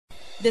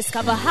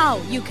Discover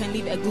how you can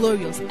live a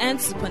glorious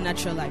and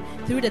supernatural life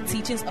through the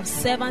teachings of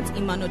Servant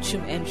Emmanuel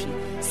Chum Entry.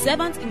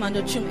 Servant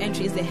Emmanuel Chum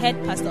Entry is the head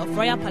pastor of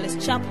Royal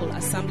Palace Chapel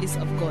Assemblies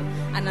of God,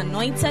 an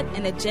anointed,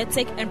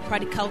 energetic, and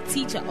practical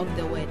teacher of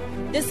the Word.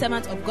 This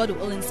servant of God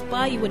will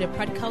inspire you with the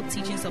practical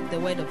teachings of the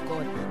Word of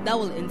God that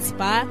will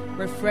inspire,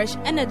 refresh,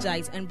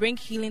 energize, and bring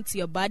healing to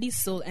your body,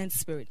 soul, and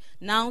spirit.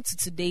 Now to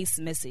today's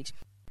message.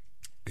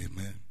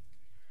 Amen.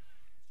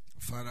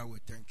 Father, we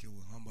thank you.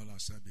 We humble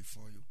ourselves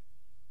before you.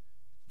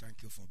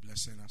 Thank you for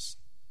blessing us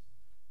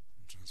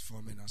and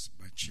transforming us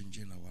by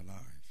changing our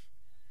life.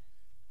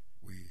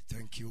 We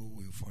thank you.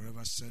 We forever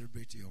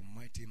celebrate your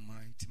mighty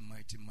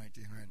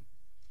hand.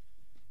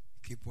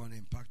 Keep on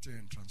impacting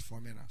and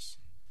transforming us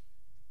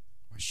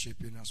by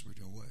shaping us with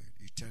your word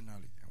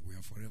eternally. And we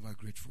are forever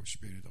grateful,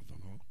 Spirit of the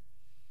Lord.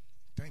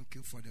 Thank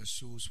you for the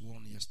souls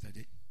won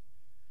yesterday.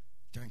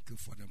 Thank you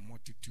for the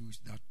multitudes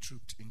that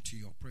trooped into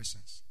your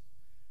presence.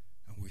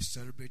 And we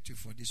celebrate you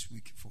for this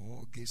week, for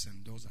all gates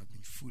and doors have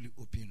been fully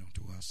opened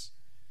unto us,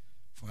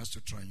 for us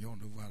to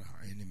triumph over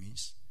our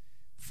enemies,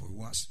 for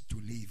us to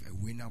live a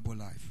winnable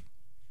life.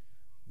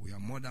 We are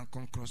more than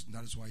conquerors, and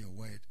that is why your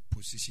word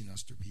positions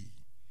us to be.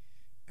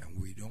 And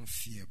we don't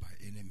fear by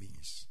any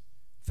means.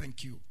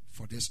 Thank you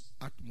for this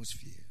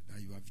atmosphere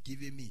that you have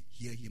given me.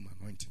 Hear him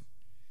anointing.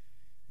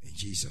 In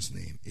Jesus'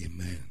 name,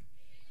 amen.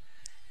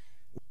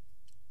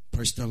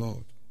 Praise the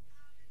Lord.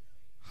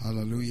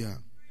 Hallelujah.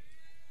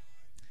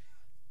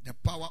 The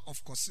power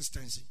of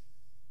consistency.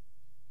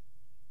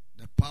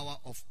 The power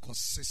of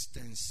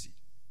consistency.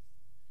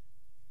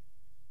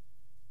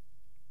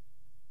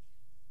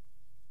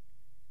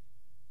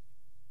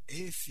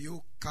 If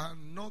you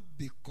cannot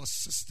be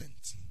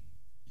consistent,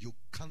 you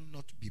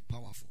cannot be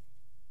powerful.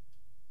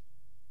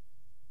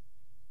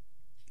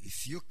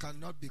 If you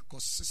cannot be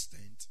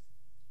consistent,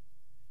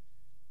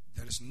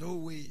 there is no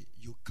way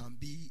you can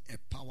be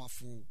a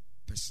powerful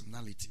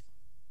personality.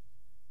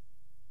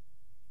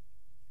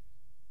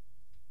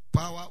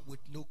 Power with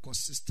no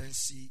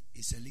consistency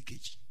is a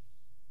leakage.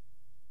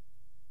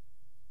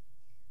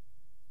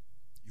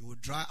 You will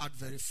dry out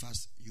very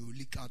fast, you will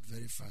leak out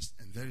very fast,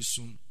 and very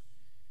soon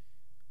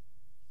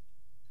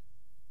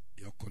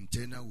your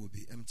container will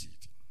be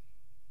emptied.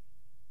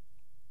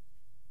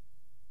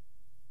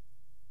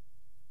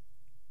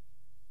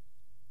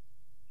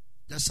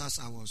 Just as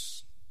I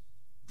was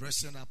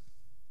dressing up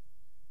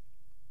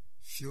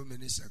a few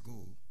minutes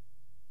ago,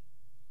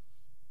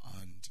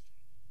 and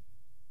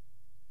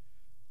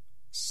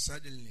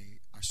suddenly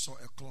I saw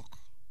a clock,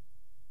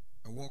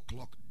 a wall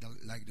clock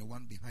like the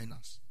one behind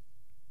us.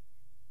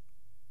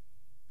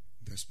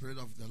 The Spirit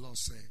of the Lord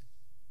said,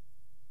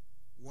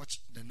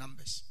 watch the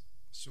numbers.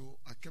 So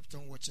I kept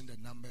on watching the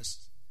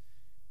numbers.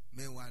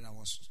 Meanwhile, I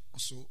was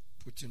also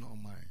putting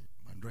on my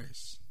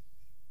dress.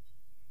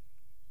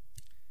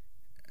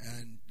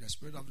 And the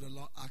Spirit of the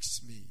Lord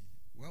asked me,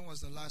 when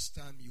was the last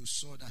time you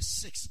saw that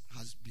 6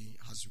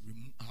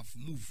 have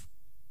moved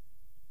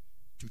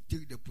to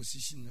take the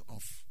position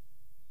of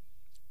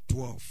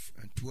 12,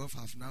 and 12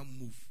 have now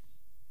moved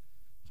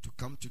to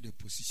come to the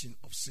position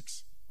of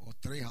 6, or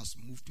 3 has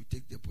moved to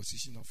take the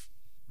position of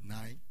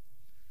 9,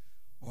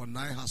 or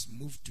 9 has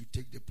moved to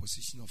take the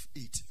position of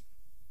 8.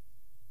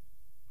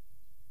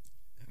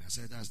 And I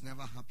said, that's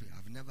never happened.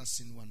 I've never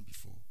seen one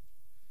before.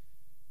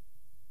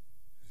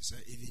 I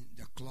said, even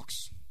the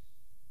clocks,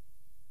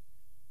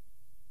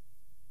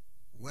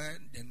 where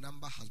the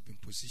number has been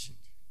positioned,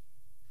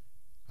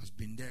 has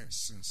been there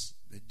since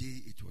the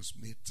day it was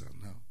made till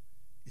now.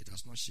 It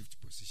has not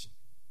shifted position.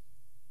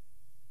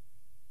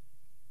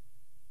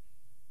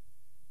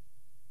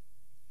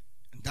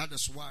 And that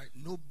is why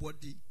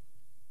nobody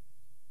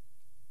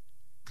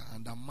can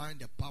undermine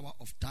the power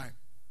of time.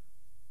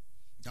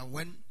 That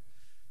when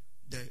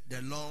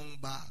the long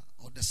bar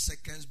or the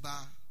seconds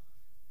bar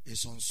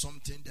is on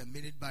something, the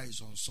minute bar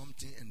is on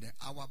something, and the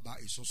hour bar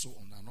is also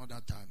on another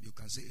time, you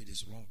can say it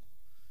is wrong.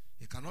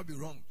 It cannot be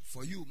wrong.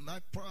 For you,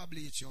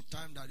 probably it's your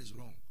time that is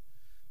wrong.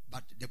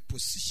 But the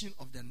position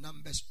of the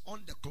numbers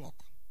on the clock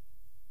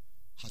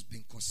has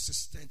been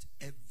consistent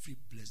every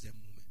blessed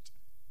moment.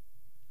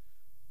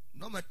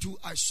 Number 2,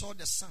 I saw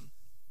the sun.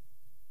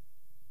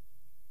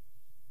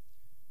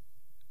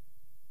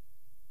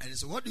 And he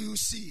said, what do you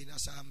see? And I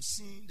said, I'm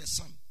seeing the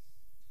sun.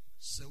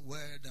 So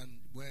where than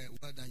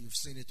you've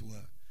seen it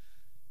where?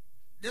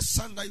 This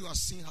sun that you are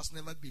seeing has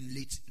never been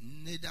late,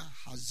 neither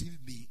has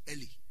it been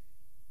early.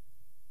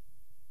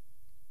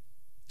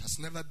 It has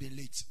never been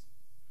late.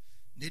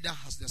 Neither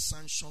has the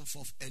sun shone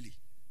forth early.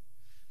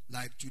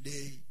 Like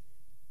today,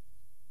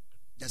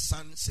 the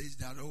sun says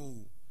that,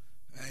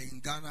 in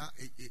Ghana,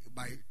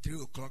 by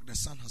 3 o'clock, the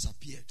sun has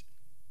appeared.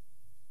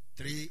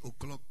 3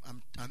 o'clock,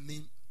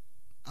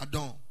 at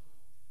dawn.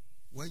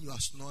 When you are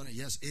snoring,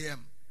 yes,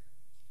 a.m.,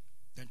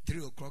 then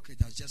 3 o'clock,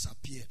 it has just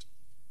appeared.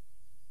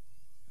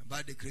 And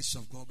by the grace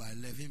of God, by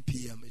 11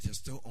 p.m., it is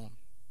still on.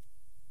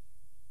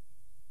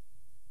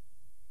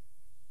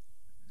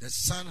 The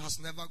sun has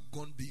never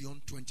gone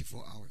beyond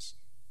 24 hours.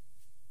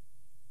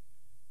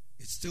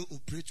 It still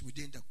operates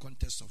within the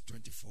context of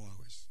 24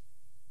 hours.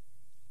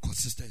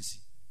 Consistency.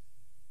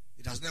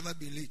 It has never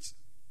been late.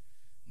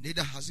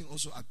 Neither has it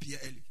also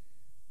appeared early.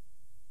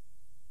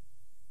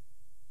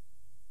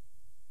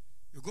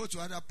 You go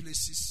to other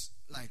places,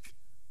 like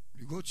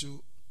you go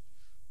to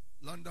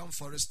London,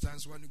 for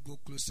instance, when you go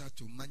closer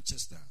to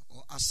Manchester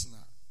or Arsenal.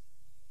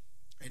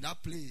 In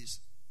that place,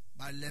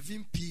 by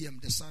 11 p.m.,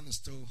 the sun is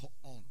still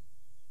on.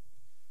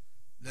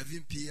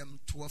 11 p.m.,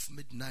 12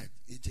 midnight,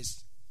 it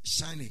is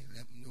shining.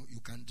 You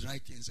can dry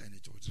things and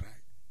it will dry.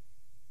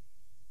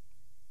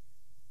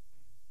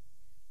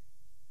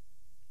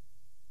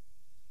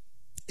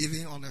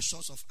 Even on the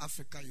shores of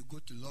Africa, you go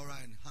to Laura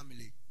and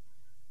Hamley.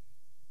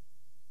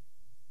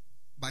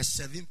 By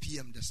 7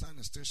 p.m., the sun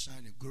is still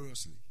shining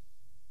gloriously.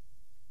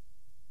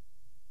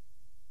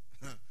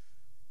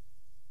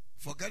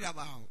 Forget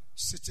about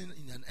sitting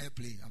in an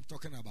airplane. I'm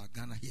talking about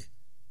Ghana here.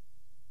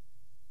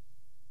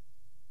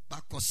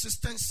 But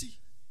consistency,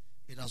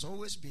 it has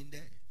always been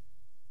there.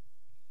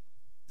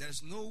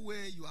 There's no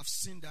way you have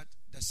seen that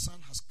the sun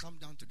has come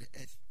down to the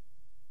earth.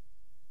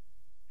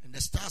 And the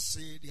stars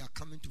say they are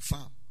coming to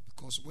farm.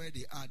 Because where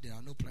they are, there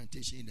are no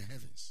plantation in the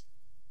heavens.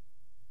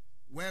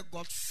 Where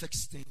God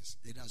fixed things,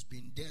 it has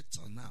been there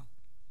till now.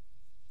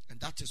 And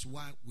that is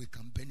why we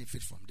can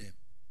benefit from them.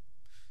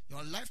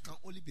 Your life can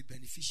only be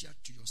beneficial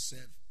to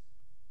yourself,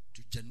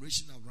 to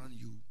generation around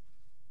you,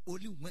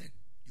 only when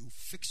you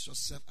fix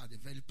yourself at the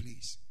very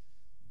place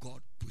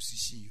God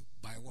positions you.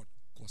 By what?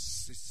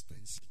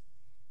 Consistency.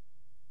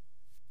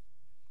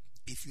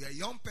 If you are a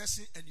young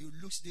person and you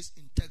lose this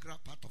integral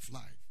part of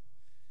life,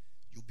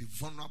 you'll be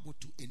vulnerable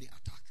to any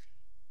attack.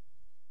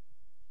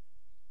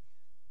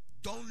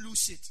 Don't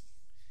lose it.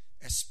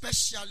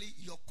 Especially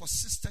your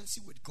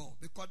consistency with God.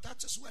 Because that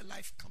is where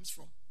life comes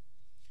from.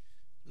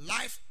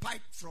 Life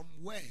pipes from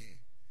where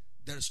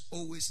there is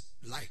always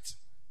light.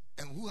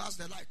 And who has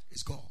the light?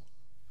 It's God.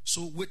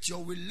 So with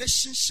your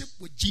relationship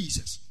with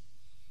Jesus,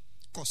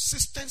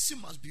 consistency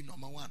must be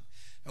number one.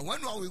 And when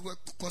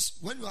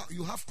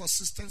you have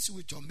consistency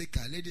with your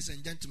maker, ladies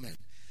and gentlemen,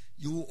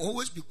 you will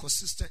always be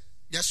consistent.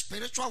 The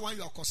spiritual one,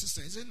 you are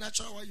consistent. Is it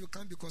natural one you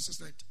can't be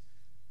consistent?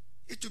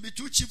 It will be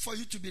too cheap for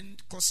you to be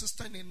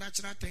consistent in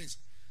natural things.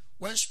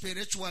 When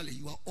spiritually,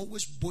 you are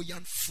always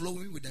buoyant,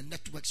 flowing with the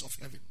networks of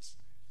heavens.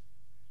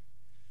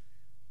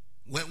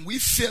 When we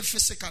fail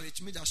physically,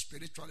 it means that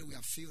spiritually we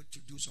have failed to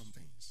do some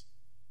things.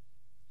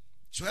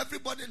 So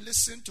everybody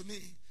listen to me.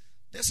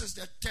 This is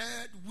the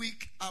third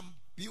week I'm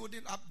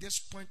building up this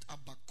point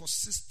about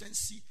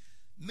consistency,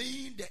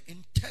 meaning the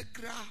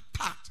integral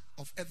part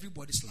of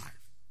everybody's life.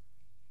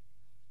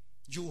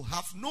 You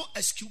have no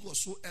excuse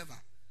whatsoever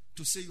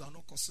to say you are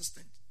not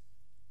consistent.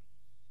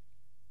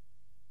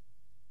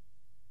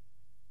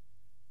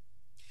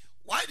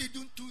 Why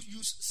didn't you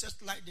use set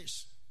like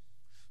this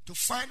to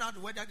find out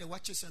whether the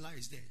watcher seller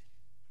is there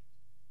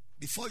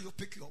before you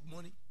pick your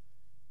money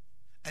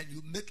and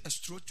you make a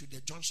stroll to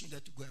the junction there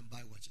to go and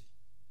buy watches?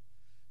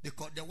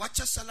 Because the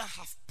watcher seller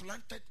have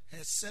planted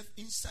herself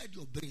inside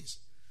your brains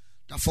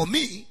that for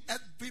me,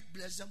 every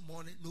blessed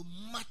morning, no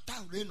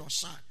matter rain or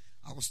shine,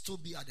 I will still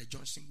be at the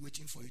junction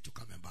waiting for you to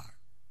come and buy.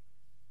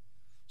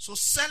 So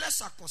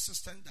sellers are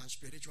consistent than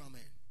spiritual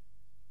men.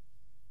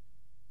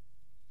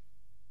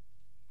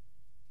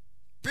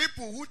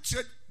 People who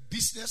trade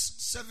business,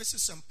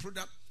 services, and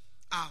product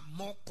are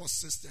more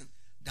consistent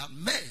than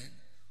men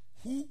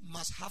who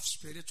must have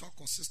spiritual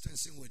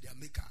consistency with their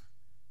maker.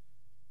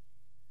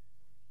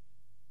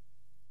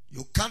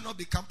 You cannot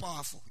become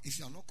powerful if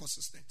you are not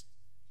consistent.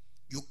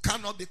 You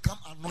cannot become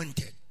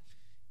anointed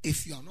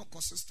if you are not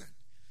consistent.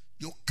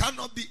 You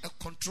cannot be a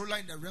controller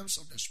in the realms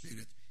of the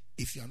spirit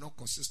if you are not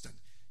consistent.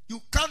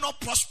 You cannot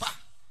prosper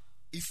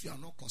if you are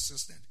not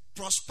consistent.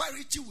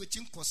 Prosperity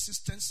within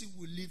consistency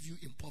will leave you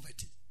in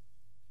poverty.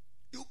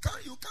 You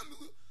can't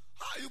be,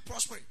 how are you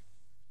prospering?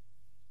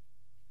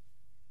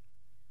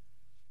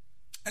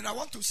 And I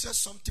want to say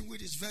something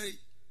which is very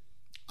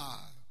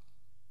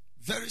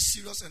very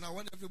serious, and I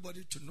want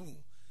everybody to know.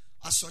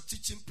 As your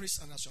teaching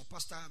priest and as your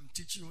pastor, I'm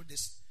teaching you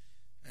this,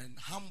 and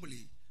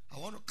humbly, I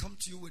want to come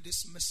to you with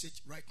this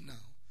message right now.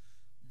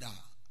 That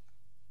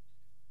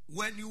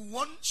when you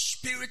want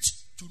spirit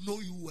to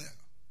know you well,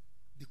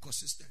 be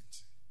consistent.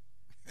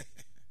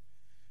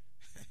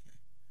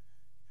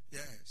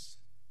 Yes.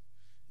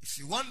 If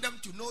you want them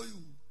to know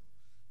you,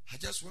 I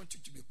just want you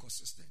to be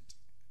consistent.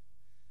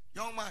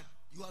 Young man,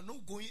 you are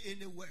not going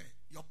anywhere.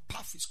 Your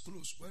path is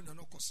closed when you're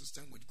not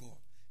consistent with God.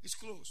 It's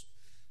closed.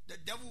 The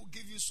devil will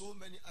give you so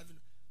many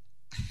avenues.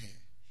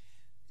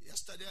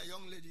 Yesterday, a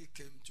young lady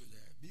came to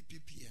the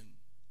BPP and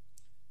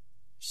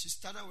she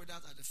started with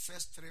that at the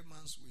first 3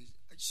 months.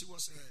 She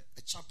was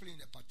a chaplain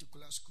in a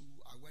particular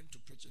school. I went to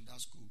preach in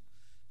that school,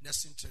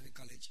 Nursing Training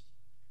College.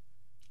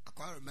 I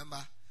can't remember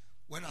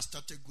when I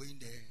started going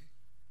there.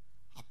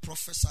 I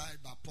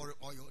prophesied by pouring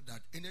oil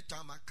that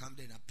anytime I come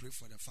there and I pray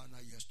for the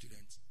final year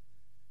students,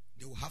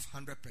 they will have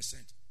 100%.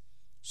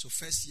 So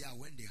first year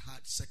when they had,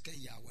 second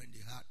year when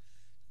they had,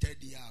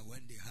 third year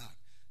when they had.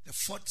 The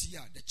fourth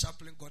year, the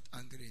chaplain got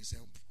angry and said,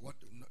 what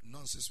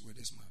nonsense with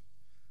this man?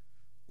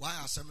 Why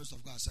Assemblies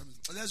of God?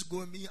 Let's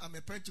go, I'm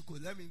a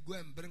Pentecost. Let me go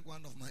and bring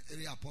one of my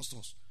area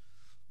apostles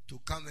to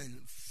come and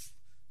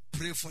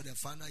pray for the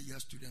final year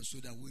students so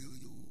that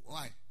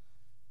why?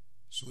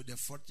 So the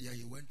fourth year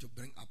he went to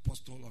bring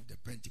apostle of the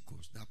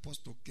Pentecost. The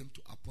apostle came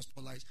to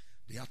apostolize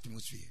the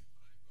atmosphere.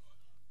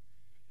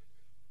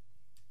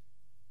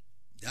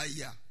 That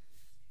year,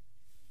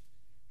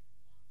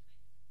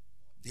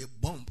 they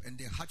bombed and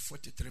they had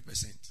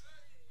 43%.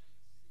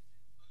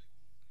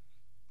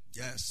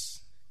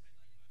 Yes.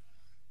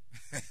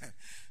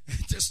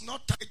 It is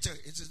not title,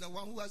 it is the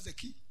one who has the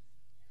key.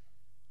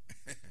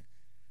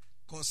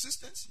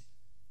 Consistency.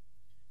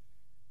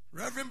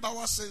 Reverend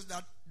Bauer says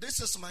that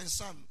this is my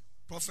son,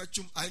 Prophet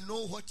Chum. I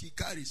know what he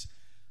carries.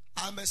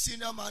 I'm a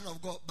senior man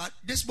of God, but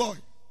this boy,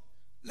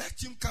 let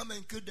him come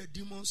and kill the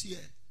demons here.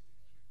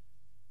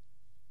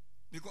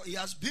 Because he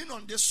has been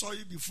on this soil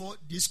before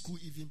this school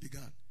even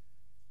began.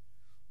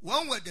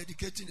 When we were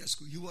dedicating the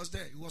school, he was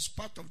there. He was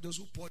part of those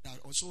who poured out.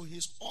 Also,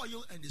 his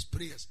oil and his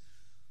prayers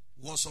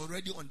was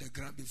already on the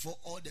ground before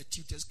all the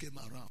tutors came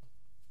around.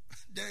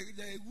 The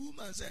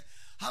woman said,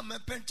 I'm a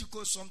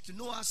Pentecost something.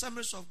 No,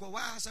 Assemblies of God.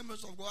 Why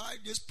Assemblies of God? Why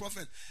this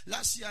prophet?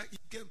 Last year he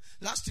came.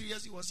 Last 3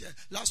 years he was here.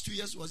 Last 2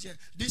 years he was here.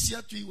 This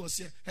year too he was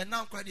here. And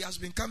now he has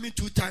been coming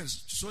 2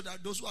 times so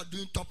that those who are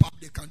doing top up,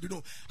 they can do.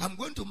 No, I'm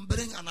going to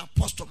bring an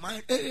apostle,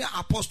 my area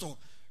apostle.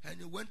 And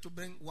he went to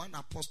bring one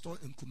apostle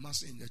in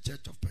Kumasi in the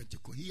church of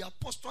Pentecost. He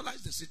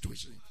apostolized the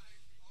situation.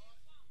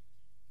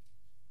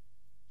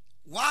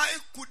 Why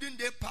couldn't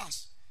they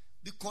pass?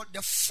 Because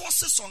the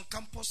forces on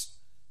campus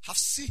have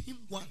seen him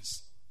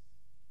once.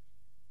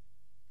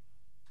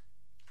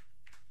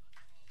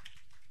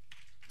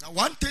 Now,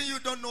 one thing you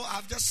don't know,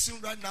 I've just seen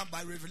right now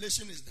by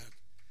revelation, is that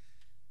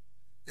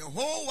the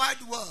whole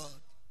wide world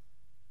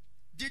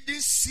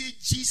didn't see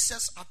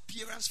Jesus'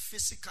 appearance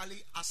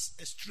physically as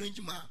a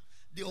strange man.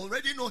 They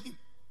already know him.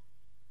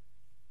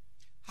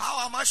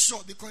 How am I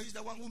sure? Because he's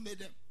the one who made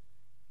them.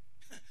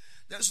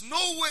 There's no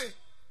way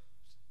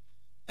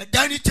a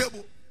dining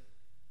table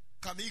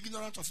can be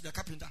ignorant of the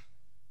carpenter.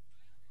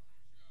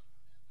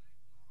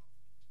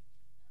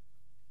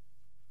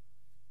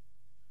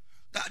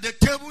 The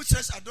table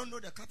says, I don't know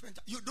the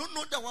carpenter. You don't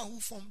know the one who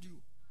formed you.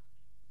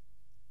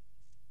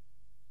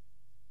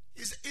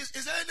 Is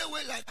there any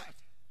way like that?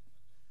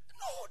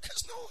 No,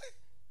 there's no way.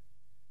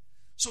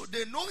 So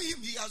they know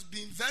him. He has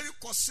been very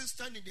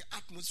consistent in the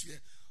atmosphere.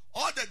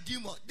 All the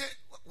demons,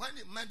 when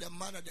he met the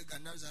man at the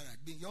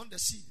Gennesaret, beyond the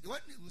sea, when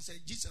he said,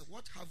 Jesus,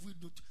 what have we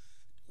done?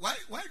 Why?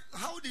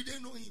 How did they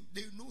know him?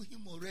 They know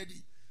him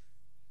already.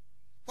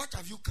 What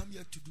have you come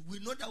here to do? We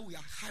know that we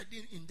are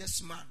hiding in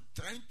this man,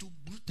 trying to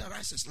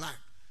brutalize his life.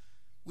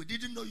 We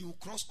didn't know you would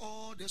cross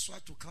all this way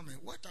to come in.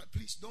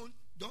 Please don't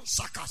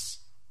sack us.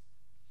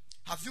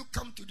 Have you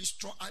come to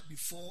destroy us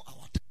before our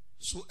time?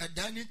 So a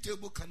dining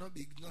table cannot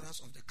be ignorance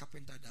of the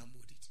carpenter that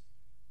made it.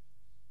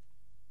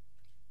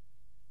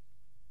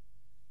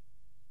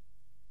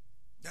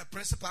 The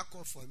principal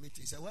called for a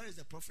meeting. He said, where is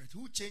the prophet?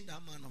 Who changed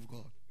that man of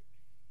God?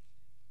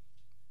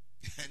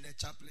 And the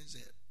chaplain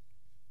said,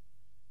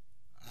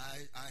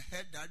 I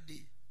heard that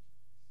day.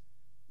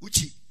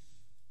 Uchi.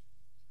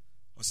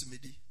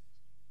 Osimidi.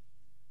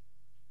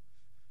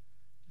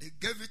 They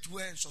gave it to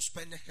her and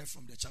suspended her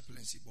from the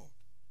chaplaincy board.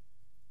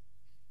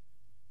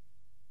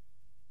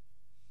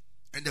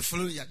 And the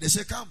following year, they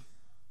said, come.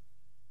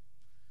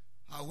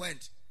 I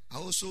went. I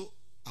also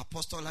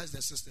apostolized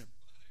the system.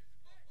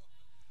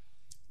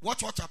 What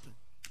happened?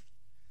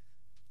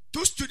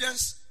 2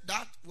 students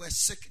that were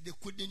sick, they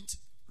couldn't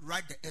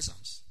write the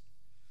exams.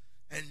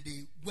 And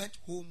they went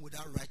home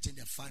without writing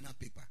the final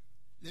paper.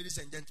 Ladies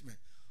and gentlemen,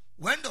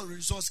 when the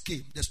results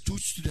came, there's 2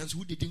 students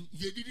who didn't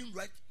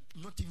write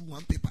not even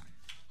one paper.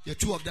 The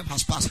 2 of them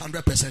has passed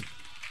 100%.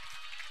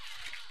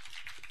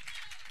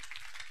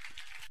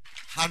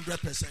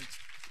 100%.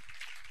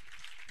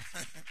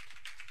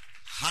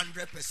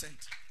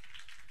 100%.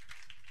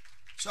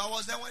 So I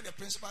was there when the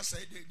principal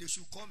said they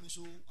should call me.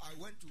 So I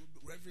went to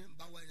Reverend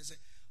Bauer and said,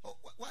 oh,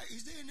 why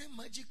is there any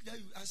magic that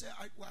you? I said,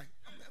 why?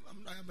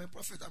 I'm a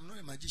prophet. I'm not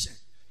a magician.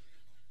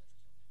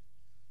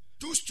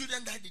 2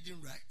 students that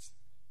didn't write.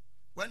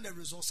 When the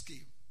results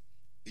came,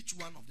 each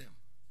one of them,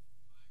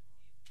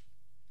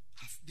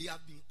 they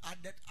have been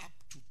added up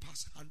to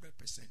pass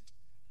 100%.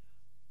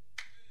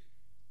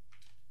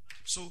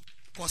 So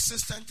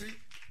consistently,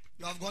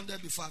 you have gone there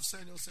before. I've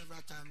said it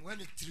several times. When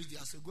it's 3 days,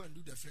 I say, go and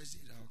do the first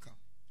day, I will come.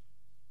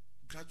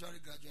 Gradually.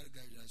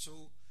 So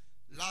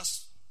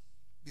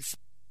before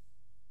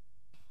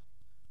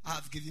I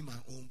have given my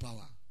own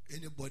power.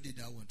 Anybody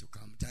that want to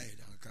come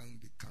tired, I can't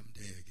come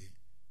there again.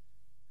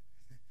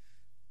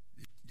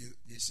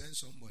 They send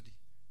somebody.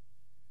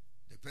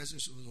 The person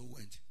also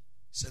went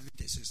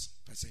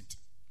 76%.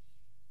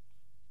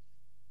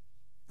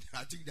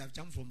 I think they have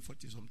jumped from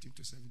 40 something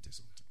to 70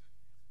 something.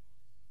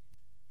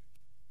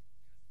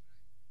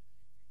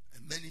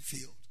 And many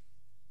failed.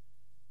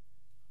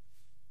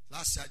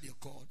 Last year they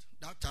called.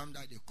 That time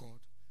that they called,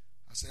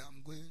 I said,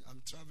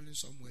 I'm traveling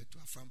somewhere to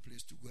a fun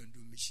place to go and do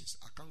missions.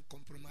 I can't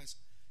compromise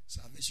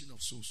salvation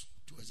of souls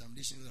to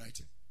examination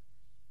writing.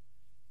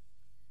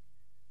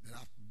 Then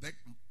I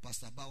begged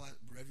Pastor Bauer,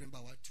 Reverend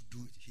Bauer, to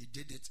do it. He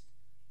did it.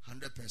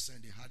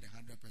 100%, they had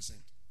 100%.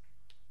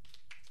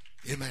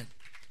 Amen.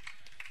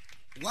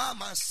 Why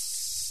am I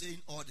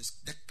saying all this?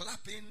 The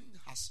clapping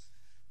has,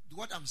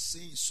 what I'm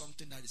saying is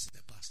something that is in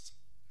the past.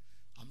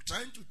 I'm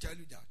trying to tell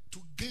you that to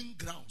gain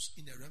grounds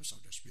in the realms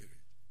of the spirit,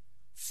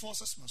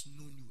 forces must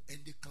know you,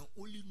 and they can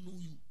only know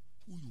you,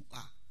 who you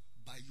are,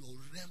 by your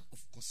realm of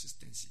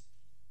consistency.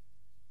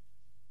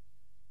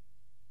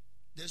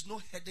 There's no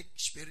headache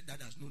spirit that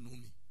does not know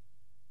me.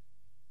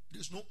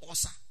 There's no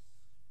ulcer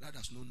that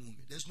does not know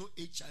me. There's no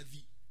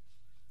HIV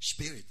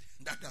spirit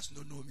that does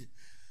not know me.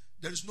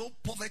 There is no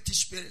poverty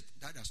spirit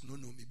that does not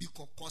know me.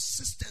 Because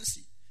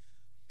consistency.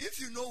 If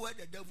you know where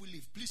the devil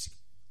lives, please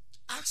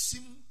ask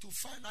him to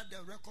find out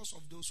the records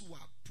of those who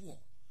are poor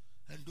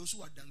and those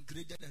who are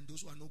downgraded and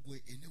those who are not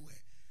going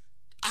anywhere.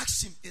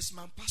 Ask him, is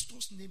my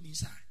pastor's name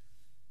inside?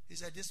 He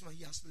said, this one,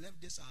 he has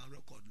left this our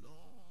record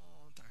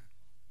long time.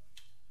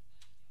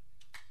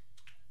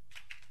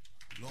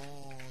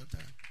 Long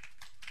time.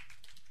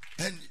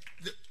 And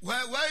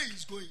where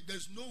he's going,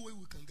 there's no way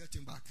we can get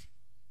him back.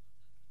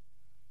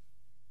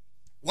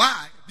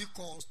 Why?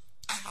 Because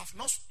I have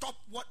not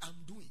stopped what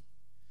I'm doing.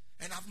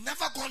 And I've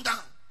never gone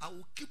down. I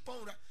will keep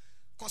on.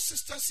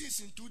 Consistency is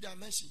in 2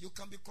 dimensions. You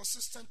can be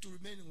consistent to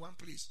remain in one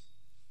place.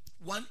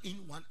 One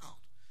in, one out.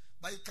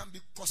 But you can be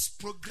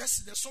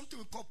progressive. There's something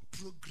we call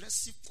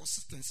progressive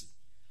consistency.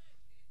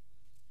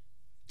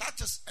 That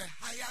is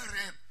a higher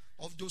realm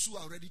of those who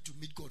are ready to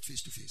meet God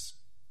face to face.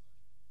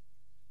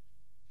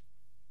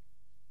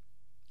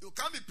 You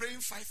can't be praying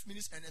 5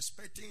 minutes and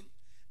expecting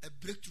a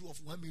breakthrough of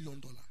 $1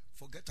 million.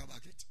 Forget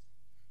about it.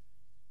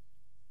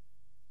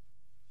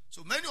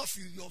 So many of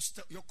you,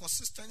 your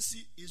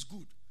consistency is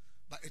good,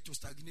 but it will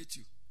stagnate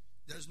you.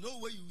 There's no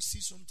way you will see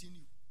something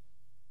new.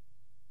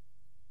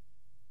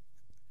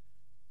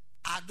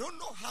 I don't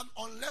know how,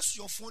 unless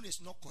your phone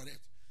is not correct.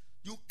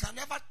 You can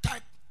never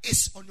type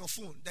S on your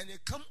phone. Then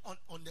it come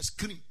on the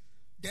screen.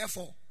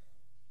 Therefore,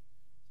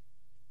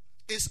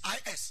 it's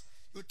IS.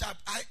 You type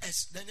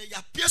IS. Then it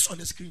appears on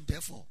the screen.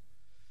 Therefore,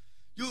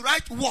 you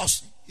write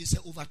was. It's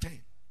over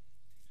 10.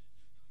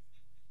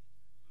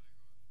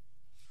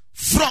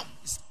 From.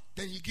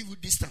 Then he give you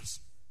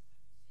distance.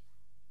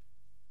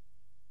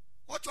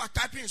 What you are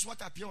typing is what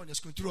appears on the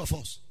screen. True or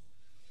false?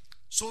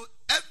 So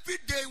every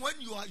day when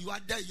you are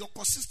there, your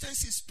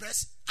consistency is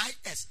press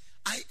IS.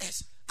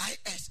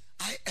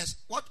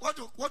 What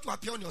will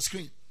appear on your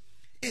screen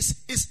is.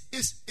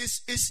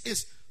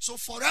 So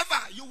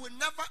forever you will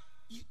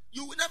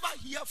never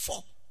hear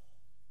for,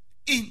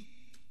 in,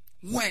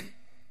 when,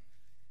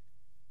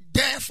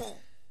 therefore,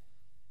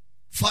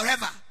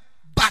 forever,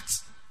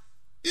 but.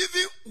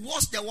 Even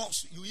worse the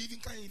worse, you even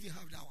can't even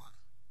have that one.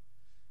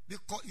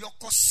 Because your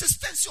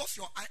consistency of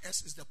your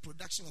IS is the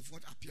production of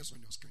what appears on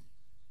your screen.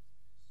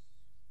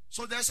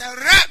 So there's a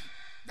realm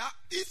that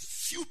if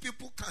few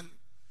people can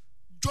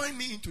join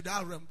me into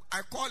that realm,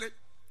 I call it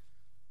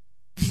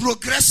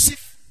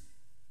progressive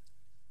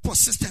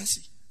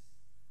consistency.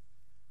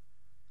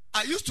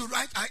 I used to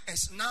write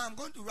IS. Now I'm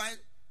going to write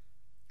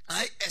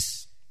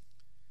IS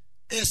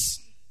is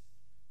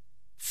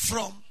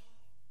from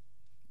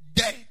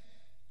there.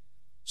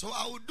 So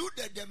I will do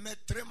the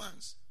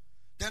measurements.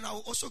 Then I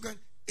will also go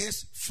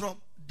is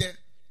from the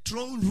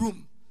throne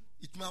room.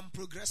 It means I'm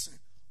progressing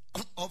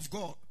of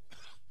God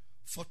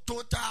for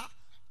total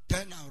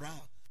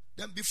turnaround.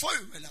 Then before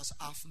you realize,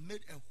 I've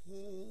made a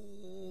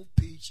whole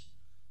page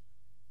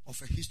of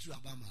a history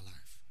about my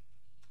life.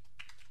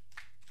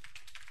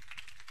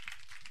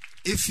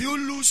 If you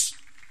lose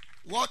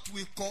what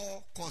we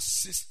call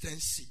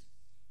consistency,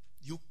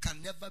 you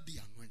can never be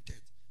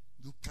anointed.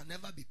 You can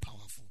never be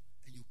powerful.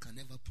 And you can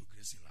never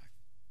progress in life.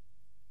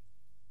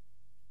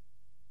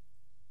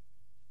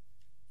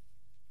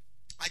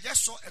 I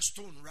just saw a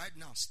stone right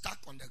now stuck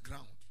on the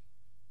ground.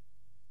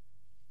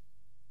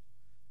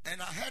 And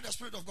I heard the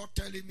Spirit of God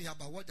telling me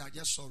about what I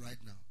just saw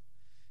right now.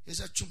 He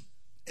said,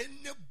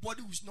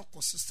 anybody who is not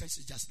consistent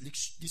is just like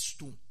this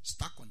stone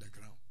stuck on the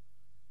ground.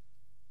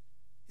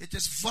 It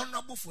is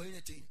vulnerable for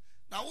anything.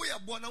 Now we are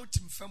born out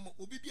in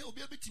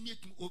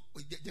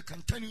they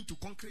can turn into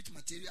concrete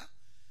material.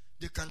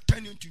 They can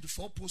turn into the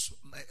 4-post,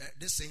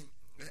 the same.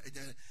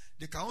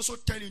 They can also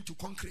turn into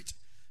concrete.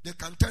 They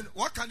can turn.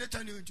 What can they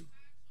turn you into?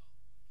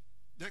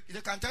 They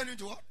can turn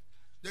into what?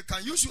 They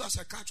can use you as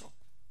a catch-up.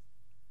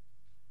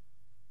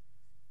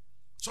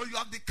 So you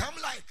have become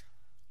like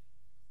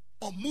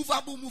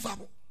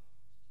movable.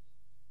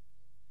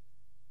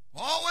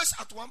 Always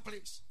at one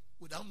place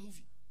without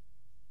moving.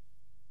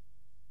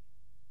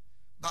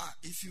 But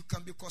if you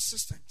can be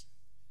consistent,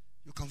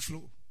 you can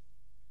flow.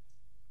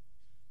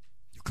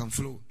 You can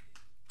flow.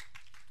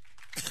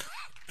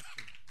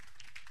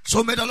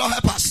 So may the Lord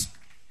help us.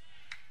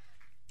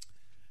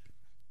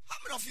 How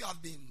many of you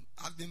have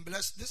been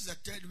blessed? This is the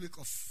 3rd week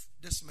of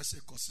this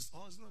message consist.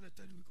 Oh, it's not the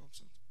 3rd week of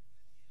something.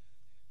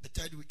 The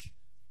 3rd week.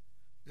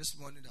 This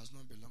money does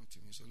not belong to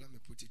me, so let me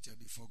put it here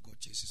before God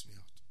chases me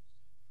out.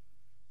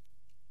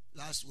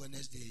 Last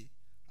Wednesday,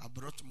 I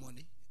brought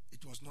money.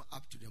 It was not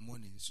up to the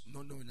money. It's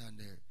not knowing that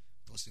it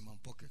was in my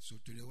pocket. So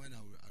today when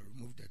I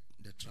removed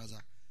the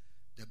trouser,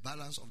 The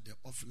balance of the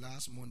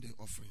last Monday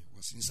offering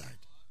was inside.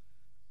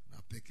 And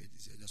I packed it. He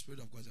said, the Spirit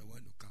of God said,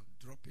 when you come,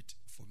 drop it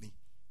for me.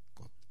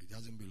 God, it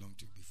doesn't belong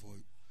to you before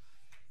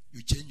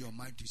you change your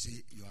mind to say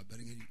you are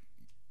bringing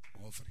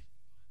offering.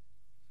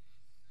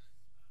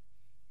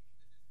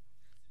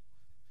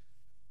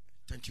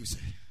 Thank you, sir.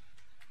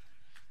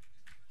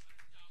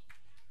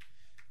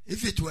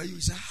 If it were you,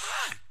 you say,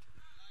 hi.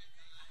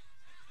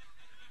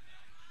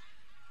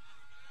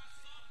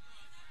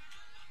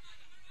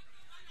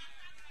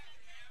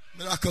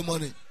 Miracle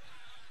money.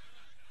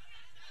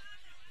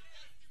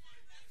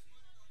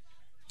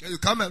 You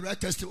come and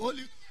write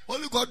testimony.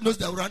 Only God knows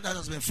the round that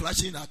has been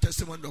flashing in our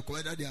testimony doc,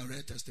 whether they are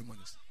rare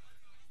testimonies.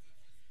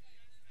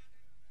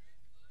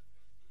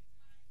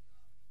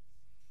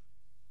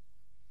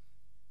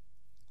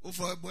 Oh,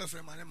 for a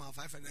boyfriend, my name is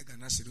 500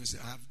 Ghana cedis.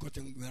 I have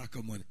gotten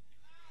miracle money.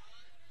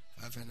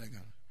 500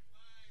 Ghana.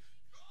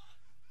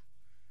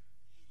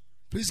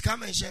 Please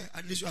come and share.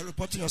 At least you are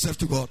reporting yourself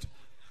to God.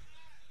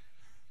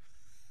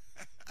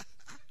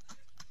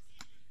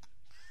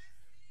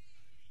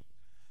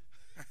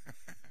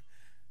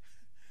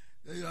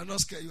 You are not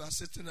scared. You are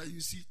sitting there. You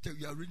see,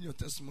 you are reading your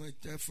testimony.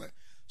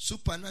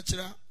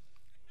 Supernatural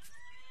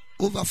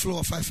overflow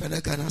of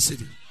 500 Ghana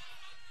cedis.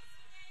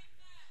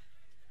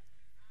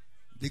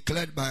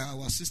 Declared by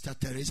our sister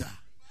Teresa.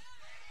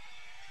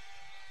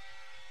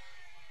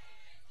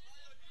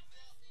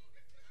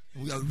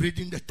 We are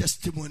reading the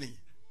testimony.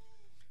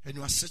 And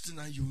you are sitting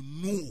and you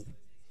know.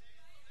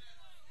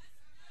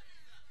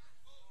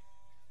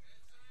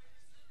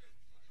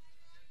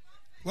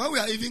 When we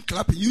are even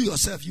clapping, you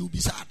yourself, you will be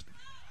sad.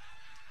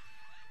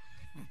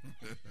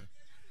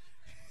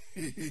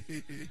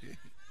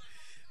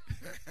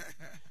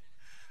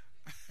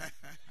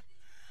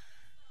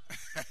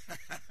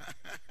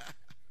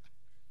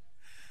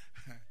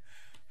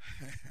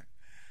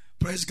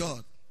 Praise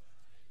God.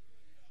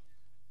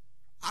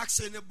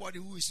 Ask anybody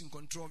who is in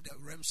control of the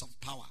realms of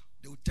power.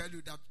 They will tell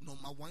you that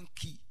number one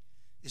key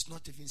is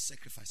not even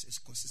sacrifice, it's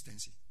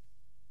consistency.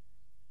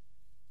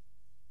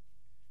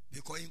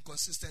 Because in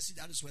consistency,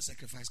 that is where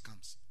sacrifice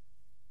comes.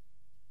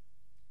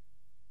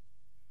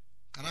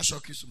 Can I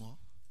shock you some more?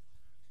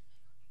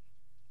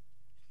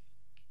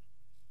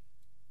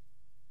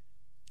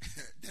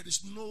 There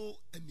is no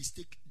a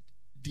mistake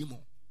demon.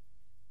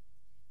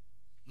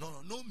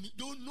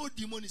 No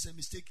demon is a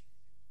mistake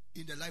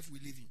in the life we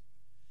live in.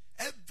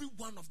 Every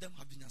one of them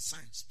have been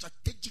assigned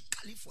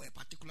strategically for a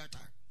particular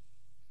time.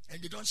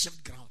 And they don't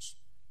shift grounds.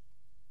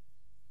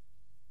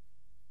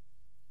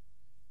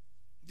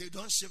 They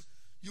don't shift.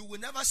 You will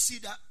never see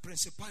that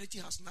principality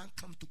has now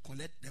come to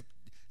collect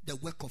the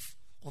work of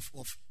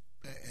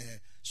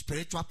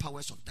spiritual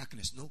powers of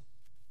darkness. No.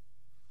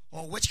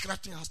 Or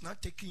witchcraft has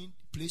not taken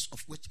place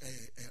of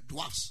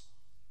dwarfs.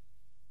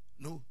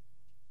 No.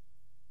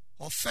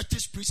 Or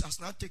fetish priest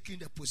has not taken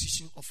the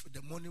position of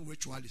the morning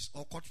ritualists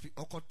or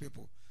occult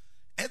people.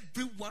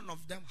 Every one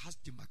of them has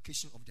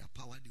demarcation of their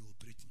power they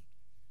operate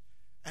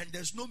in. And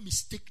there's no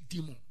mistake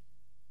demon.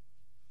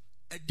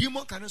 A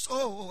demon can say,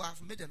 oh,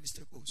 I've made a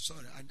mistake. Oh,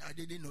 sorry, I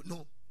didn't know.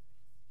 No.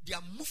 Their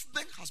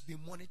movement has been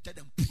monitored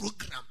and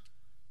programmed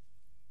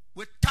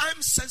with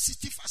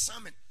time-sensitive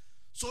assignment.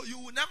 So you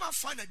will never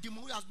find a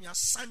demon who has been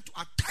assigned to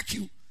attack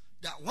you,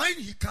 that when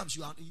he comes,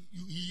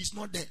 he is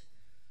not there.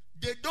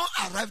 They don't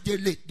arrive there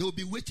late. They will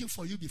be waiting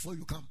for you before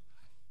you come.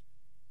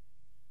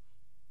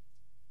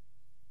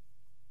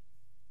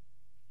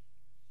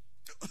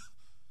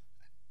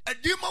 A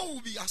demon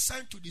will be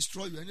assigned to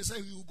destroy you, and he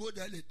say he will go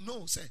there late.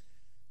 No, sir.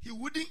 He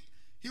wouldn't.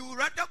 He would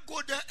rather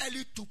go there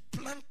early to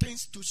plan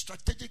things, to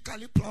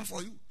strategically plan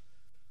for you.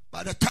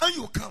 By the time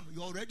you come,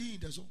 you're already in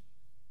the zone.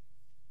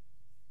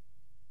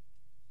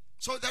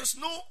 So there's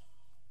no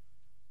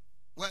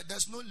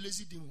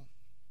lazy demon.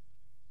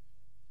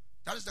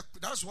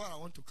 That's what I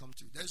want to come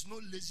to. There's no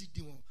lazy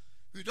demon.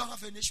 We don't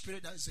have any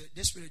spirit that is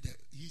this spirit that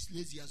he's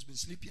lazy, has been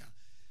sleeping.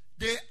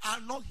 They are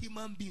not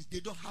human beings. They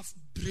don't have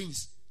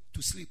brains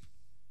to sleep.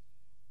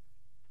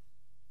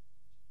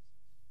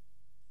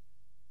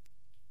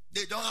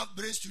 They don't have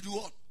brains to do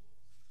what?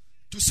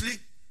 To sleep.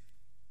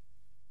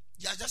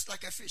 They are just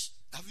like a fish.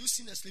 Have you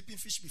seen a sleeping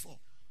fish before?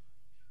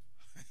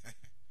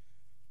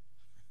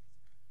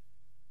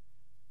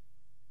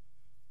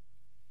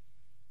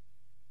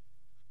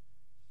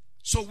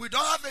 So we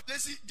don't have a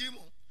lazy demon.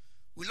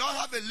 We don't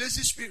have a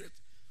lazy spirit.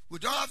 We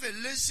don't have a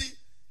lazy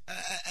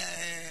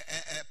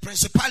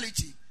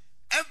principality.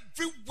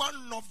 Every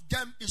one of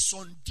them is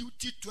on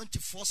duty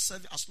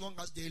 24/7 as long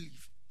as they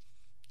live.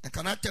 And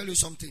can I tell you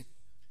something?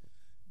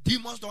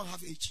 Demons don't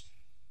have age.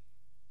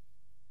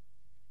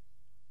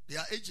 They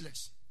are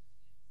ageless.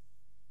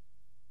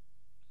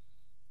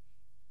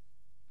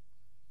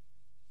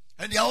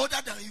 And they are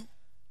older than you.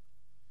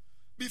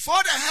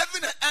 Before the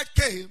heaven and earth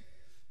came,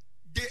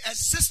 they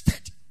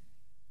existed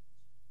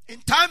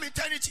in time,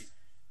 eternity.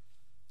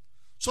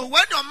 So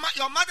when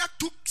your mother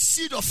took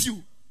seed of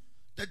you,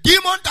 the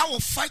demon that will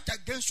fight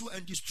against you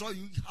and destroy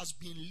you has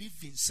been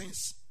living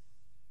since.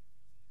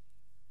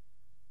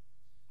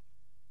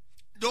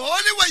 The only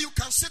way you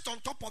can sit on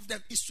top of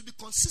them is to be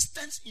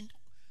consistent in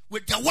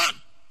with the one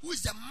who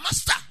is the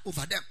master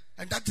over them,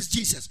 and that is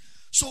Jesus.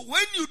 So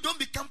when you don't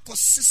become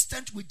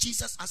consistent with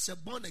Jesus as a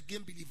born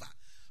again believer,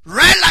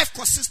 real life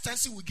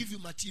consistency will give you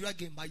material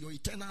gain, but your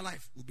eternal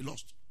life will be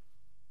lost.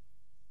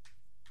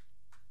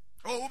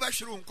 Oh,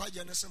 quite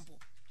simple.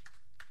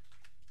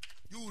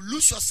 You will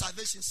lose your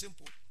salvation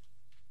simple.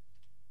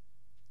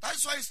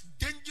 That's why it's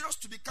dangerous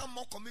to become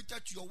more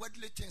committed to your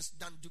worldly things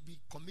than to be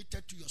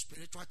committed to your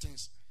spiritual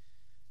things.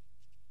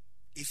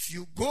 If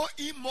you go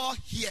in more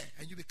here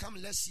and you become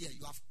less here,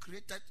 you have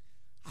created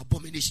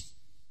abomination,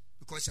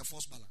 because it's a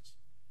false balance.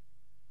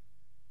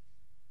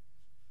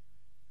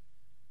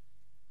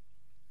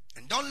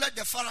 And don't let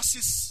the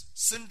Pharisees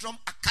syndrome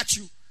catch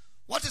you.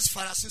 What is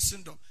Pharisee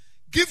syndrome?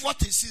 Give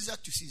what is Caesar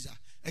to Caesar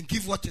and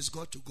give what is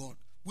God to God.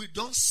 We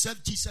don't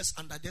serve Jesus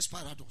under this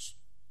paradox.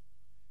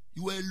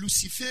 You are a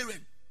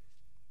Luciferian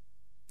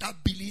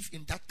that believe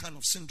in that kind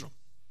of syndrome.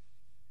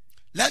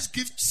 Let's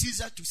give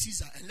Caesar to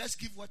Caesar and let's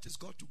give what is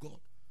God to God.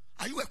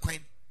 Are you a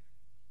queen?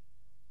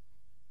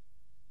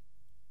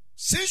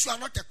 Since you are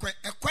not a queen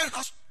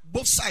has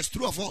both sides,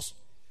 true of us.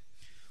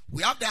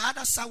 We have the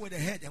other side with the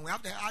head and we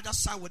have the other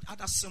side with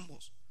other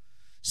symbols.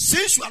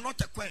 Since you are not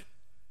a queen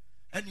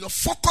and your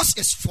focus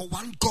is for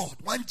one God,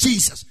 one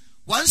Jesus,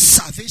 one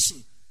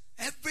salvation,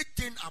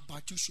 everything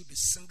about you should be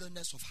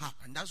singleness of heart.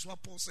 And that's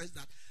what Paul says,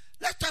 that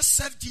let us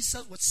serve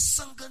Jesus with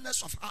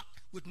singleness of heart,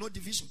 with no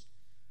division.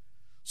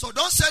 So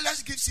don't say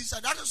let's give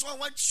Caesar. That is why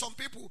when some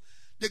people,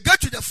 they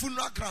get to the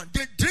funeral ground,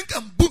 they drink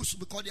and boost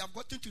because they have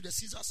gotten to the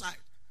Caesar side.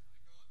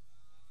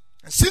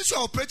 And since you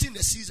are operating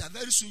the Caesar,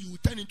 very soon you will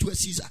turn into a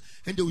Caesar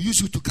and they will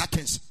use you to cut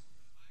things.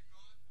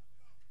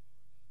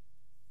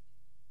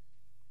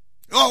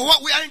 Oh,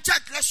 what we are in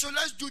church,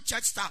 let's do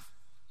church stuff.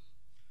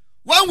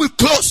 When we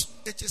close,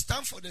 it is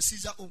time for the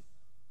Caesar home.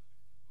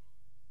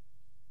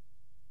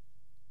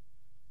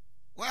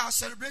 Well, I'll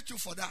celebrate you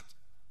for that.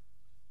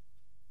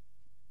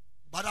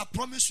 But I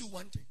promise you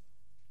one thing.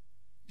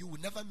 You will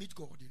never meet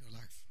God in your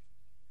life.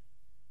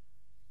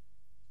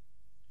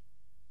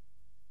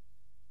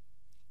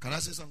 Can I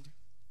say something?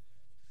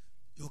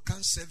 You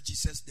can't serve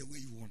Jesus the way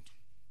you want.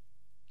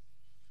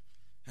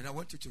 And I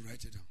want you to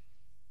write it down.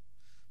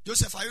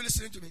 Joseph, are you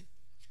listening to me?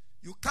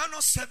 You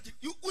cannot serve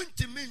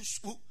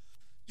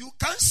you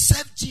can't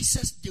serve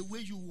Jesus the way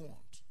you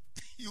want.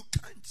 You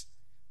can't.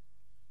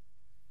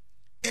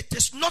 It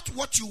is not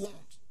what you want.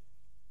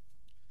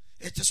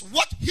 It is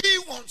what he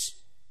wants.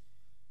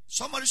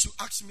 Somebody should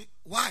ask me,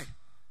 why?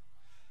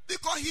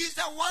 Because he's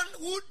the one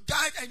who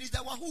died and he's the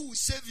one who will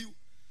save you.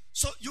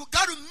 So you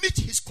got to meet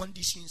his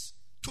conditions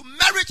to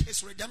merit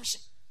his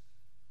redemption.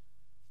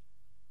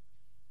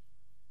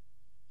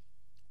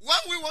 When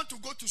we want to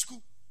go to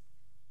school,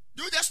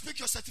 do you just pick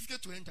your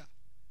certificate to enter?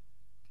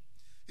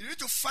 You need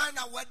to find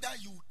out whether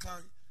you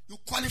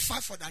qualify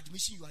for the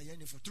admission you are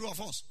yearning for. True of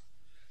us.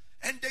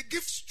 And they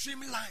give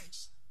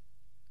streamlines,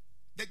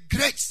 the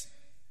grades,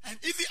 and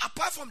even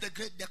apart from the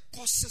grade, the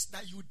courses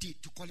that you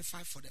did to qualify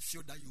for the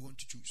field that you want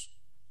to choose.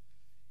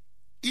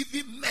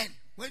 Even men,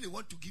 when they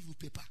want to give you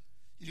paper,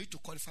 you need to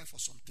qualify for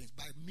some things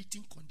by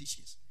meeting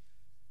conditions.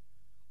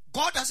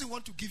 God doesn't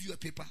want to give you a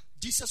paper.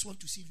 Jesus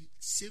wants to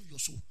save your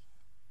soul.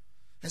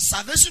 And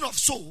salvation of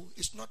soul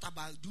is not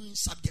about doing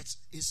subjects.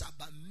 It's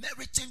about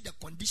meriting the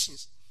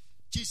conditions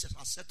Jesus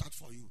has set out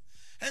for you.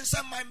 And so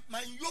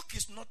my yoke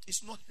is not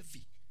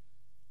heavy.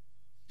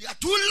 They are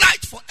too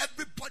light for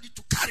everybody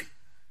to carry.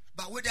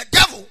 But with the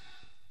devil,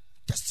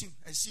 test him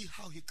and see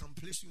how he can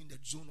place you in the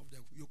zone of the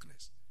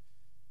yokeness.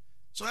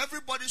 So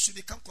everybody should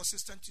become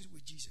consistent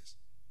with Jesus.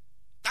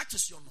 That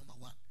is your number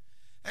one.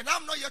 And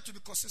I'm not here to be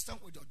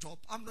consistent with your job.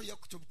 I'm not here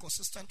to be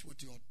consistent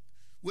with your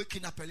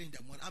waking up early in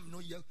the morning. I'm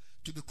not here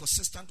to be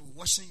consistent with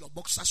washing your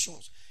boxer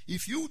shorts.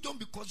 If you don't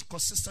become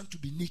consistent to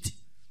be neat,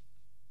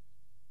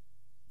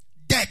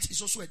 death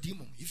is also a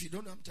demon. If you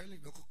don't know, I'm telling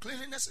you,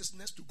 cleanliness is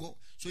next to God.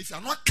 So if you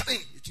are not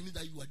clean, it means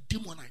that you are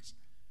demonized.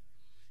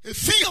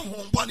 If you are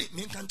homebody,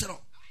 mean can't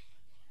tell.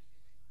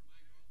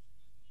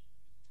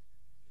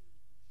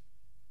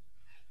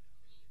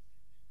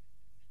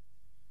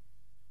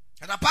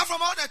 And apart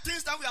from all the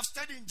things that we have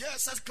studied in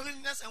JSS,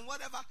 cleanliness and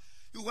whatever,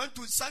 you went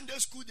to Sunday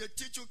school, they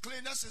teach you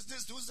cleanliness is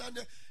this,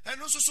 Sunday. And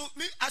also, so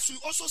me, I should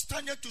also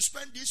stand here to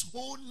spend this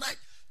whole night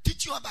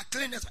teach you about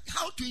cleanliness,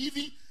 how to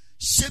even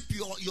shape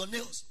your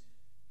nails.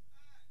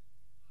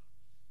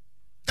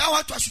 That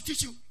what I should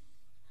teach you.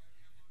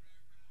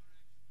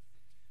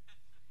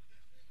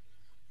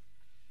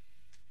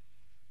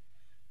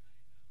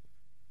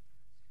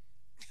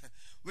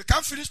 We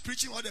can't finish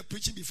preaching all the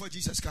preaching before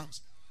Jesus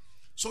comes.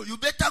 So you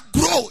better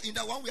grow in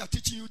the one we are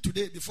teaching you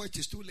today before it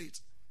is too late.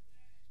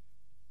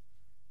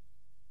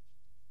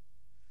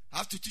 I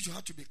have to teach you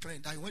how to be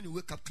clean. That when you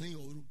wake up, clean your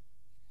room.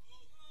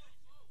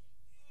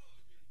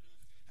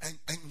 And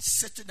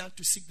sit down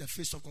to seek the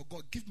face of God.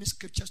 God, give me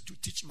scriptures to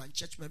teach my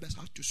church members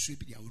how to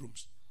sweep their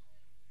rooms.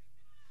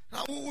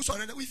 Now,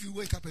 if you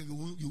wake up and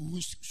you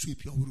won't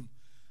sweep your room,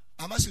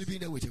 am I sleeping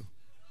there with you?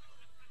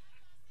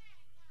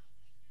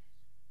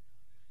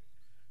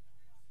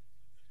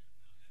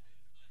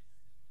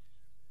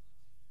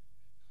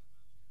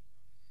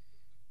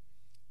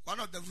 One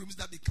of the rooms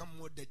that become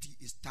more dirty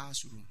is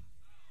Ta's room.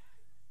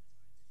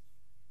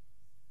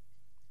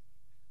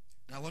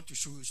 And I want to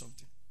show you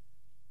something.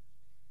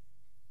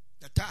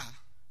 The tar,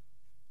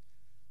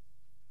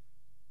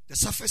 the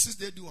surfaces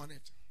they do on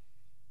it.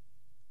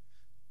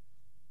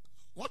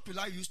 What will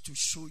I use to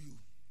show you?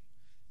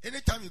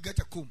 Anytime you get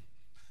a comb,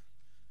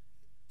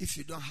 if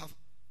you don't have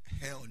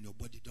hair on your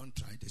body, don't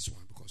try this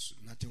one because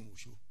nothing will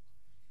show.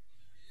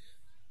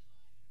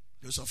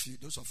 Those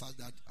of us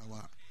that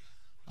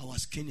our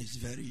skin is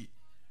very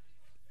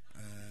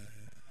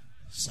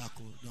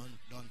circle,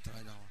 don't try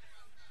that one.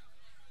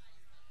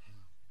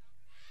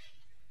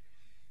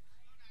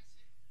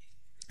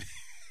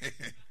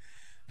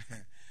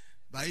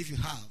 But if you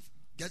have,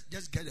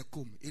 just get a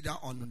comb either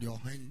on your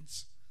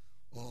hands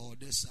or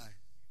this side,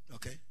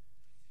 okay,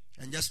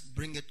 and just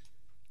bring it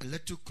a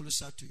little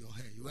closer to your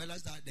hair. You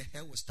realize that the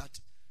hair will start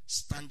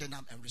standing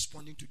up and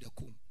responding to the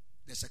comb.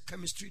 There's a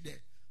chemistry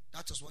there.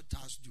 That is what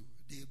tars do.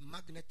 They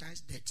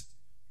magnetize dirt,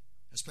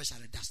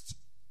 especially dust.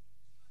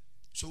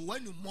 So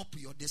when you mop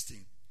your this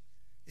thing,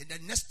 in the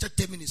next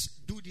 30 minutes,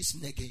 do this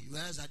again. You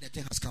realize that the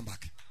thing has come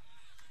back.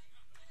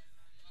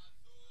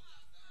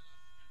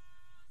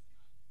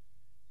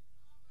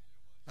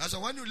 As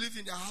when you live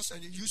in the house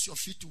and you use your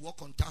feet to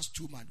walk on tars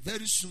 2 months,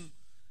 very soon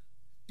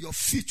your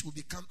feet will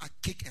become a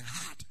cake and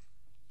hard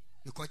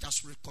because it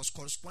has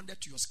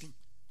corresponded to your skin,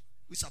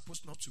 which is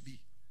supposed not to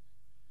be.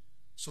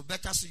 So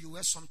better so you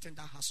wear something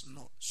that has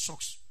no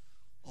socks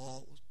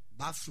or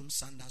bathroom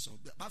sandals or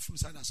bathroom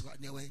sandals.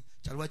 Anyway,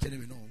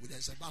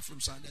 there's a bathroom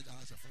sandal that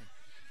has a phone.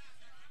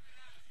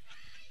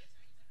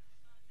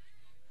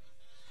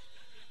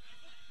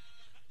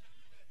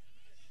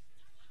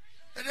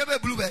 And you have a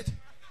bluebird.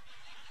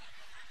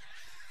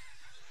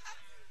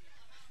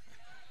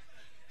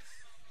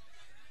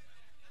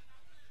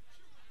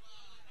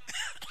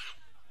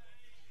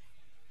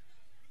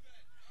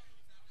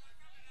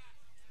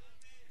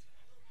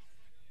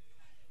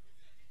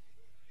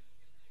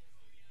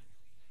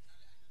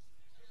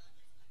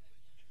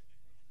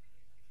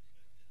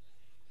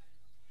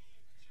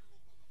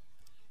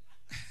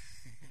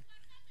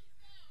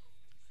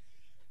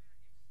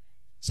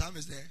 Sam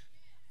is there.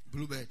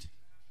 Bluebird.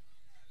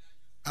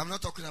 I'm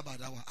not talking about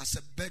that one. As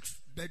a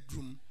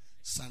bedroom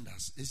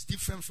sandals. It's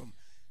different from.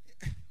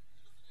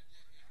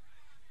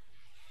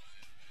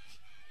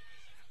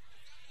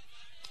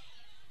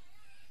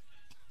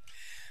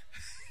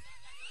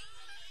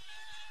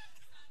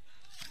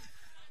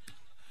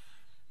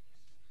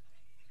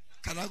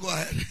 Can I go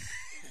ahead?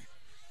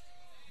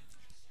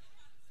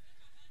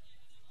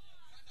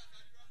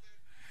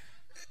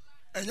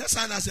 And your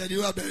sandals said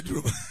you are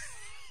bedroom.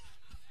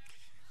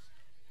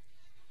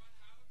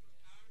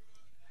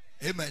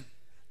 Amen.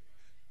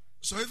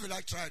 So if you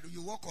like try it,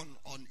 you walk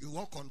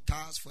on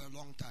tars for a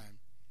long time.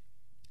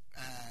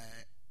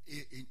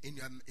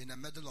 In the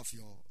middle of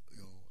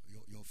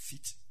your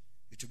feet,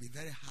 it will be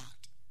very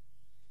hard.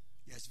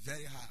 Yes,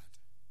 very hard.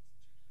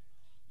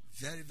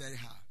 Very, very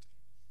hard.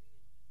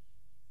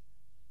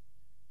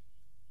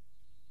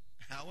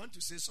 I want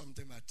to say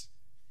something that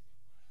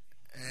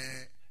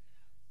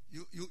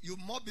you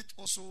mob it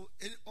also.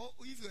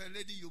 If you're a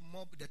lady, you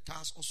mob the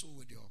tars also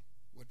with your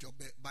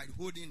by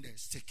holding the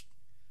stick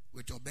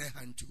with your bare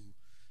hand too.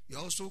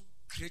 You're also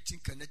creating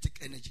kinetic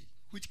energy,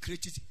 which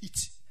creates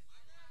heat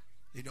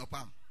in your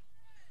palm.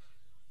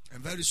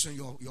 And very soon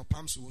your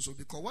palms will also,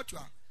 because what you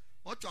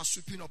are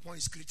sweeping upon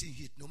is creating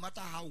heat. No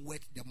matter how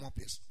wet the mop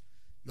is,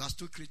 you are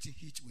still creating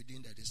heat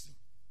within the distance.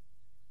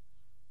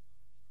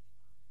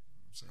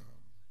 So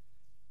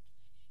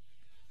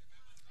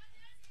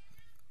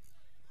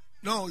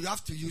no, you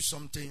have to use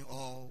something,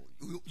 or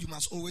you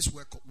must always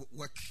work.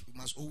 You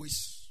must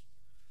always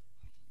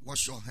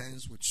wash your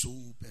hands with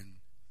soap and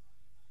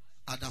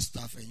other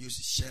stuff and use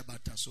shea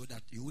butter so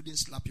that you wouldn't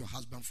slap your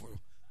husband for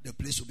the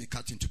place will be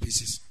cut into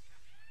pieces.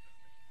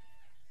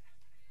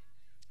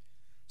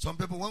 Some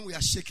people, when we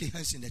are shaking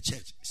hands in the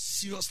church,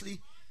 seriously,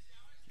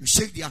 you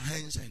shake their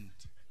hands and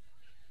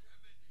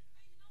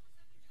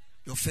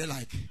you feel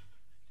like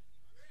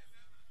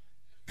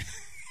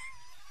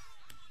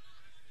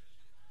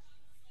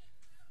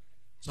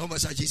somebody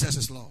say Jesus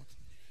is Lord.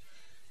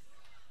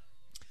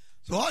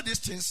 So all these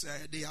things,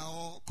 they are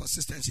all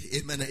consistency.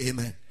 Amen and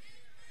amen.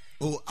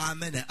 Oh,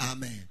 amen and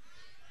amen.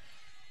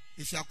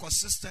 If you are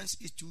consistent,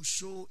 it will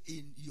show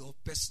in your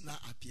personal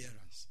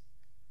appearance.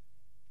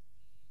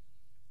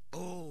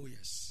 Oh,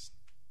 yes.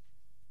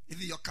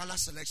 Even your color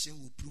selection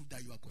will prove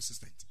that you are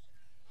consistent.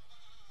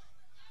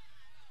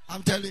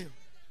 I'm telling you.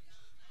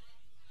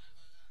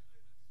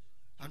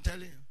 I'm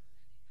telling you.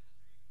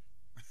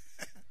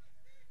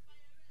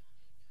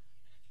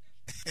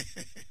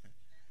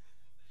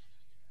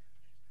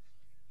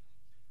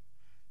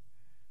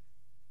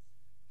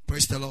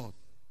 Praise the Lord.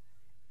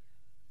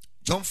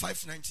 John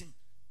 5:19.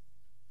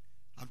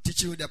 I'm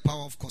teaching you the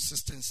power of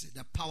consistency.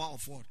 The power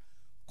of what?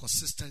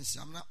 Consistency.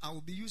 I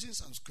will be using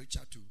some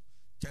scripture to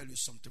tell you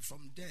something.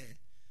 From there,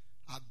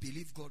 I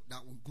believe God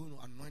that we're going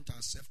to anoint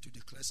ourselves to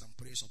declare some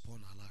praise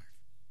upon our life.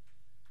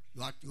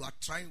 You are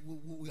trying.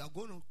 We are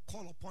going to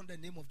call upon the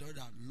name of the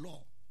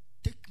Lord.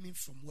 Take me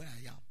from where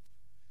I am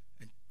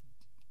and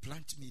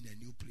plant me in a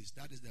new place.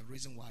 That is the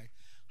reason why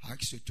I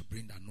asked you to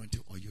bring the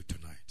anointing on you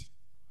tonight.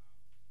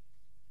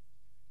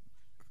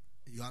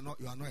 You are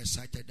not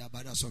excited,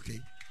 but that's okay.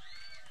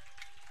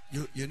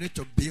 You need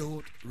to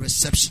build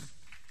reception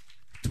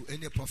to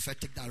any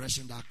prophetic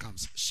direction that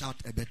comes. Shout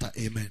a better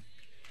amen.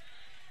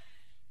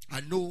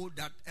 I know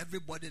that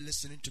everybody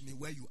listening to me,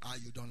 where you are,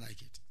 you don't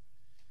like it.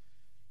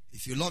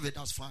 If you love it,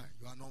 that's fine.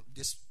 You are not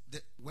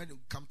when you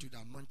come to the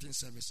anointing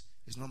service,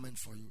 it's not meant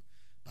for you.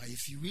 But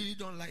if you really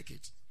don't like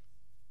it,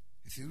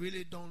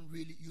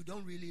 you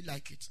don't really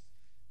like it,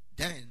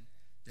 then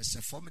there's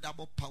a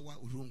formidable power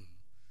room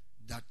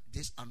that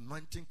this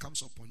anointing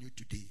comes upon you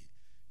today.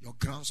 Your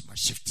grounds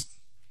must shift.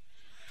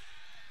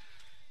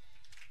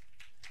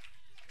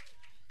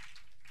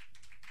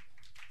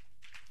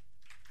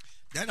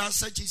 Then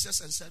answered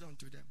Jesus and said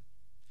unto them,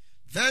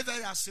 very,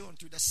 very I say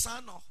unto you, the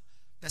Son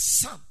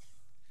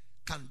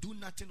can do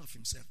nothing of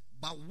himself,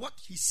 but what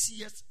he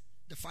seeth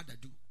the Father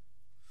do.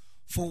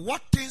 For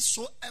what things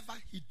soever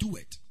he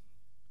doeth,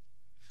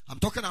 I'm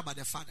talking about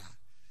the Father,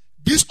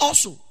 this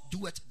also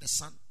doeth the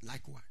Son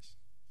likewise.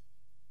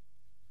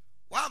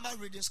 Why am I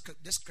reading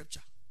this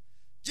scripture?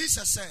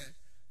 Jesus said,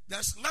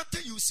 there's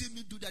nothing you see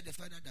me do that the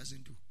Father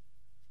doesn't do.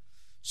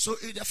 So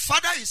if the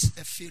Father is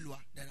a failure,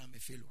 then I'm a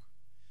failure.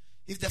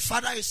 If the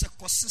Father is a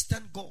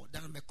consistent God,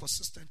 then I'm a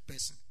consistent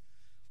person.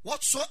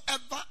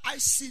 Whatsoever I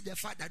see the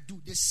Father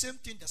do, the same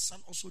thing the Son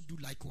also do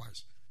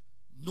likewise.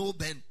 No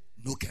bend,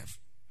 no curve.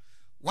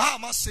 Why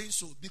am I saying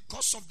so?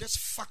 Because of this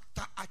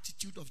factor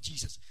attitude of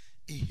Jesus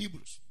in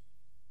Hebrews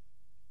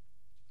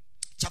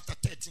chapter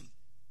 13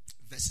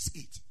 verses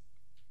 8.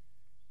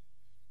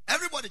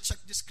 Everybody check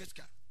this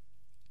scripture.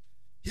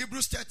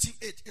 Hebrews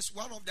 13:8 is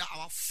one of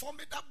our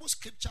formidable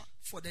scripture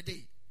for the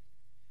day.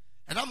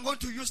 And I'm going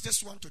to use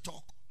this one to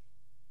talk.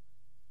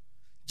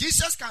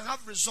 Jesus can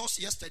have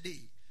results yesterday.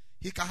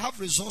 He can have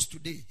results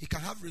today. He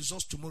can have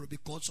results tomorrow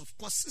because of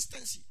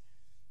consistency.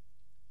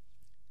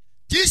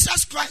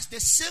 Jesus Christ, the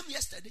same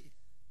yesterday.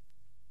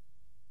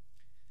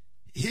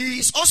 He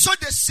is also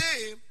the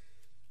same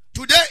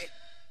today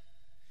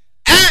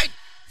and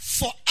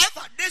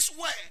forever. This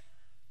way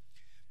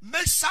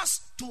makes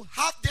us to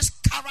have this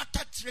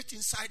character trait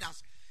inside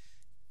us.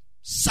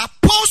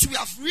 Suppose we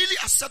have really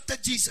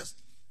accepted Jesus,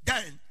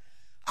 then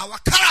our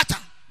character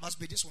must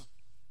be this one.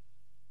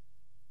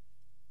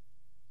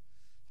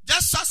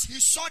 Just as he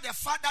saw the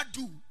Father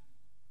do,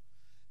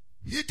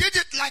 he did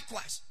it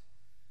likewise.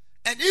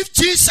 And if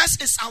Jesus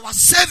is our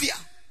Savior,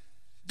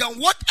 then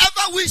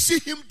whatever we see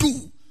him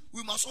do,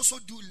 we must also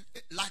do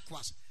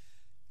likewise.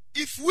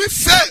 If we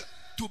fail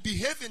to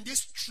behave in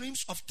these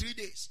streams of 3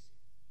 days,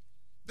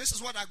 this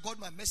is what I got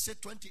my message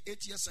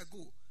 28 years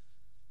ago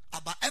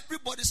about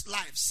everybody's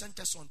life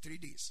centers on 3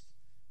 days.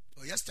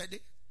 Your yesterday,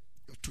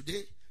 your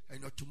today,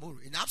 and your tomorrow.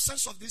 In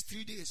absence of these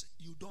 3 days,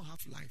 you don't have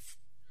life.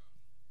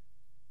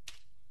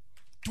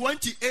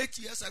 28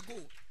 years ago,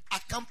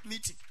 at camp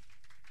meeting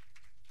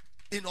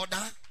in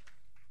Oda,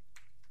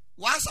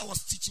 once I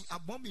was teaching, I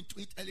bumped into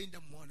it early in the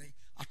morning.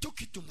 I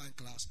took it to my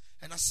class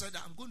and I said,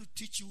 I'm going to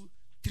teach you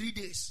 3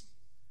 days.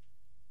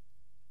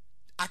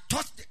 I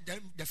taught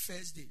them the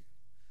first day.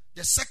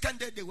 The second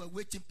day they were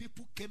waiting.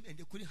 People came and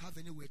they couldn't have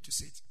anywhere to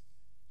sit.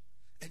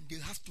 And they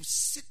have to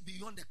sit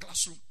beyond the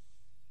classroom.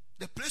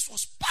 The place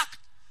was packed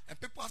and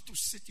people have to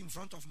sit in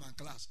front of my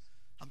class.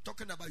 I'm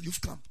talking about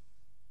youth camp.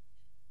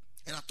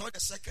 And I taught the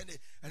second day.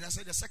 And I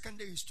said the second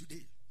day is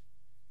today.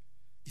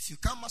 If you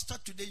can't master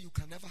today, you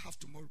can never have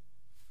tomorrow.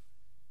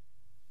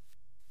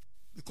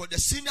 Because the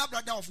senior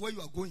brother of where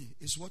you are going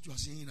is what you are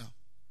seeing now.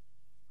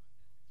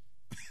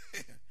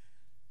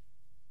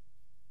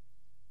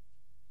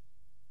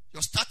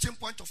 Your starting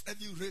point of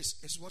every race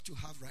is what you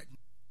have right now.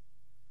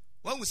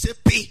 When we say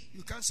pay,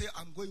 you can't say,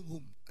 I'm going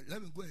home.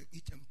 Let me go and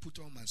eat and put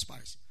on my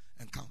spice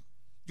and come.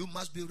 You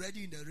must be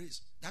ready in the race.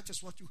 That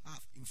is what you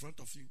have in front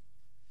of you.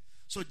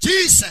 So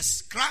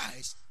Jesus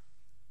Christ,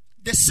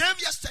 the same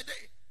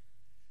yesterday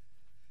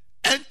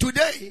and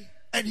today,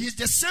 and he's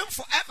the same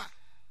forever.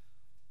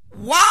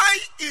 Why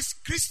is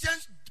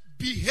Christians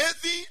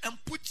behaving and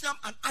putting up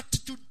an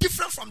attitude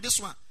different from this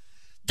one?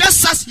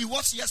 Just as he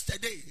was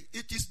yesterday,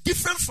 it is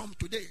different from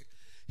today.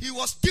 He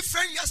was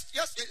different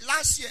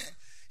last year.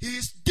 He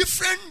is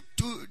different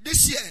to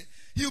this year.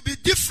 He will be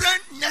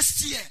different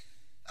next year.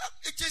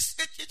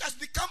 It has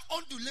become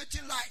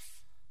undulating life.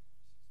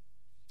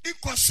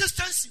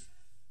 Inconsistency.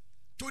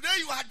 Today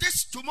you are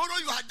this, tomorrow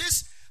you are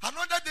this,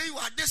 another day you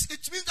are this.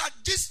 It means that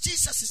this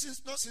Jesus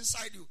is not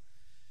inside you.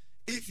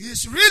 If he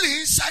is really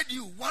inside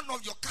you, one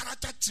of your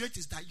character traits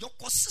is that your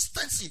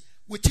consistency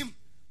with him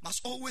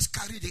must always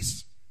carry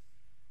this.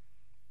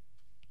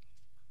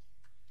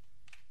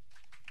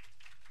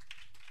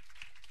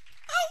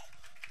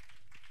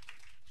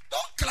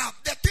 Don't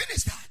clap. The thing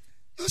is that,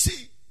 you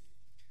see,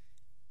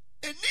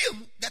 in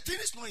him, the thing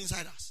is not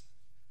inside us.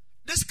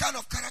 This kind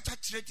of character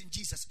trait in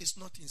Jesus is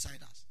not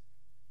inside us.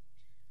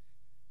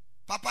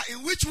 Papa,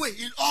 in which way?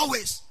 In all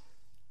ways.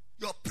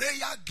 your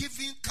prayer,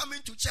 giving,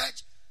 coming to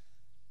church,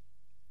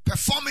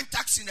 performing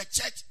tasks in the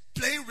church,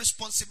 playing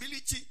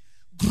responsibility,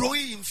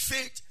 growing in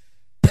faith,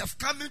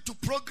 coming to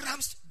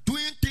programs,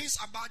 doing things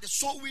about the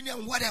soul winning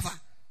and whatever.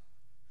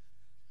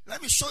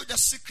 Let me show you the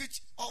secret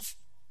of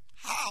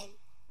how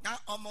now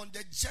I'm on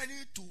the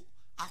journey to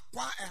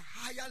acquire a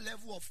higher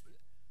level of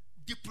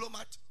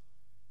diplomat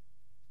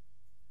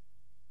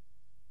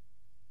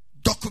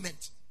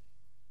document.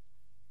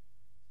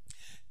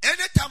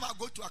 Anytime I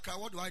go to Accra,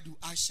 what do?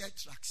 I share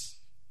tracts.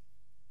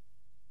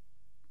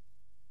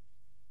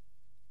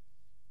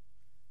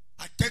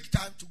 I take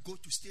time to go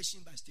to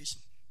station by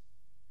station.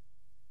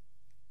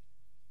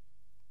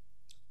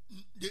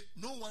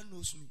 No one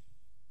knows me,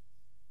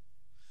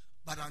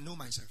 but I know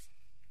myself.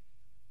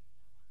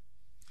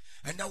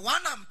 And the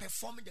one I'm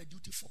performing the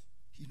duty for,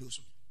 he knows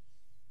me.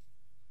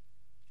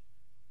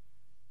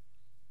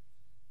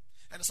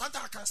 And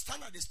sometimes I can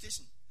stand at the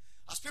station.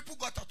 As people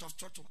got out of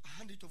church, I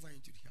hand it over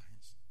into their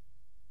hands.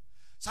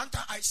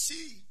 Sometimes I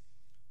see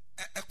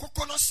a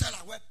coconut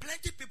seller where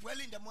plenty people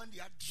early in the morning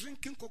are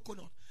drinking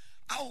coconut.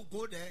 I will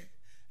go there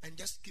and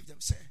just give them,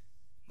 say,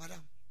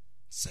 madam.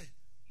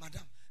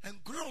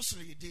 And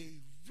grossly,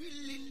 they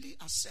willingly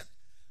accept.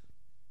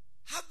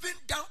 Having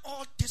done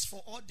all this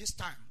for all this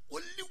time,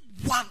 only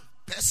one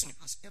person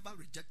has ever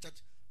rejected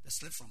the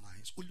slave from my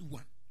hands. Only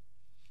one.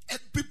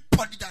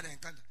 Everybody that I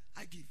encounter,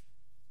 I give.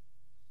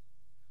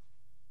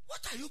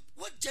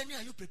 What journey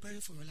are you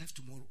preparing for your life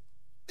tomorrow?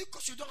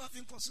 Because you don't have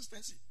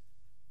inconsistency.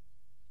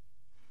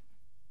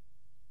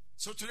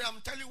 So today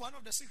I'm telling you one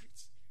of the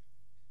secrets.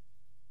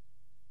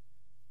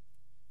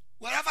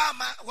 Wherever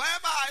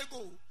I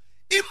go,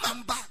 in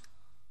my bag,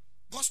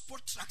 gospel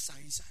tracts are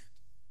inside.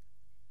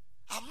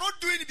 I'm not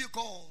doing it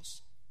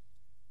because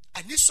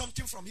I need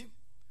something from him.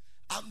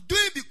 I'm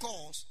doing it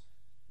because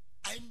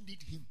I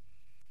need him.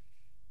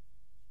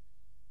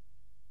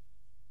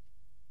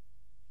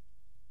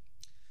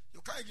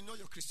 You can't ignore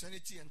your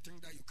Christianity and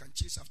think that you can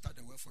chase after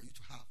the world for you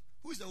to have.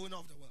 Who is the owner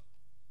of the world?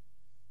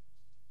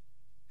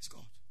 It's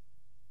God.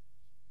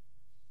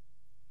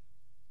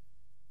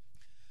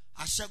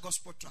 I share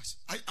gospel tracts.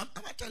 Am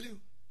I telling you?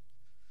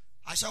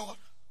 I share what?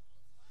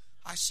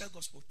 I share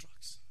gospel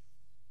tracts.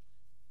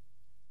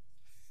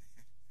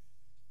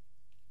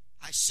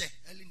 I share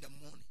early in the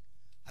morning.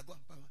 I go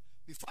and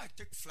before I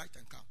take flight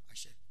and come, I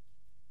share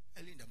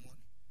early in the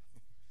morning.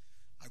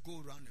 I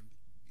go around and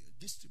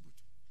distribute.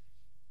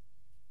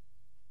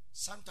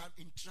 Sometimes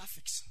in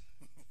traffic.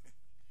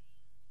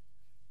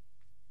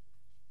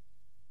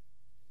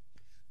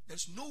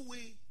 There's no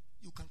way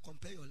you can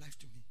compare your life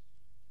to me.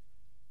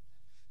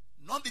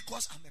 Not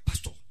because I'm a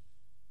pastor.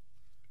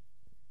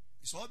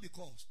 It's all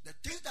because the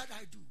things that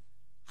I do,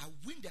 I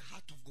win the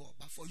heart of God.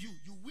 But for you,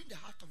 you win the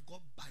heart of God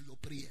by your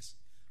prayers.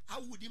 I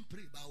wouldn't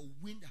pray, but I will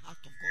win the heart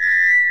of God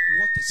by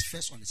what is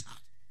first on his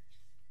heart.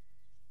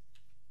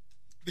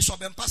 Bishop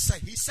Mpa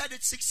said, he said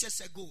it 6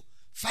 years ago,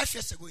 5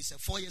 years ago, he said,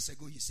 4 years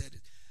ago, he said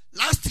it.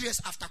 Last 3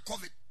 years after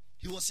COVID,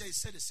 he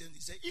said the same. He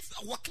said, if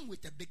you're working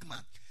with a big man,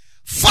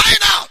 find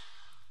out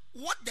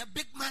what the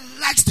big man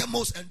likes the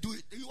most and do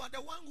it. You are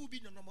the one who will be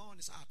the number one on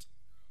his heart.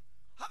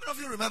 How many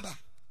of you remember?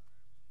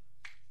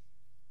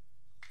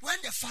 When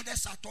the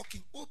fathers are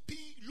talking, open,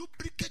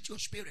 lubricate your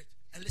spirit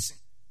and listen.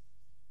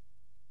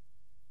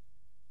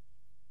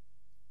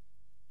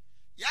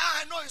 Yeah,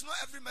 I know it's not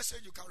every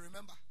message you can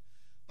remember.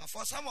 But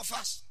for some of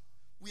us,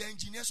 we are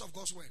engineers of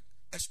God's word.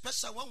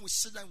 Especially when we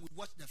sit down and we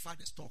watch the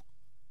fathers talk.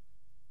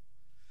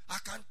 I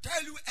can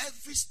tell you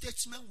every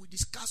statement we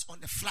discuss on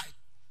the flight,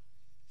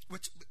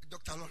 which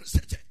Dr. Lawrence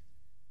said.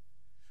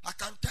 I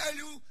can tell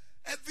you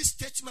every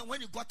statement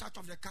when you got out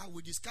of the car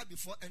we discussed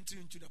before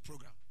entering into the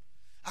program.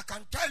 I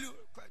can tell you,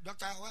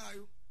 Doctor, where are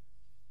you?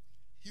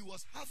 He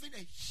was having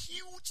a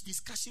huge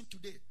discussion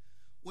today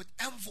with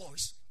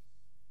envoys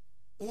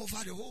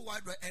over the whole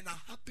wide world, and I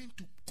happened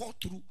to call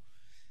through.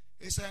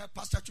 He said,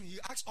 Pastor Chu, he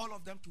asked all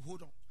of them to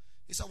hold on.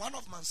 He said, one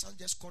of my sons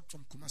just called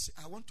from Kumasi.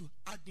 I want to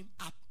add him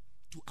up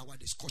to our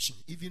discussion,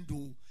 even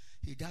though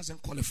he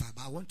doesn't qualify,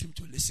 but I want him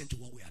to listen to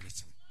what we are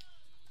listening.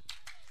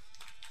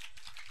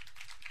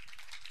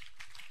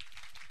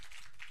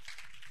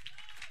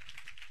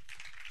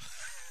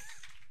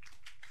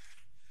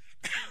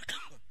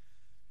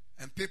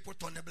 And people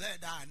on the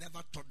blade, I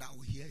never thought that I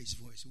would hear his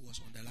voice. He was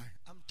on the line.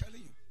 I'm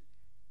telling you.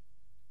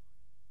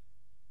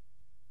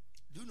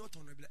 Do you know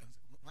Tony Blair?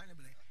 Why the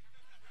Blair?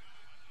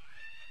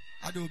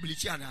 I don't believe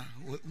China.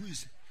 Who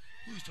is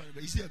Tony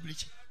Blair? Is he a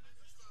bleacher?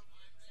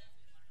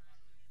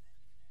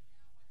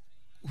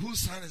 Whose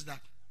son is that?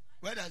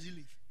 Where does he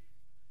live?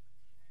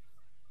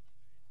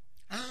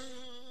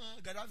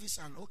 Gaddafi's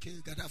son. Okay,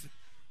 Gaddafi.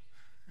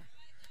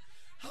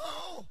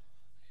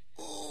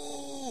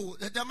 Oh,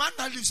 the man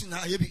that lives in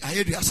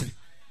Ayedu.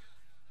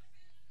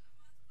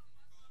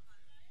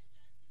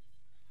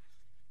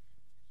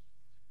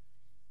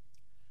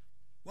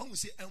 When we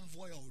say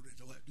envoy already,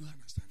 do you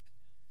understand?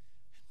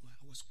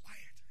 I was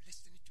quiet,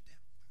 listening to them.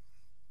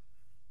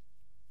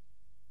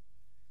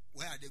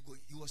 Where are they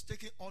going? He was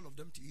taking all of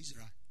them to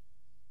Israel.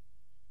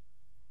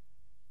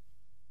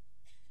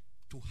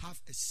 to have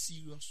a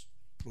serious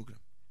program.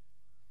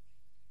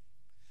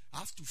 I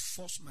have to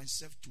force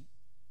myself to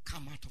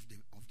come out of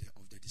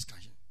the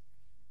discussion.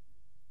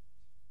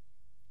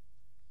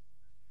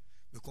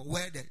 Because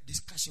where the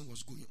discussion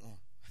was going on,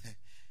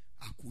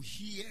 I could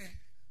hear,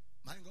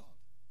 my God.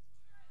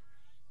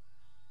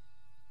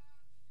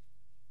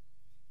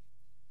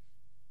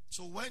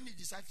 So when he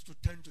decided to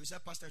turn to, he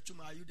said, Pastor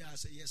Chuma, are you there? I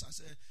said, yes. I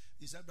said,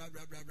 he said, blah,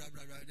 blah, blah, blah,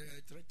 blah, blah,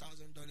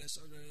 $3,000.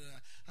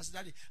 I said,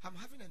 Daddy, I'm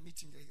having a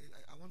meeting.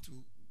 I want to,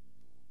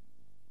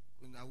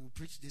 and I will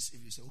preach this.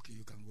 If you say, okay,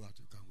 you can go out,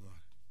 you can go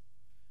out.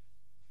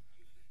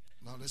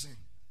 Now listen.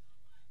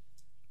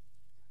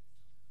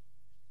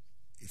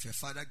 If your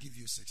father gives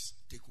you 6,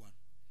 take 1.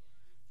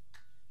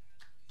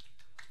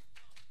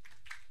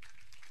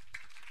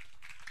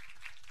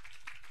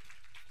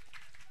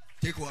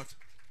 Take what?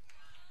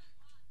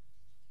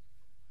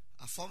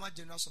 A former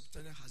general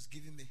superintendent has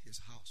given me his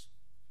house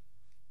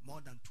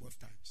more than 12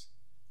 times.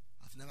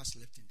 I've never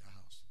slept in that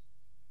house.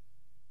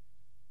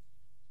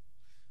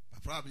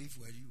 But probably if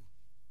it were you,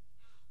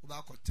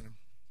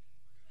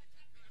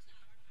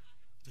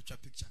 take your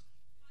picture.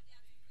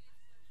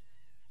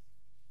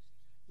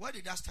 Why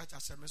did I start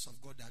as a mess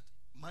of God that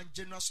my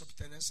general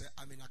superintendent said,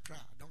 I'm in Accra,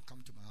 don't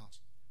come to my house.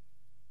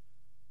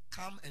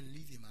 Come and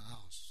live in my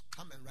house.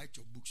 Come and write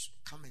your books.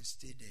 Come and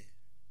stay there.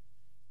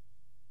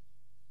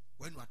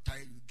 When you are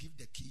tired, you give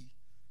the key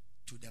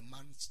to the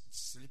man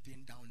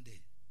sleeping down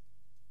there.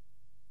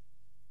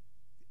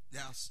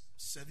 There are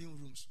 7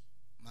 rooms.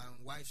 My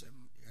wife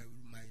and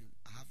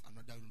I have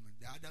another room.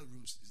 The other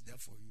rooms is there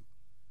for you.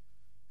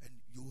 And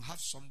you have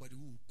somebody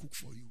who will cook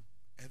for you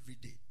every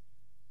day.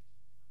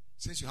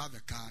 Since you have a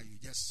car, you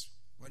just,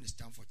 when it's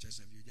time for church,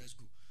 you just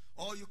go.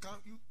 Or you can,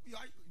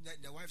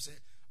 the wife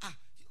said,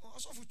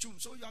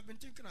 so you have been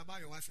thinking about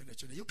your wife and the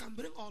children. You can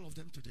bring all of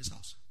them to this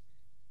house.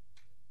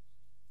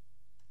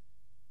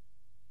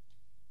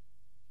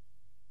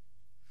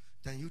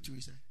 Then you two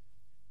say,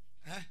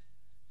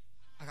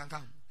 I can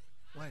come.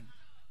 When?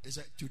 He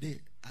said, today.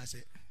 I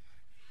said,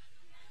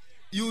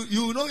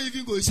 you know if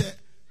you go, he said,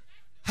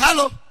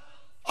 hello,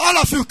 all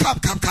of you come.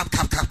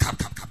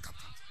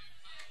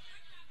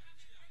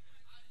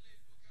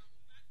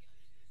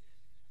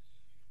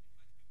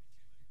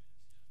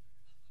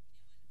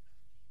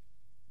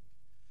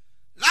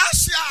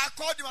 Last year I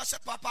called him, I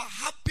said, Papa,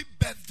 happy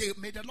birthday.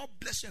 May the Lord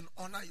bless you and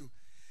honor you.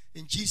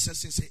 In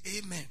Jesus' name, say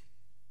amen.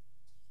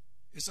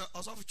 He said,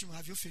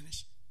 have you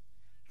finished?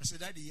 I said,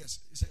 Daddy, yes.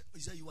 He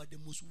said, you are the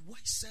most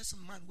wisest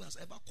man who has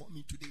ever called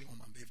me today on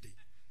my birthday.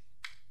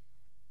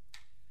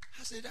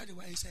 I said, Daddy,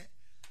 why? He said,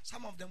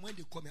 some of them, when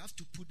they call me, I have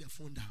to put the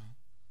phone down,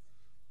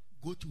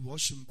 go to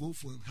washroom, go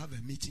for have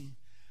a meeting,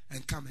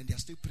 and come, and they are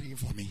still praying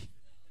for me.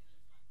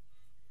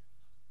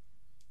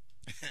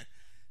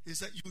 He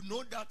said, you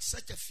know that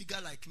such a figure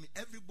like me,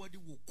 everybody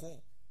will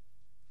call.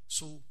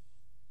 So,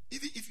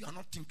 even if you are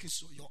not thinking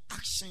so, your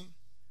action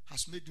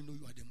has made you know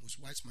you are the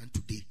most wise man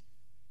today.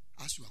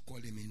 As you are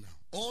calling me now.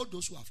 All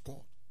those who have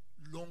called,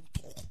 long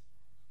talk.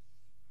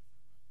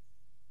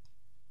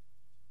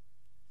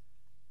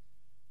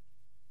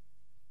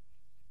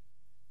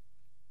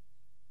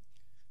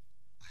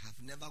 I have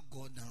never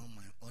gone down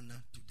my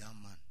honor to that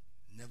man.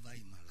 Never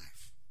in my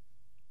life.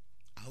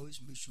 I always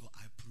make sure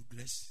I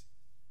progress.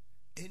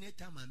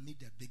 Anytime I meet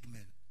the big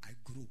men, I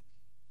grow.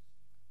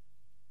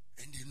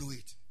 And they know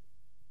it.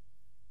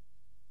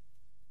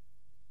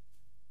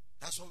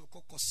 That's what we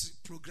call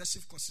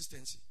progressive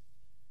consistency.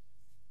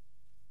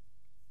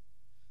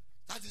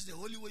 That is the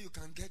only way you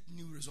can get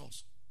new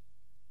results.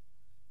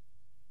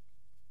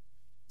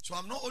 So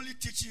I'm not only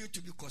teaching you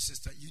to be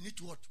consistent, you need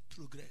to what?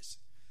 Progress.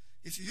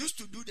 If you used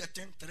to do the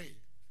 10-3,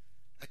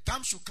 a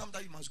time should come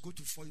that you must go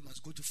to 4, you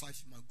must go to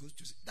 5, you must go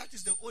to 6. That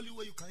is the only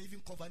way you can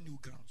even cover new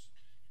grounds.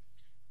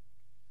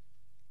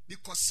 Be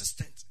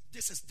consistent.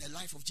 This is the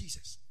life of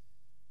Jesus.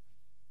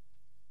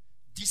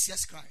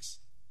 Jesus Christ.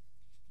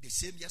 The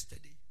same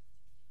yesterday,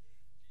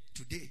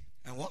 today,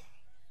 and what?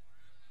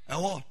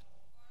 And what?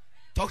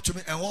 Talk to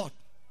me, and what?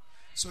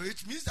 So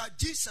it means that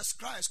Jesus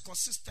Christ,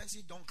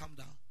 consistency don't come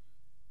down.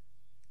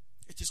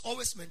 It is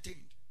always maintained.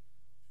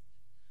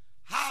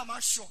 How am I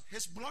sure?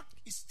 His blood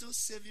is still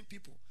saving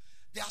people.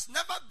 There has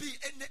never been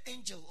any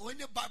angel or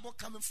any Bible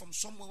coming from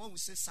somewhere when we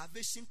say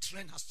salvation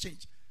trend has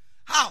changed.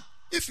 How?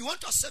 If you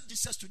want to accept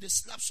Jesus today,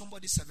 slap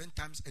somebody 7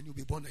 times and you'll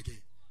be born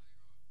again.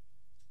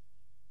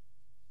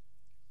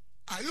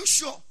 Are you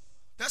sure?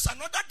 There's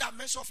another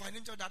dimension of an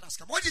angel that has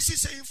come. What is he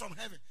saying from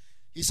heaven?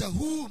 He said,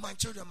 who, my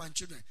children,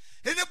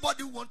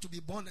 anybody who want to be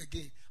born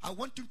again, I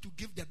want him to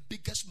give the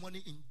biggest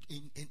money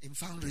in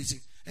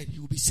fundraising and he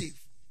will be saved.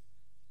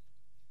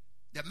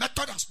 The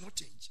method has not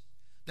changed.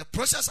 The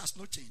process has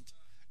not changed.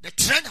 The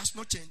trend has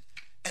not changed.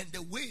 And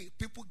the way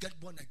people get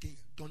born again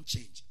don't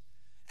change.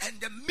 And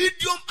the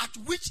medium at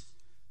which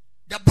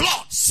the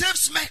blood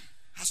saves men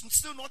has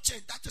still not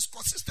changed. That is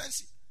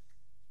consistency.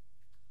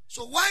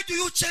 So why do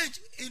you change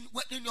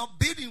in your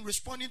bidding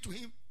responding to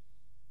him?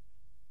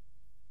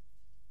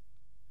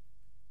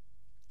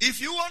 If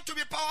you want to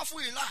be powerful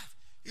in life,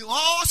 in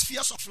all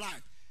spheres of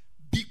life,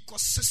 be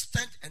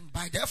consistent, and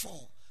by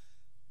therefore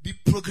be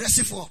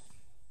progressive or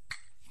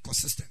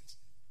consistent.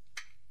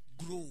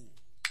 Grow.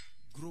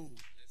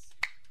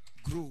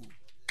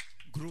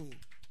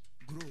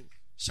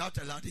 Shout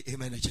a loud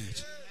amen,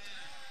 church.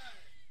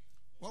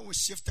 When we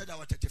shifted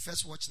our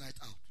 31st watch night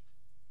out,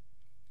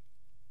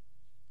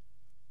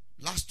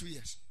 last 2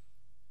 years,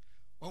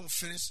 when we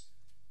finished,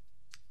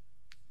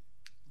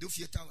 do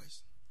 8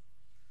 hours,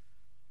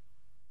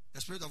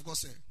 the Spirit of God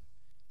said,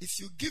 if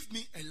you give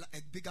me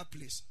a bigger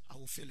place, I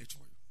will fill it for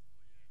you.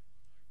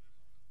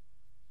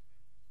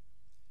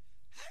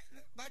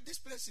 But this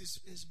place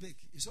is big.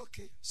 It's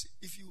okay. See,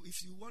 if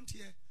you want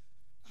here,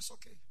 that's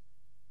okay.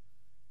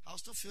 I'll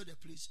still fill the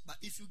place. But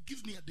if you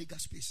give me a bigger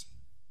space,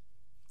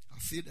 I'll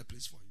fill the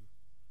place for you.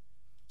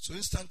 So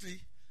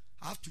instantly,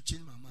 I have to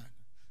change my mind.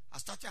 I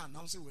started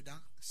announcing with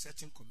that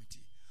certain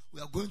committee,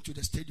 we are going to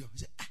the stadium. He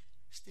said,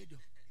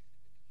 stadium.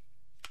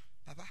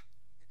 Papa,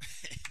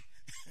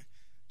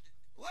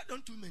 why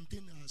don't we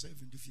maintain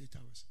ourselves in the 8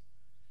 hours?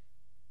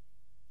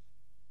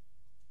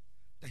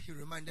 Then he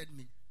reminded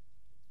me,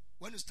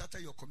 when you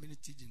started your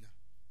community dinner,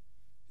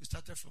 you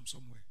started from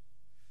somewhere.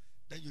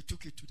 Then you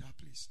took it to that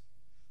place.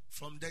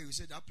 From there, you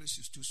said that place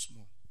is too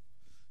small.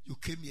 You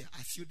came here,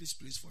 I filled this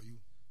place for you.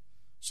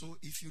 So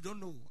if you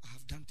don't know, I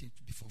have done things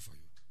before for you.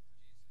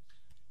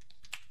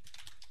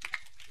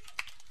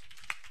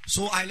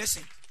 So I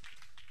listened.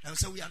 And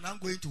so we are now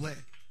going to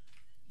where?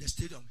 The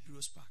stadium,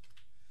 Heroes Park.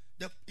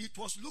 It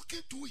was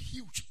looking too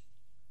huge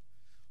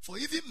for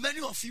even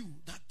many of you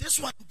that this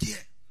one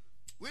there,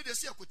 where they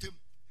see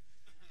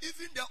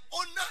even the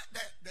owner,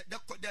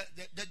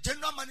 the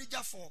general manager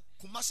for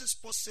Kumasi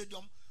Sports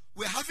Stadium,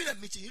 we're having a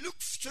meeting. He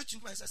looked straight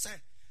into me and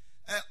said,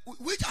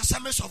 which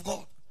Assemblies of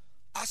God?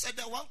 I said,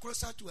 the one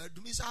closer to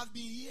Edum. He said, I've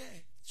been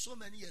here so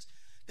many years.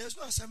 There's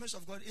no Assemblies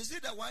of God. Is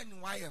it the one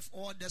in YF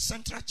or the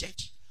Central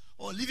Church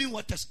or Living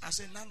Waters? I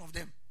said, none of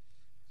them.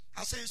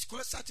 I said, it's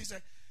closer. He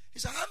said,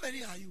 how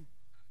many are you?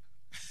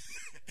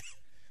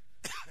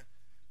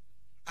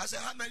 I said,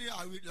 how many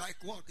are we? Like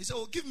what? He said,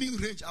 oh, give me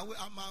range. I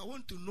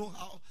want to know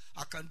how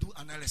I can do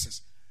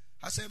analysis.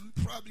 I said,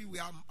 probably we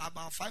are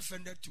about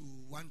 500 to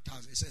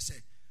 1,000. He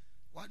said,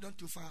 why don't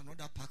you find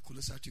another park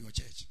closer to your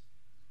church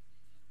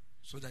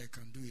so that you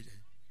can do it?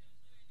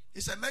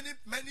 He said,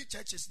 many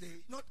churches,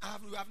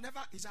 I've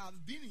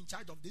been in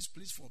charge of this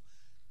place for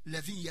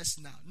 11 years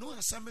now. No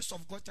Assemblies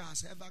of God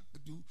has ever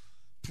do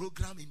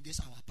program in this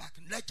our park,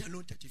 let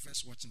alone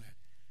 31st watch night.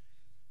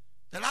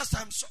 The last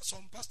time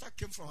some pastor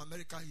came from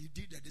America, he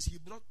did this. He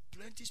brought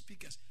plenty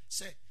speakers.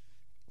 Say,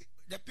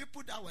 the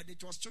people that were,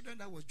 it was children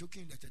that were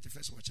joking in the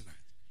 31st watch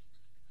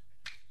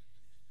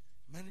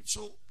night.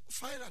 So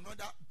find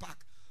another park.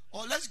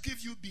 Or let's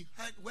give you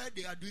behind where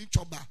they are doing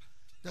choba.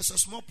 There's a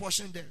small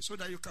portion there so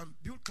that you can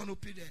build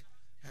canopy there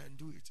and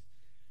do it.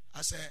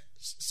 I say,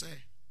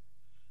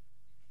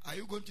 are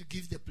you going to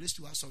give the place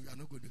to us or you are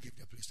not going to give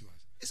the place to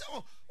us? He said,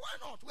 oh, why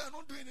not? We are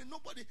not doing it.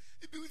 Nobody,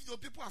 if your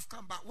people have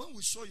come back, when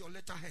we saw your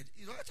letterhead,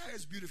 your letterhead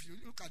is beautiful.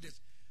 Look at this.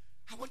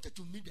 I wanted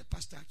to meet the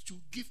pastor to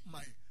give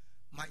my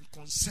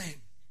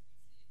concern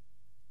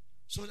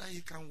so that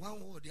he can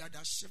one or the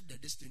other shift the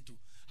distance to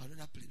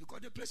another place.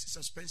 Because the place is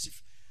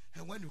expensive.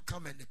 And when you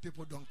come and the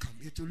people don't come,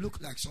 it will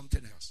look like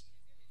something else.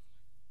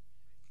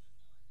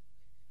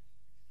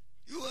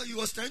 You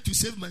was trying to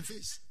save my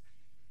face.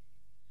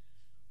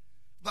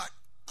 But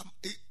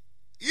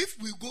if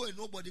we go and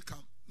nobody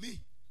come, me,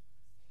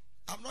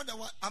 I'm not the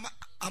one. Am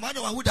I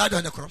the one who died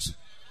on the cross?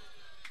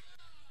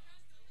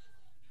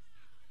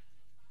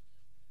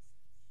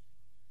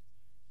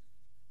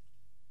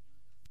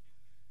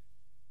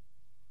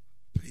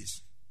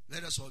 Please,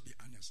 let us all be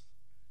honest.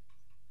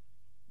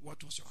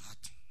 What was your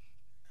heart?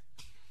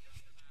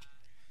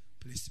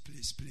 Please.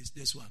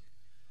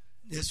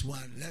 This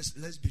one.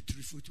 Let's be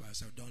truthful to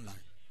ourselves. Don't lie.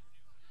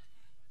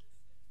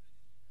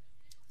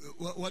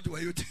 What were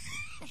you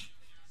thinking?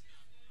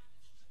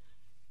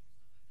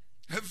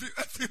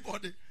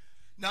 Everybody.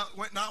 Now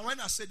when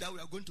I said that we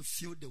are going to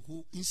fill the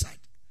whole inside,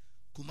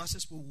 Kumasi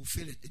Sport will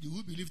fill it. Do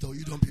you believe that or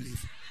you don't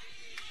believe?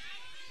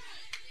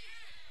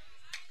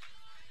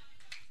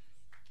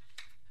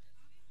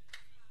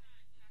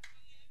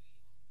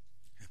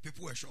 And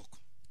people were shocked.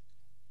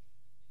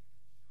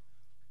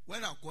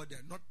 When I got there,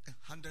 not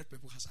 100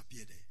 people has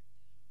appeared there.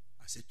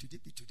 I said, today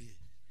be today.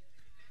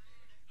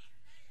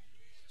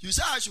 You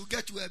say I should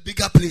get to a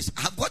bigger place.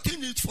 I've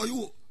gotten it for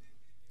you.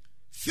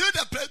 Fill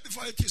the place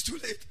before it is too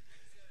late.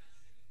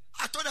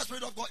 I told the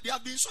Spirit of God, they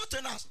have been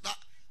insulting us. That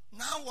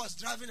now was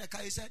driving a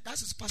car. He said,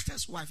 that's his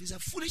pastor's wife. He's a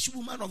foolish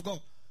woman of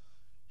God.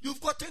 You've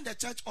gotten the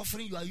church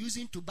offering you are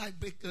using to buy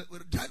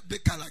drive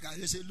big car like that.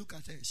 They say, look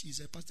at her. She's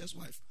a pastor's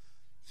wife.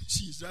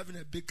 She's driving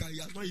a big car. He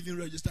has not even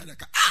registered the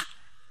car.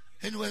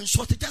 And we're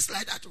insulted just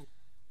like that too.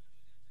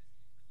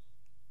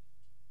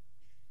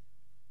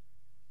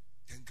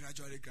 And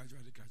gradually.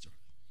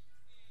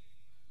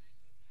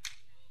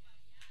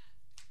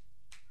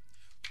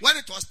 When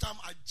it was time,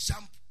 I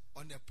jumped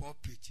on the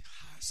pulpit.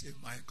 I said,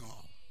 my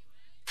God.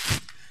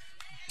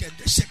 Then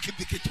the shaking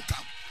began to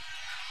come.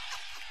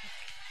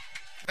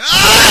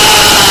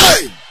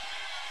 Hey!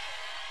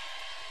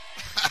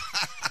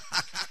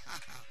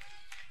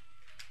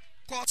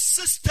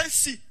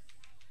 consistency.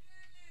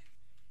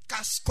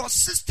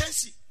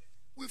 Consistency.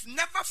 We've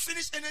never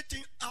finished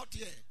anything out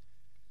here.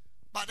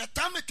 By the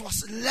time it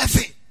was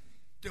 11,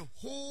 the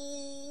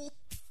whole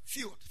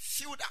field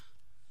filled up.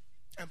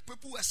 And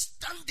people were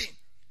standing.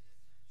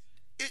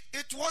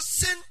 It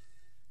wasn't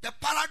the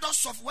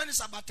paradox of when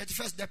it's about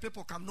 31st, the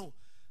people come. No.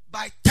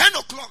 By 10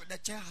 o'clock, the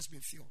chair has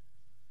been filled.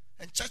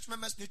 And church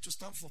members need to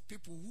stand for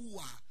people who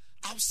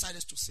are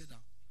outsiders to sit down.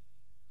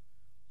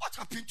 What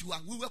happened to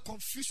us? We were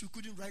confused. We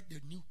couldn't write the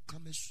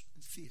newcomers'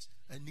 face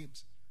and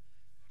names.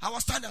 I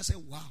was standing and said,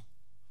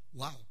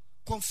 wow.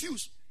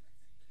 Confused.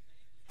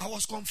 I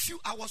was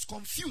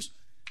confused.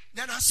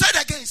 Then I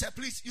said again, he said,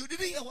 please, you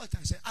didn't hear what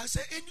I said. I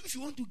said, if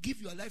you want to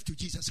give your life to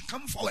Jesus,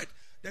 come forward.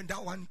 Then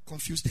that one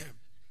confused them.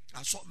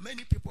 I saw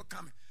many people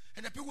coming.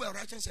 And the people were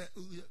writing and said,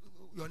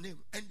 your name.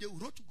 And they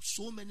wrote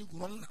so many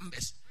wrong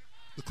numbers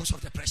because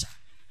of the pressure.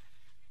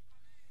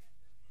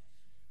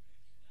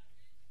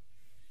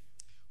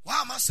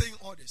 Why am I saying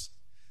all this?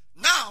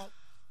 Now,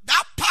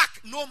 that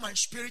pack know my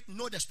spirit,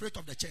 know the spirit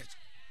of the church.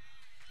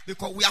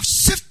 Because we have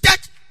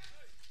shifted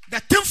the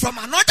thing from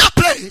another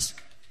place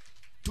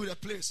to the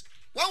place.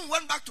 When we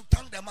went back to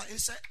thank the man, he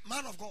said,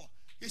 man of God.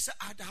 He said,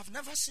 I have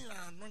never seen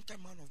an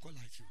anointed man of God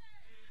like you.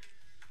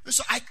 And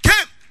so I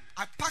came,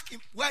 I packed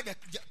him where the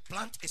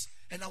plant is,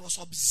 and I was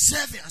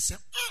observing. I said,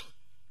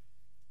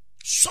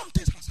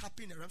 something has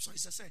happened in the realm. So he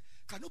said,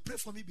 can you pray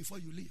for me before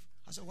you leave?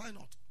 I said, why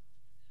not?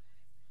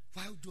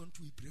 Why don't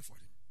we pray for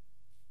him?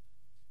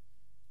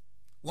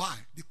 Why?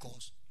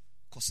 Because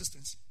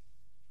consistency.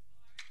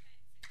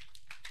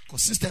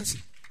 Consistency.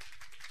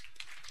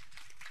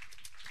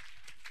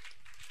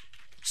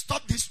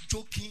 Stop this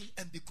joking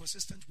and be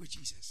consistent with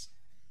Jesus.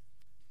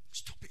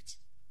 Stop it.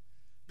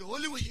 The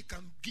only way he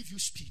can give you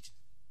speed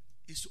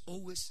is to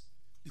always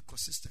be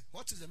consistent.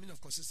 What is the meaning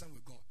of consistent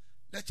with God?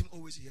 Let him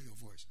always hear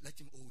your voice. Let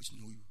him always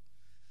know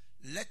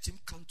you. Let him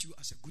count you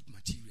as a good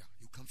material.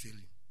 You can't fail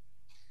him.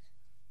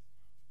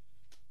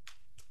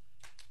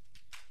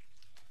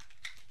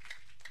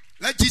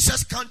 Let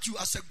Jesus count you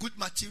as a good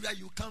material.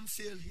 You can't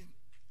fail him.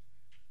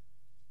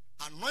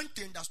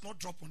 Anointing does not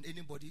drop on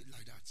anybody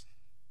like that.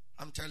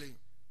 I'm telling you.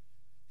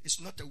 It's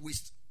not a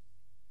waste.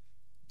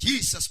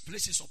 Jesus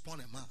places upon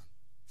a man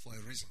for a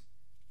reason.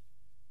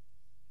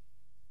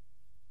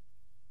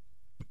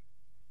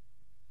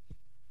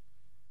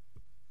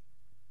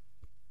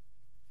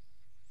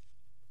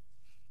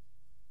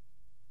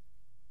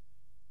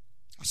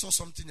 I saw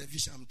something in a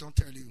vision. I'm don't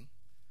tell you.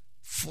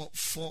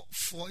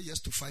 4 years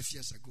to 5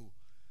 years ago,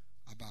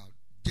 about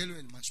dealing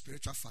with my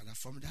spiritual father.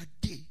 From that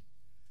day,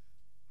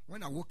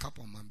 when I woke up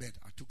on my bed,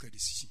 I took a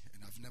decision,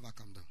 and I've never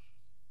come down.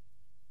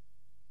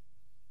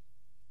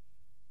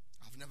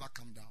 I've never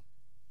come down.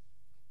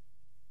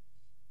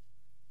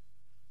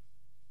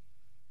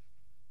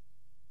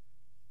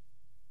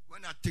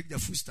 When I take the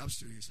footsteps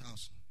to his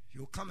house,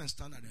 he'll come and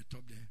stand at the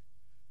top there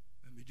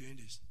and be doing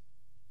this.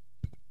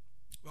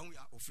 When we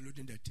are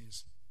offloading the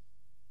things.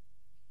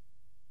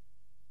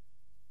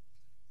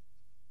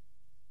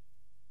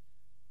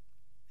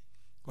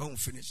 When we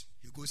finish,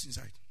 he goes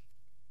inside.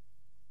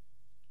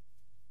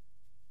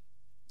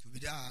 He'll be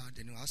there,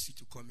 then he'll ask you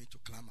to come in to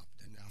climb up.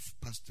 Then I've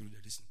passed through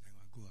the distance, then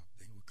I'll go up,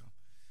 then he'll come.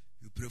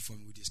 You pray for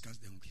me, we discuss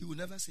them. He will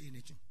never say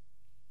anything.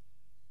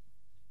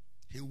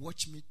 He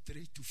watched me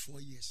 3 to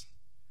 4 years.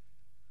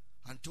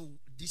 Until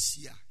this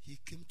year, he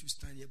came to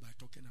stand here by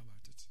talking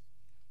about it.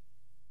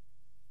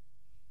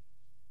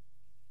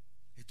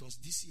 It was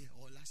this year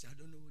or last year, I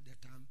don't know the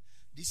time.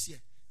 This year,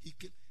 he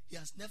came. He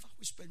has never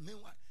whispered.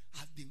 Meanwhile,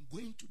 I've been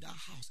going to that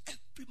house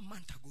every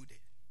month. I go there.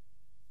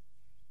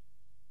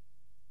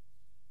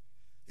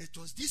 It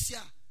was this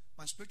year,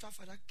 my spiritual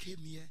father came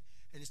here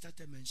and he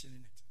started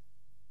mentioning it.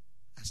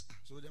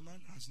 So the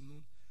man has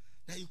known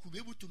that he could be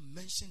able to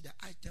mention the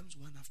items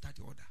one after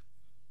the other,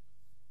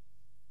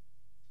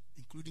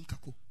 including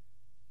Kako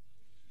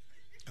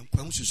and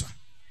Kwamususa.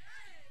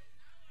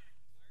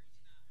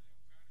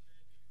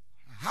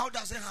 How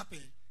does it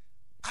happen?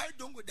 I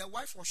don't go. The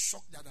wife was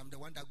shocked that I'm the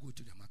one that go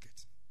to the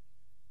market.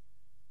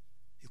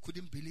 He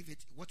couldn't believe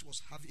it. What she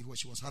was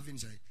having,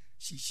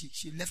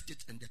 she left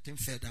it and the thing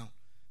fell down.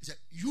 He said,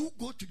 "You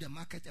go to the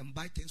market and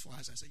buy things for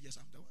us." I said, "Yes,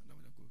 I'm the one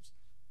that goes."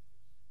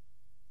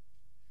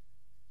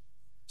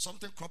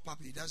 Something crop up.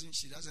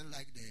 She doesn't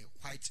like the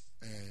white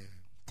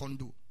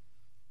condo.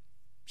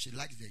 She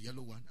likes the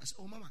yellow one. I said,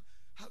 "Oh, Mama,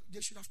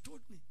 they should have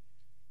told me,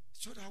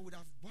 so that I would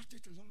have bought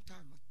it a long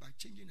time by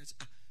changing it."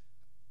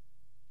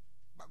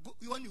 But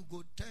when you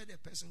go, tell the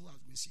person who has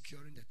been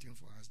securing the thing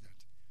for us that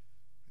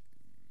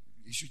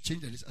you should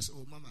change the list. I said,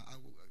 "Oh, Mama,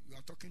 you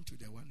are talking to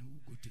the one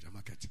who go to the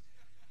market."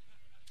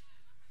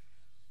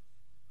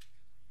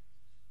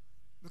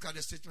 Look at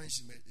the statement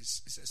she made.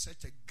 It's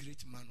such a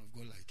great man of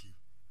God like you.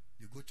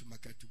 You go to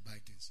market to buy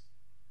things.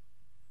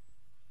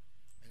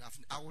 And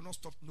I will not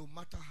stop no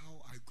matter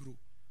how I grow.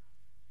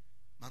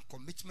 My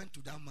commitment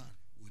to that man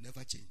will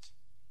never change.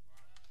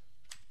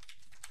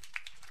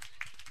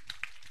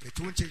 It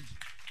won't change.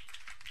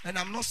 And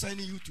I'm not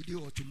signing you today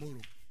or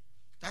tomorrow.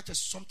 That is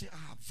something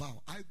I have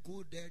vowed. I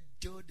go there,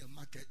 deal the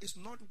market. It's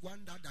not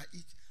one that I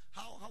eat.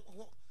 How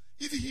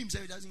even he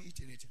himself doesn't eat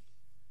anything.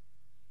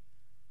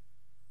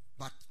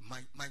 But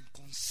my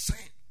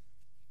concern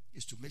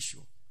is to make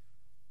sure,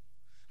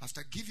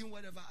 after giving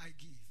whatever I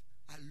give,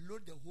 I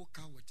load the whole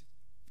car with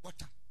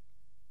water.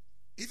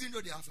 Even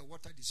though they have a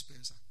water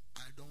dispenser,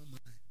 I don't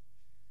mind.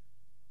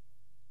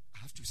 I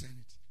have to send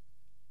it.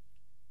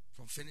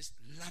 From finished,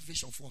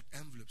 lavish of what?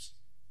 Envelopes.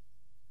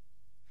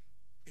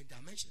 In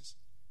dimensions.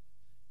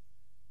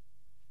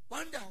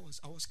 One day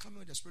I was coming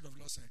with the Spirit of the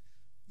Lord said,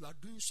 you are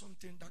doing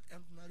something that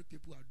ordinary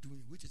people are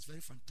doing, which is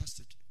very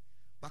fantastic.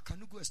 But can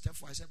you go a step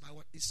forward? I said, by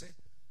what? He said,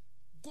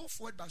 go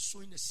forward by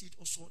sowing the seed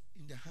also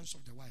in the hands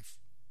of the wife.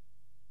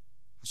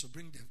 I should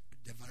bring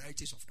the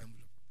varieties of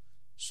envelope.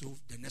 So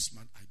the next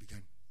month I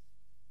began.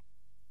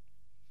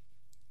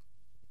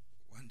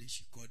 One day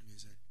she called me and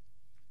said,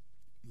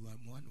 you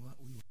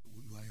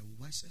are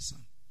a wiser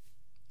son.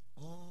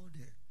 All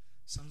the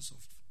sons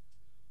of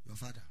your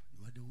father,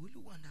 you are the only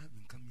one that have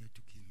been come here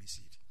to give me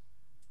seed.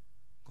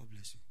 God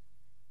bless you.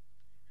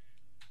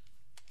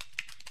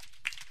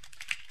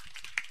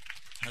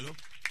 Hello?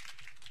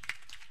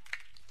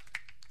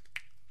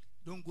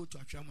 Don't go to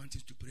Accra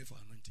Mountains to pray for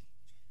anointing.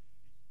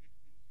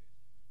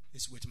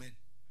 It's with men.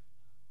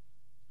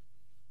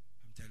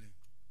 I'm telling you.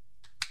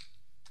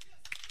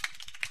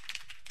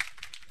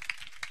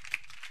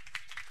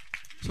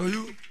 So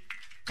you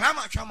climb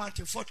Accra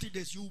Mountain 40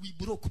 days, you will be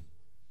broke.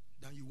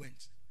 Then you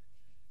went.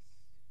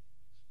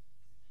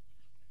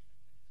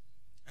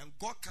 And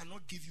God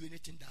cannot give you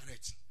anything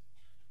direct.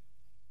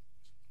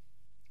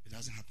 It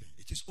doesn't happen.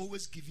 It is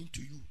always given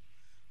to you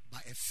by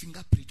a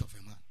fingerprint of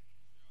a man.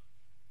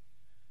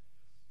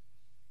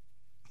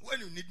 When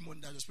you need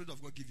money, does the Spirit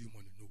of God give you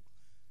money? No.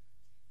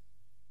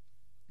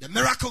 The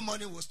miracle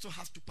money will still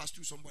have to pass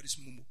through somebody's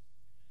mumu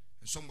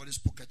and somebody's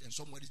pocket and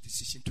somebody's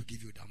decision to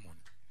give you that money.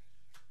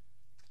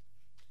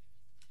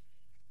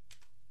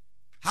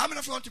 How many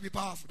of you want to be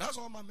powerful? That's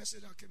all my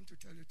message I came to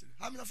tell you today.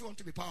 How many of you want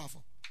to be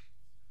powerful?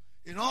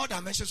 In all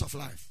dimensions of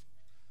life.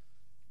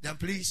 Then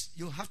please,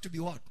 you have to be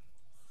what?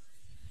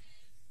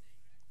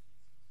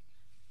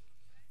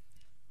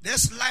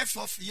 This life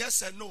of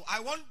yes and no. I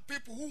want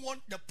people who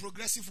want the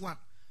progressive one.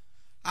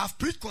 I've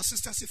preached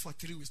consistency for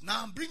 3 weeks.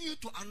 Now I'm bringing you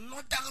to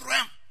another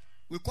realm.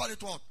 We call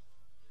it what?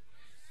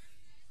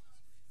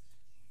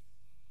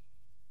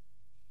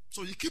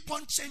 So you keep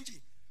on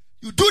changing.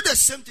 You do the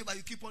same thing, but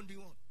you keep on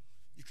doing what?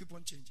 You keep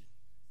on changing.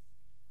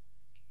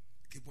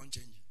 You keep on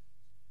changing.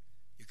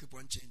 You keep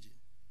on changing.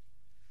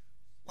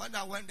 One day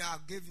when I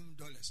gave him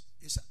dollars,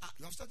 he said,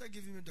 you have started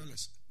giving me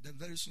dollars. Then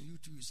very soon you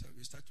too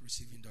will start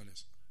receiving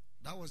dollars.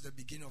 That was the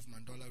beginning of my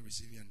dollar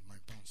receiving and my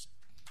pounds.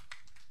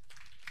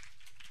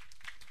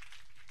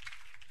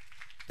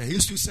 And he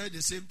used to say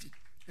the same thing.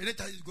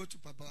 Anytime you go to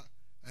Papa,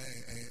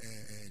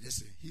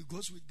 he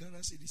goes with Ghana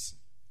cedis.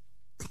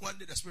 One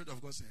day the Spirit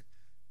of God said,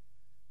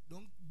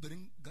 don't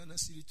bring Ghana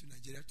cedi to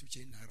Nigeria to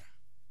change Naira.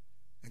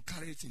 And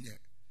carry it in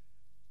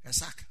a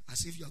sack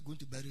as if you are going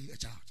to bury a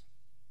child.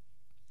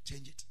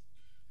 Change it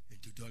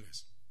into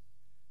dollars.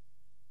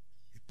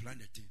 He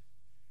planned a thing.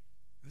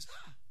 He said,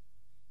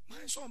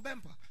 my son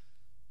Bempa,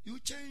 you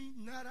change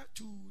Naira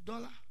to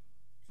dollar.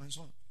 My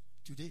son,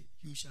 today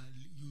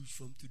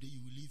from today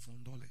you will live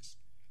on dollars.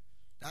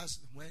 That's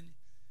when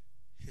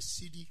his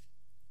cedi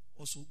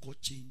also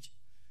got changed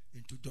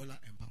into dollar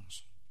and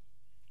pounds.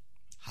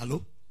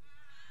 Hello?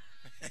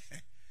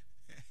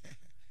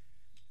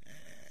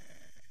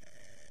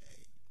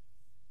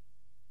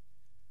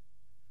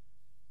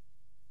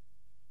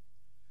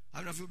 How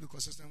many of you be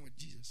consistent with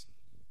Jesus?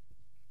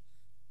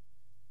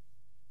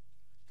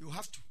 You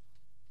have to.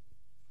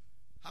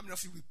 How many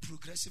of you be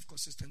progressive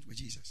consistent with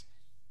Jesus?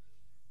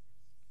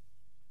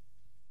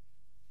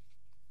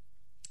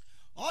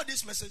 All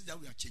this message that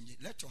we are changing,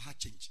 let your heart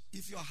change.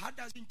 If your heart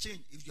doesn't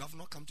change, if you have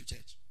not come to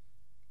church,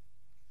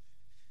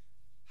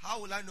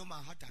 how will I know my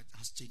heart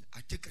has changed?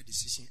 I take a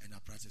decision and I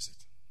practice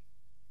it.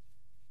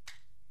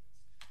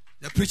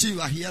 The preaching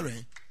you are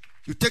hearing,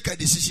 you take a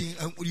decision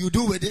and you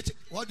do with it.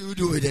 What do you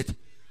do with it?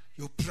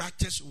 You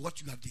practice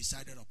what you have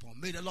decided upon.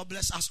 May the Lord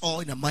bless us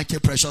all in the mighty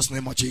precious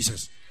name of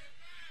Jesus.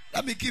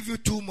 Let me give you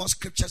 2 more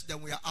scriptures,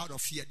 then we are out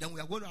of here. Then we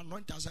are going to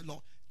anoint us,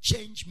 Lord,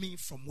 change me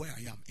from where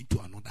I am into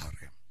another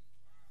realm.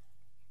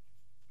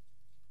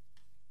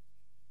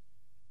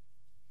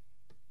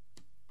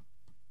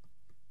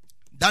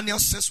 Daniel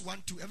says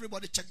 1:2.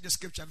 Everybody check the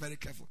scripture very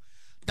careful.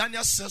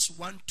 Daniel says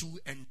 1, 2,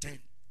 and 10.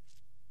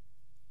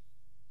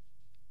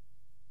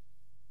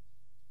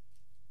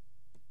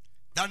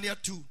 Daniel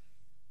 2,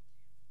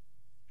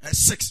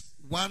 6,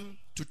 1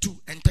 to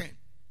 2 and 10.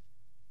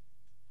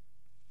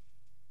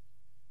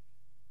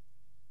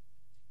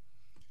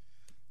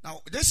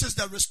 Now, this is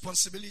the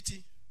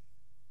responsibility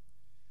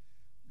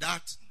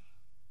that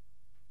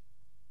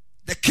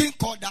the king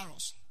called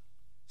Darius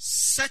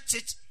set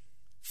it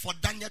for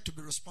Daniel to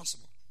be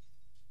responsible.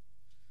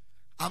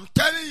 I'm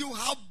telling you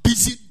how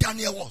busy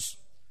Daniel was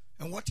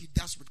and what he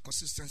does with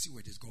consistency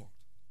with his God.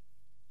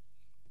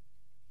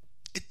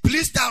 It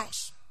pleased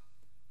Darius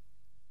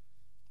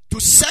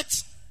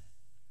set,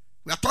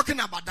 we are talking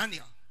about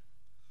Daniel,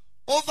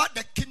 over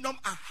the kingdom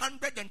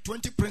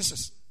 120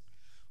 princes,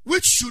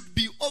 which should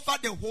be over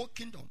the whole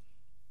kingdom.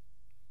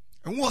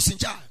 And who was in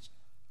charge?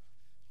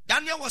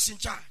 Daniel was in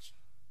charge.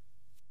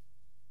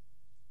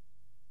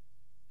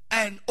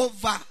 And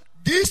over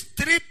these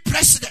three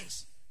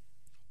presidents,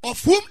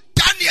 of whom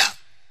Daniel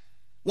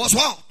was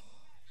one,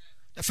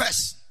 the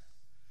first,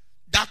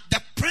 that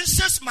the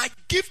princes might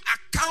give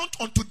account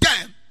unto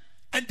them,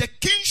 and the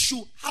king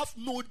should have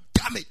no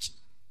damage.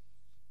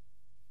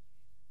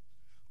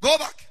 Go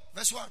back,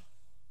 verse 1.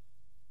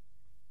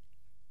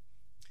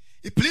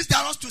 It pleased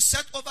Darius to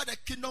set over the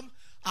kingdom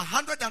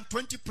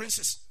 120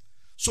 princes.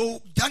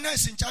 So Daniel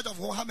is in charge of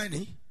how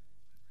many?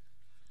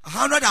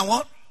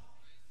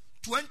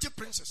 120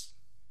 princes.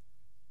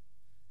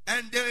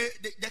 And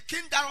the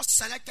king Darius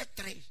selected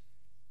 3.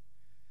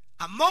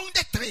 Among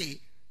the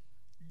 3,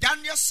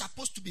 Daniel is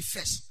supposed to be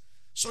first.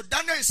 So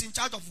Daniel is in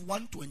charge of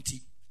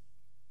 120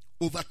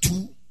 over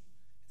 2,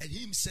 and he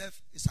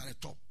himself is at the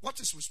top. What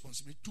is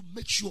responsibility? To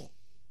make sure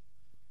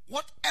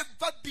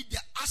whatever be the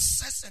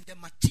assets and the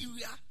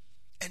material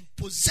and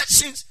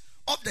possessions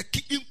of the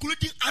king,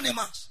 including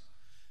animals,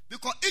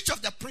 because each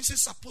of the princes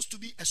is supposed to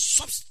be a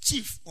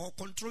sub-chief or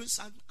controlling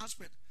some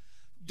aspect.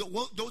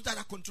 Those that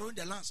are controlling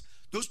the lands,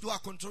 those who are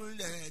controlling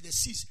the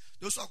seas,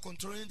 those who are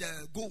controlling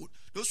the gold,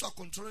 those who are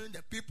controlling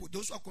the people,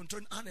 those who are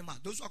controlling animals,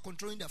 those who are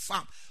controlling the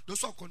farm, those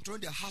who are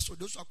controlling the household,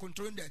 those who are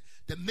controlling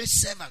the maid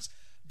servants.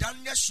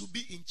 Daniel should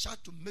be in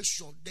charge to make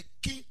sure the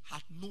king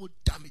had no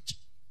damage.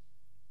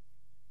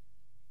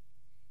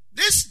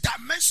 This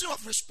dimension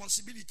of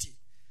responsibility,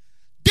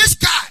 this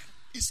guy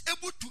is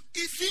able to,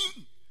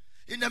 even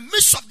in the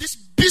midst of this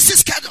busy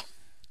schedule,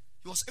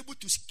 he was able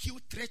to skill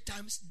 3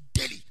 times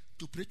daily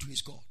to pray to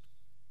his God.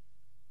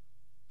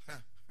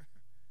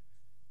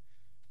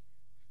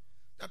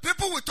 The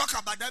people we talk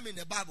about them in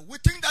the Bible, we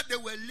think that they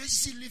were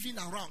lazy living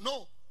around.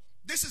 No,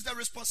 this is the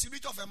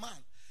responsibility of a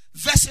man.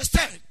 Verses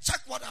 10, check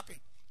what happened.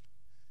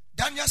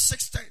 Daniel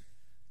 6:10.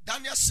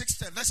 Daniel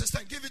 6:10, verses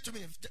 10. Give it to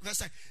me. Verse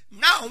 10.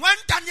 Now, when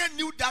Daniel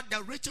knew that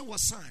the writing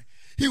was signed,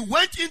 he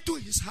went into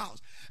his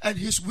house, and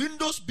his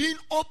windows being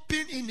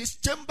open in his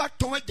chamber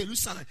toward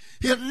Jerusalem,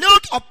 he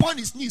knelt upon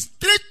his knees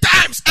 3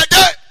 times a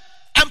day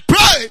and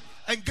prayed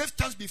and gave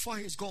thanks before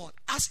his God,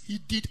 as he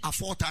did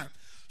aforetime.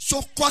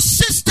 So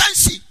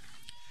consistency,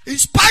 in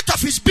spite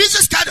of his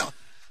busy schedule,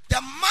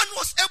 the man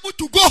was able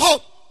to go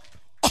home,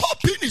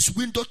 open his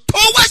window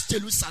towards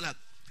Jerusalem,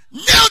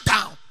 kneel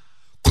down,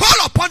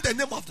 call upon the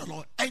name of the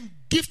Lord, and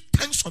give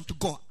thanks unto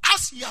God,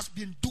 as he has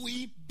been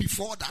doing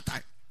before that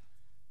time.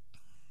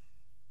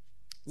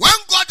 When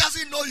God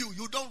doesn't know you,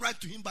 you don't write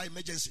to him by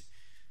emergency.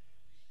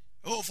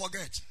 Oh,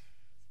 forget.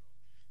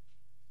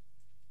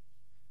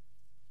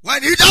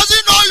 When he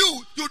doesn't know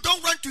you, you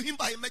don't run to him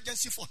by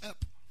emergency for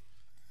help.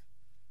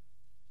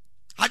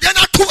 I did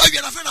not do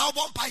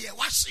it.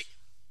 What's it?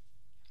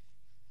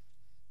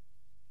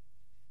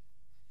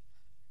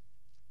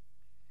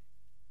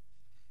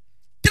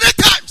 Three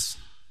times.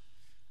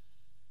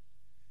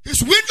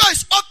 His window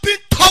is open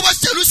towards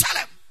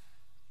Jerusalem.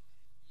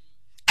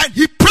 And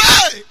he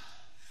prayed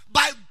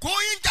by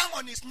going down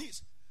on his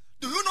knees.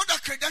 Do you know the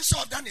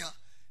credential of Daniel?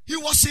 He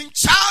was in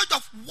charge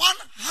of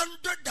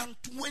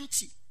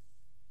 120.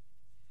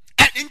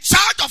 And in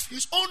charge of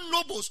his own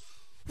nobles,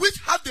 which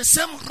have the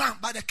same rank.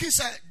 But the king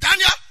said,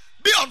 Daniel,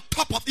 be on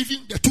top of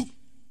even the 2.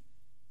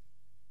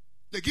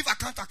 They give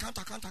account.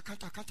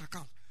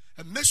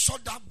 And make sure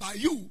that by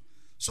you.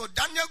 So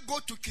Daniel go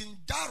to King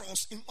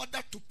Darius in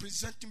order to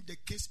present him the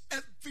case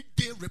every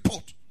day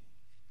report.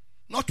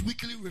 Not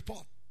weekly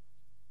report.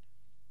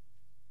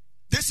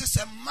 This is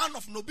a man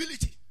of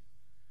nobility.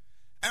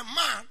 A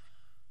man,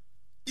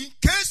 in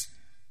case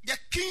the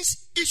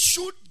king's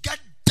issue get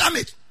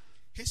damaged,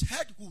 his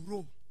head will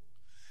roll.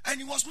 And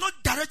he was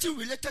not directly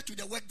related to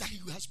the work that he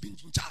has been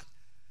in charge.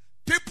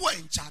 People are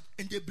in charge,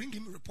 and they bring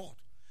him a report.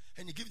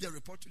 And he gives the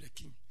report to the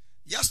king.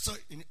 Yes, sir,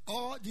 in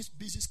all this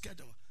busy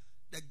schedule,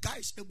 the guy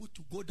is able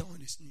to go down on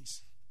his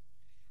knees.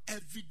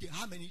 Every day.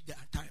 How many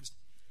times?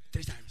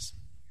 3 times.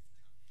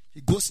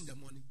 He goes in the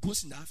morning,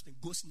 goes in the afternoon,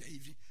 goes in the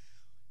evening.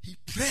 He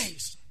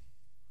prays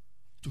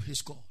to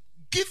his God.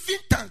 Giving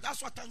thanks.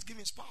 That's what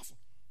thanksgiving is powerful.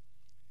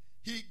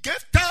 He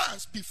gave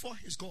thanks before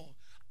his God,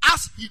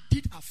 as he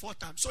did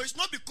aforetime. So it's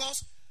not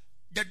because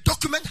the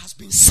document has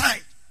been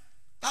signed.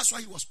 That's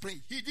why he was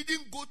praying. He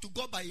didn't go to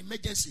God by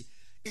emergency.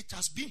 It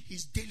has been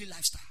his daily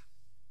lifestyle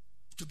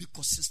to be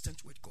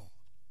consistent with God.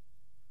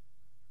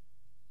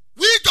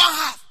 We don't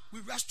have.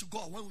 We rush to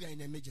God when we are in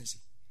emergency.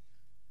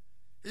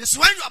 It's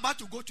when you're about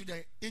to go to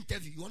the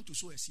interview, you want to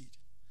sow a seed.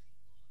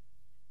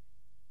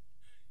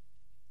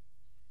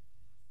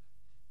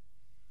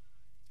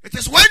 It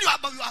is when you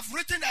have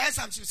written the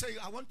exams, you say,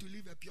 I want to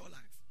live a pure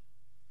life.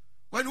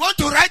 When you want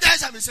to write the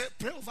exam, you say,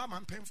 pray over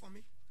man, pray for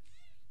me.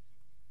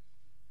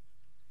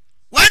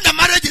 When the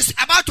marriage is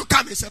about to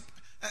come, you say,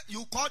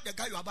 you call the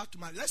guy you're about to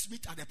marry, let's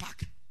meet at the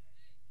park.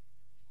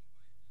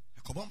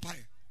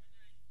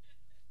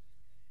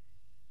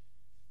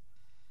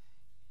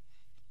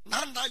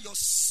 Now that your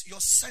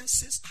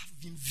senses have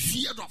been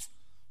veered off,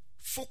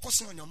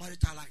 focusing on your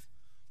marital life,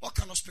 what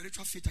kind of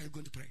spiritual faith are you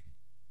going to pray?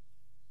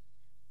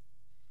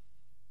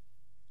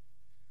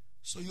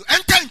 So you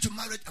enter into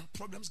marriage and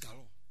problems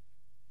galore.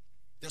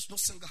 There's no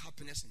single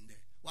happiness in there.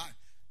 Why?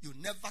 You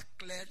never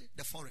cleared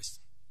the forest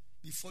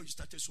before you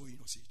started sowing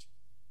your seed.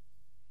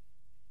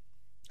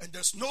 And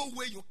there's no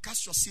way you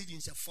cast your seed in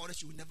the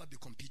forest, you will never be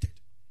competed.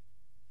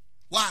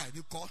 Why?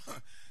 Because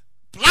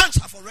plants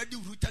have already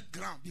rooted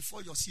ground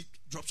before your seed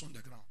drops on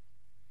the ground.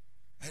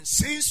 And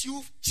since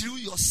you threw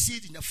your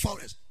seed in the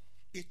forest,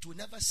 it will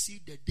never see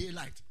the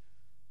daylight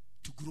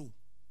to grow.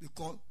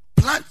 Because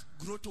plants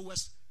grow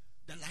towards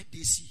the light they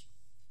see.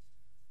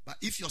 But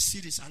if your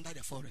seed is under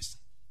the forest,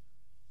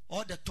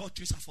 all the tall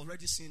trees have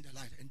already seen the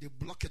light and they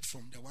block it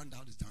from the one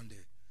that is down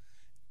there.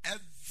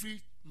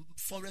 Every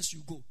forest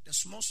you go, the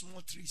small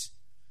trees,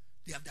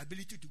 they have the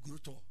ability to grow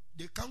tall.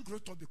 They can't grow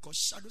tall because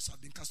shadows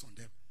have been cast on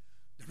them.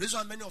 The reason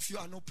why many of you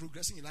are not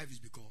progressing in life is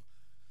because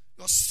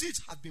your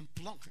seeds have been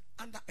plucked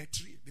under a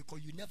tree because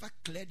you never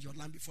cleared your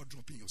land before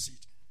dropping your seed.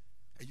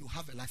 And you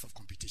have a life of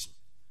competition.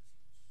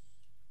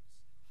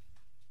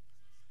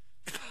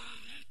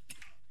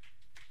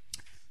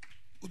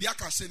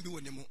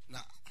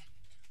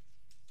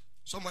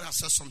 Someone has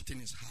said something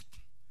in his heart.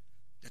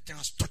 The thing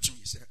has touched me.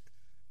 He said,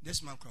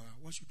 this man,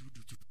 what should you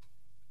do to?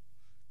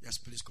 Yes,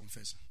 please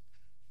confess.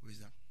 Who is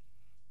that?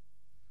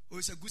 Oh,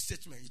 it's a good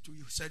statement.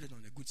 You said it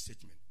on a good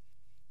statement.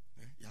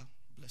 Yeah,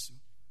 bless you.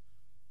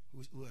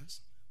 Who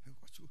else?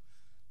 What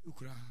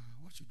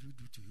should you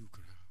do to you?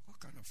 What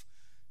kind of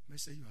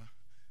message you are?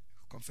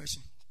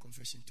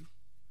 Confession too.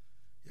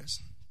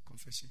 Yes,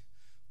 confession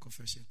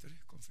 3,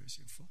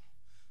 confession 4,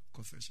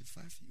 confession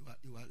 5.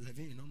 You are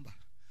living in number.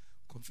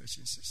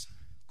 Confession 6,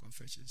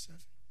 confession 7.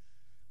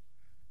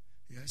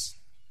 Yes,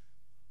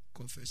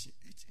 confession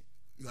 8.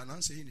 You are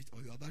not saying it,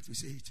 or you are about to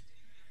say it.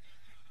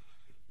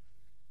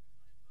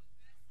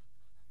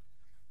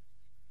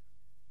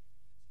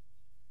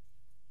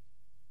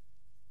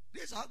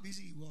 This is how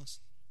busy he was.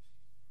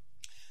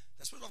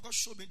 The Spirit of God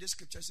showed me this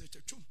scripture. Said,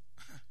 "True,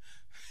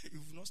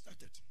 you've not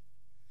started."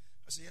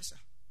 I said, "Yes, sir."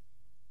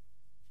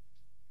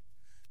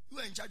 You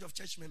are in charge of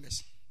church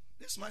members.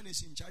 This man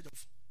is in charge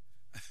of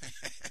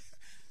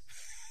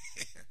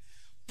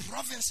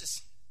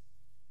provinces.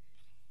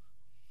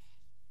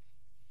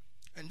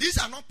 And these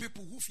are not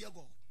people who fear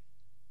God.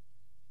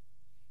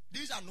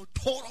 These are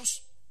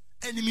notorious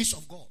enemies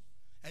of God.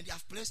 And they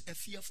have placed a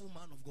fearful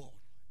man of God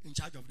in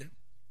charge of them.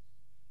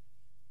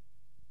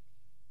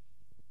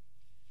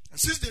 And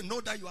since they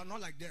know that you are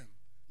not like them,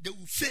 they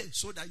will fail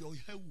so that your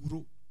hair will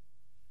grow.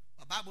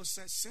 The Bible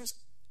says, since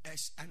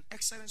an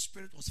excellent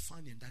spirit was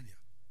found in Daniel,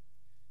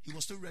 he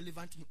was still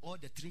relevant in all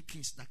the 3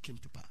 kings that came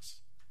to pass.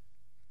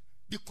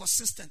 Be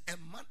consistent. And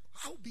man,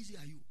 how busy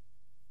are you?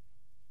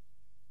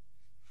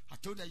 I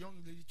told a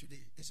young lady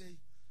today, they say,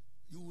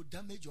 you will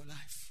damage your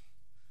life.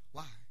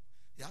 Why?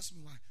 He asked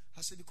me why.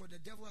 I said, because the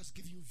devil has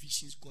given you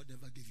visions God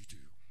never gave it to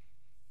you.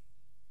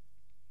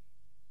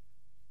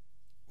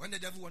 When the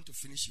devil wants to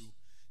finish you,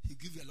 he'll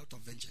give you a lot of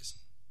ventures.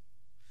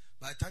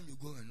 By the time you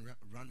go and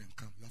run and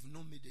come, you have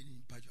not made any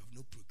impact, you have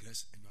no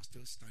progress, and you are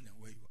still standing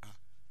where you are.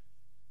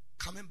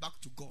 Coming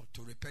back to God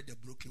to repair the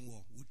broken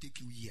wall will take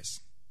you years.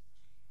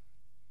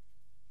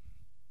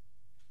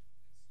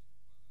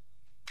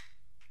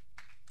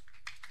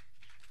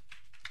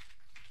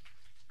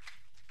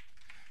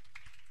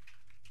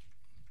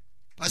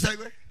 Pastor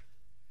Igwe,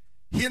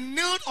 he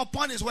knelt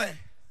upon his way.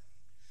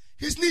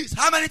 His knees.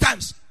 How many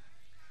times?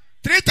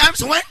 3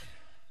 times when?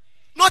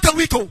 Not a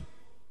week,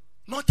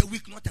 not a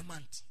week, not a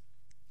month.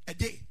 A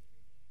day.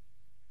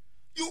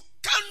 You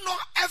cannot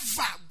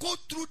ever go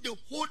through the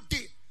whole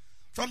day.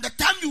 From the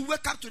time you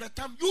wake up to the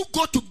time you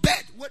go to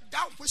bed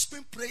without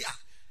whispering prayer.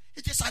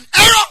 It is an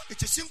error.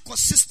 It is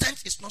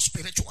inconsistent. It's not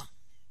spiritual.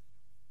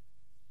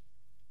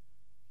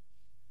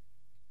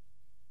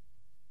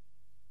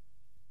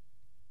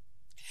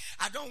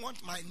 I don't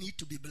want my knee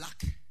to be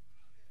black.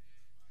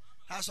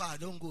 That's why I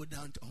don't go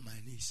down on my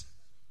knees.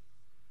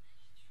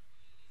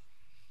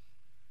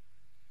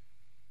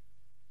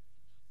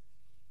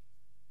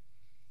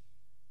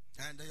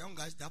 And the young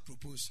guys that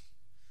propose,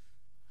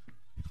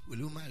 will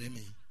you marry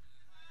me?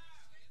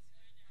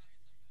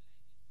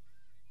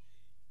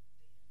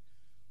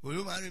 Will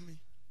you marry me?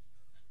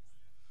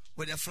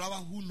 With a flower,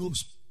 who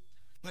knows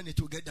when it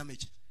will get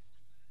damaged?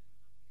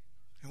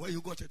 And where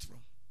you got it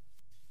from?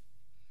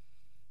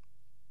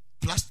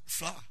 Plastic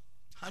flower,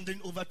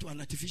 handing over to an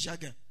artificial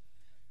girl.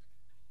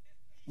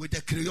 With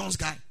a crayons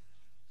guy.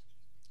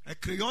 A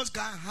crayons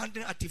guy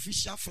handing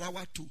artificial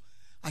flower to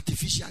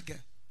artificial girl.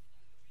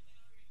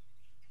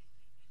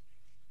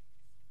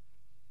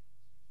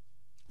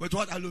 With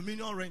what?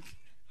 Aluminium ring.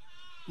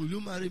 Will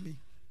you marry me?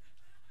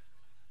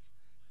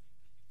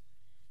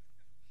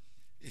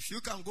 If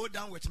you can go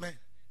down with men,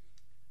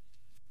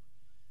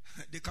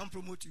 they can't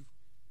promote you.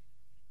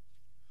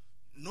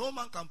 No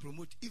man can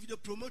promote. If they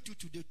promote you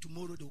today,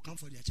 tomorrow they will come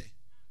for their chair.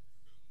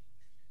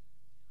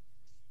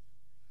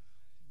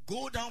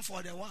 Go down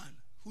for the one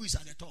who is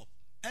at the top.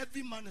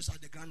 Every man is at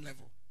the ground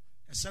level.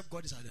 Except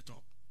God is at the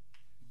top.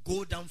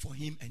 Go down for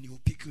him and he will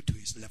pick you to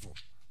his level.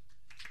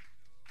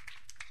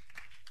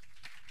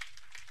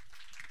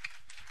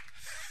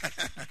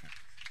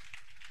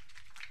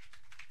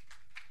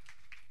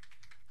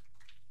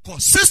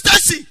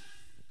 Consistency.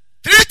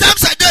 3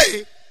 times a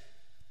day.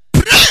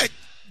 Pray.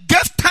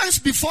 Give thanks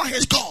before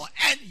his God.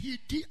 And he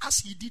did as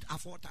he did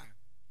aforetime.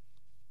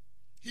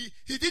 He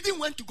didn't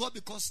went to God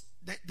because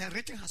the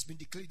rating has been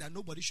declared that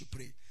nobody should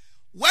pray.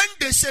 When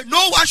they say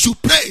no one should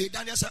pray,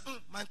 Daniel said,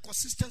 my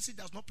consistency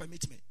does not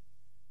permit me.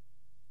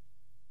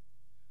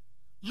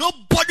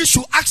 Nobody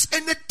should ask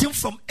anything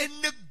from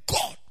any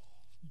God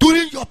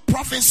during your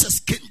provinces,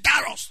 King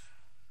Darius.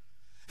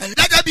 And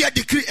let there be a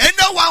decree.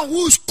 Anyone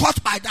who is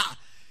caught by that,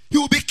 he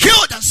will be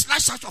killed and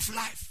slashed out of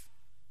life.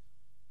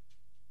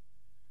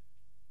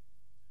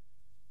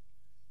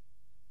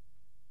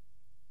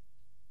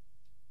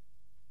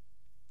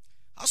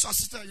 As your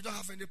sister, you don't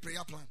have any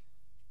prayer plan.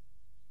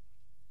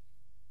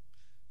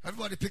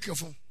 Everybody pick your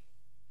phone.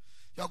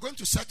 You are going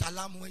to set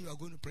alarm when you are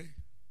going to pray.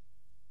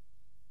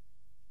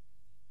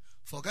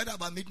 Forget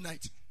about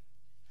midnight.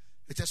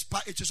 It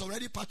is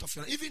already part of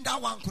your life. Even that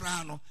one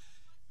Quran,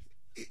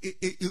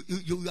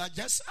 you are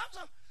just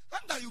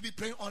sometimes you'll be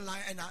praying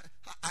online and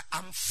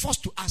I'm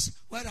forced to ask,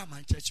 where are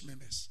my church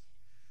members?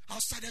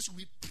 Outsiders will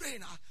be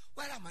praying,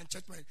 where are my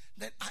church members?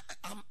 Then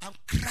I'm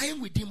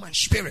crying within my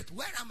spirit.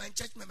 Where are my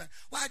church members?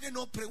 Why are they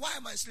not pray? Why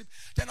am I asleep?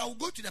 Then I will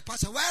go to the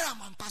pastor. Where are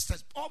my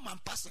pastors? All my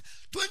pastors.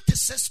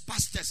 26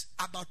 pastors,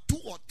 about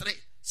 2 or 3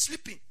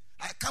 sleeping.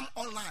 I come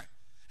online.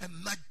 And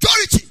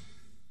majority,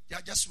 they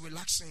are just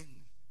relaxing,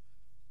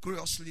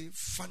 curiously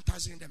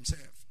fantasizing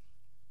themselves.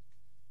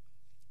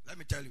 Let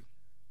me tell you.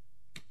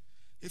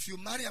 If you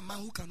marry a man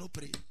who cannot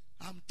pray,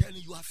 I'm telling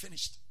you, you are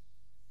finished.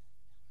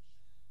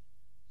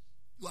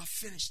 You are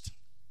finished.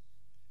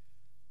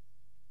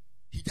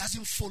 He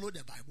doesn't follow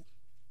the Bible.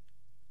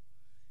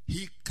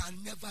 He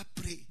can never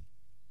pray.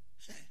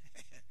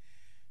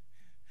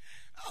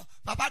 Oh,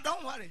 Papa,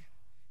 don't worry.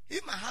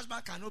 If my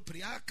husband cannot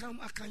pray, I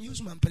can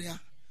use my prayer.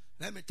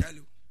 Let me tell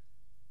you.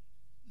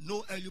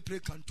 No early prayer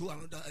can do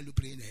another early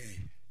prayer in the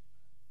air.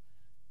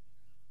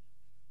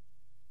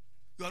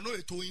 You are not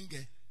a towing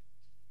girl.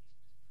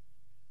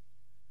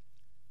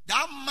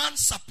 That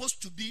man's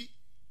supposed to be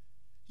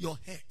your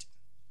head.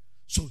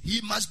 So he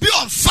must be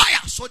on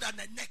fire so that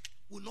the neck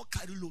will not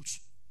carry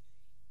loads.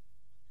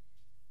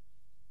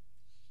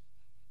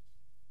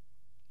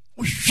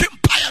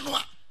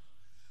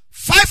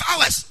 5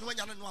 hours. No,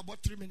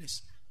 about 3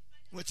 minutes.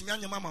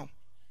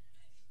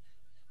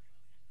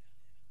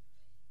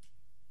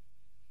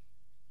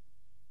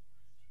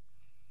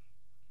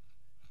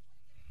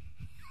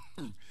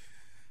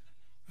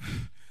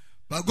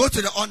 But go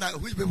to the honor.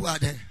 Which people are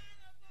there?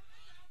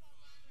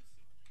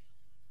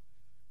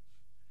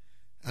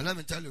 And let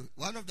me tell you,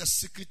 one of the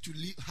secrets to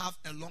have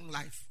a long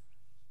life,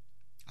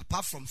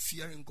 apart from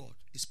fearing God,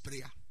 is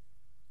prayer.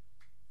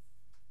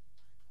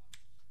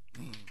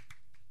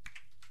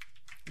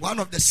 One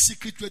of the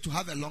secret way to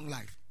have a long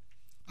life,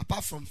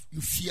 apart from you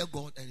fear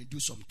God and you do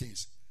some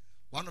things,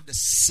 one of the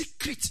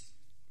secret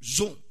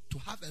zone to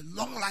have a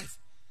long life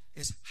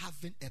is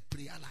having a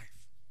prayer life.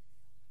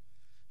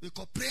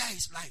 Because prayer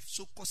is life.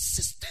 So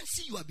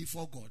consistency, you are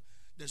before God.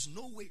 There's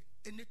no way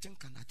anything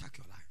can attack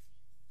your life.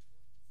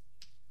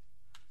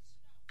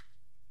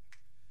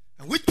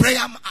 And which prayer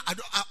am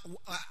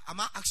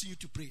I asking you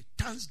to pray?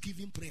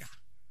 Thanksgiving prayer.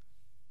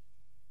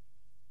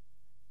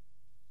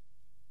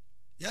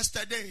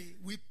 Yesterday,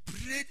 we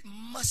prayed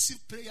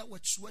massive prayer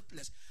with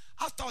sweatless.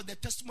 After all, the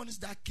testimonies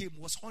that came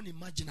was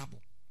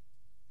unimaginable.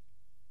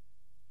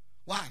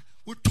 Why?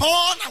 We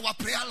turn our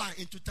prayer line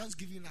into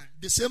thanksgiving line.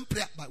 The same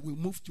prayer, but we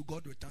move to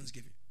God with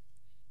thanksgiving.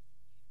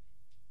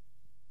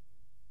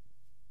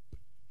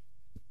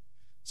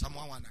 Psalm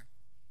 119.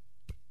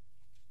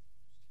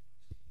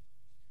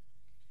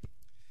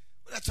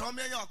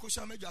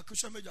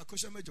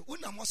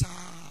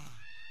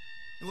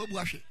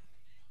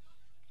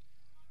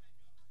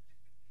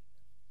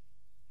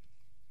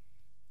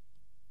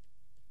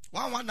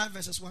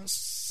 Verses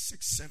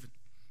 167.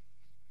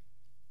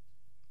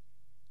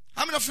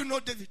 How many of you know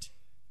David?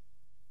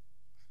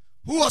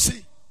 Who was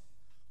he?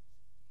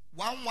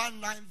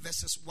 119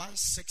 verses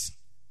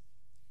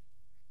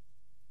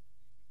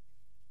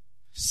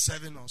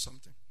 167 or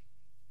something.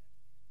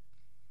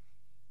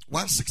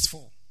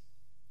 164.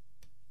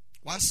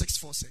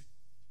 164 say.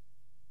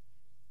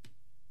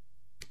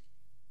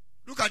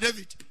 Look at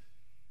David.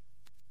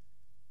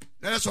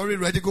 Let us already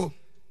ready go.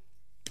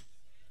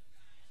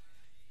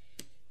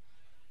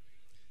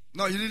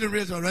 No, you didn't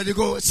read it already.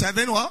 Go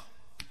 7 what?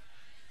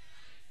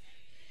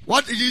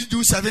 What did you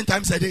do 7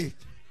 times a day?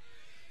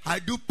 I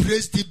do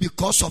praise thee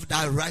because of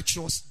thy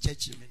righteous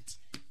judgment.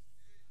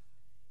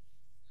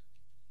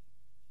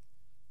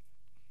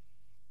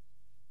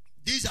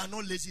 These are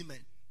not lazy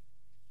men.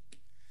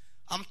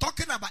 I'm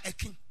talking about a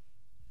king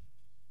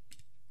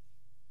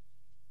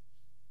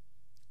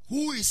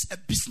who is a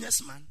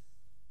businessman,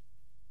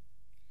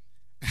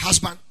 a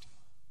husband,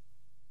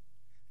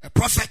 a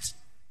prophet,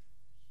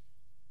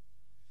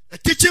 a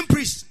teaching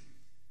priest,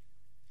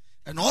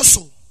 and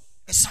also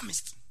a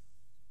psalmist.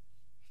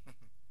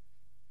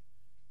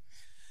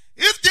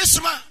 If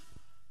this man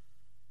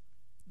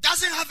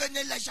doesn't have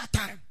any leisure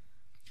time,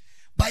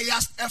 but he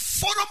has a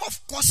form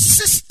of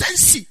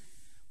consistency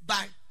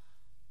by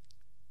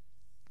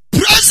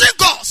praising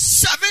God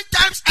 7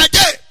 times a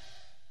day,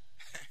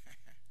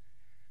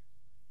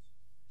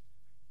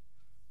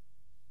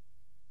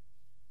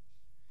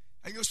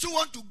 and you still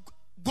want to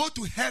go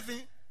to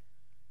heaven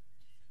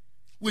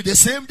with the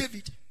same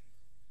David,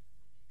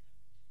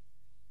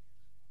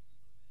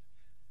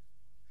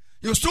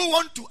 you still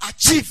want to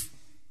achieve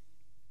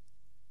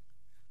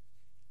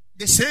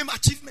the same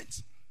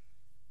achievement,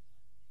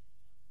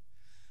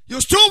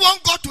 you still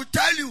want God to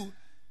tell you,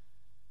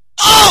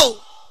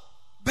 oh,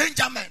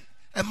 Benjamin,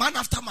 a man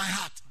after my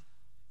heart.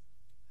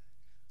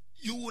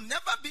 You will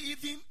never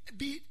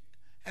be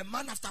a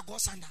man after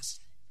God's standards.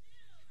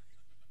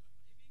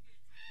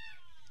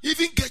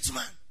 Even Gates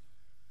man.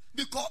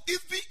 Because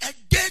even a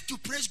day to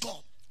praise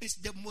God is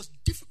the most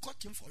difficult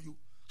thing for you.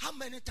 How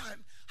many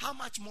times? How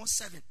much more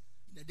 7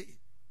 in a day?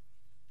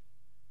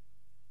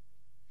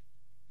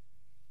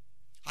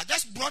 I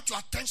just brought your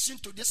attention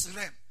to this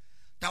realm.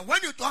 That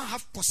when you don't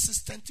have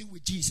consistency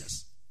with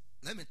Jesus,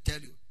 let me tell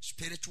you,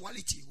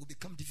 spirituality will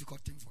become a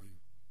difficult thing for you.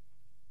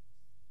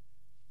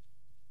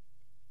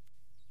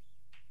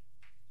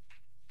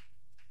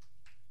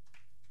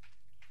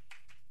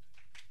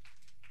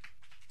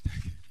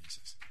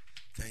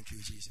 Thank you,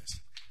 Jesus.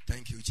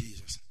 Thank you,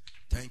 Jesus.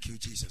 Thank you,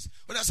 Jesus.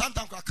 Well,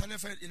 sometimes I can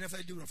never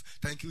do enough.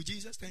 Thank you,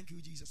 Jesus. Thank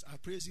you, Jesus. I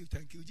praise you.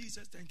 Thank you,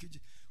 Jesus. Thank you,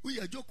 Jesus. We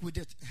are joke with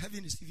it.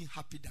 Heaven is even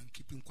happy than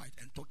keeping quiet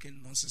and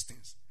talking nonsense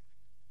things.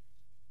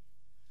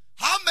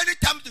 How many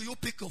times do you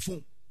pick your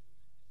phone?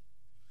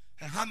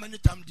 And how many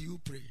times do you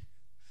pray?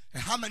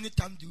 And how many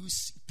times do you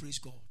praise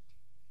God?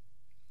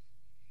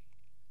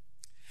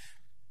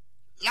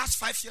 Last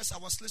 5 years, I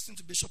was listening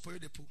to Bishop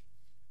Oyedepo,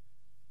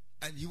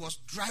 and he was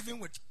driving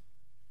with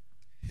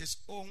his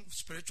own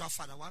spiritual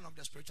father, one of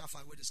the spiritual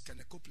fathers, with his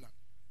Kenneth Copeland.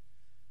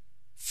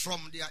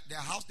 From their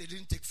house, they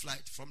didn't take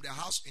flight. From their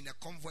house in a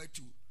convoy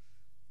to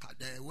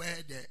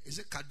is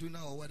it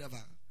Kaduna or whatever,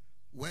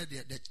 where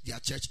their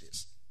church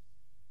is.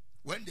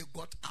 When they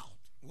got out,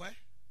 where?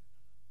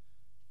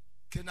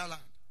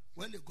 Kenaland.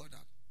 When they got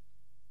out,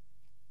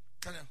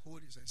 can I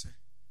hold this and say,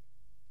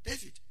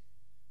 David,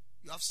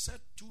 you have said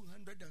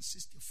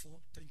 264,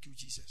 thank you,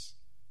 Jesus,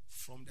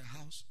 from the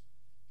house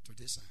to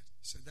this side.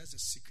 He said, that's the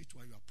secret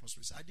why you are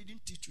prosperous. I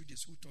didn't teach you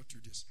this. Who taught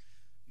you this?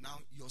 Now,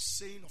 your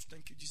saying of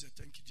thank you, Jesus,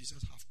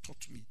 have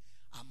taught me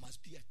I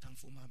must be a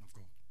thankful man of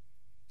God.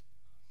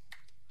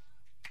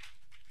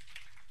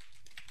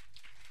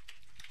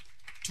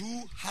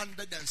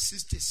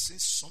 $266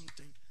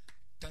 something.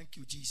 Thank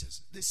you,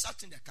 Jesus. They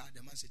sat in the car.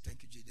 The man said,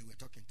 thank you, Jesus. They were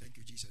talking, thank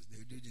you, Jesus.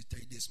 They did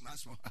this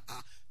mass from,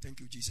 thank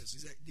you, Jesus.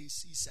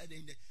 He said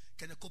in the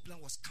Kenneth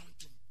Copeland was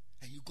counting,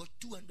 and he got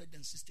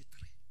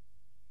 263.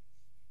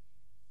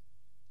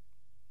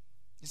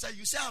 He said,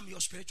 you say I'm your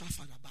spiritual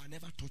father, but I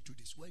never taught you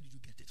this. Where did you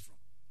get it from?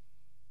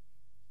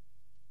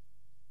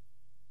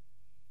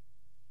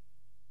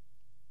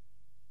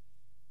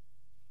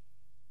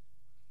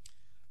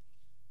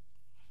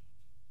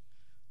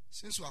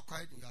 Since you are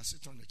quiet, you are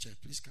sitting on the chair.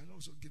 Please, can you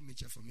also give me a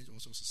chair for me to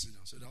also sit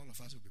down so that all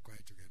of us will be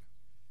quiet together.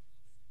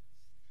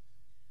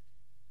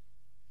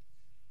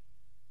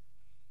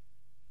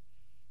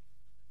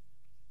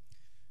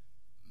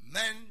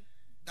 Men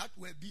that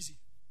were busy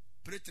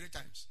pray 3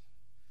 times.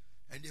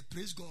 And they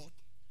praise God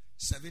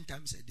 7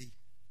 times a day.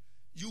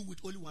 You with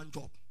only one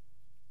job,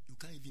 you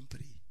can't even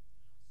pray.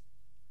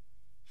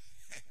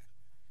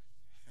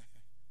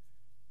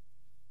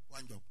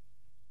 One job.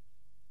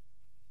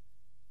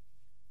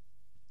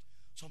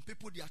 Some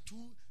people,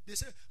 they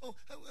say, oh,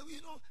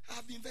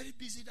 I've been very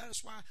busy.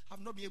 That's why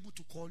I've not been able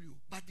to call you.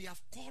 But they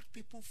have called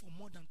people for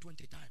more than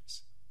 20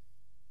 times.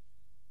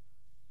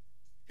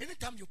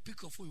 Anytime you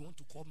pick your phone, you want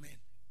to call men.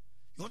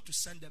 You want to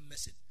send them a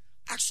message.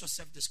 Ask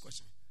yourself this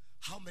question.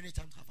 How many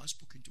times have I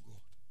spoken to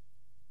God?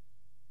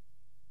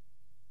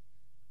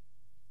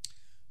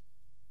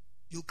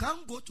 You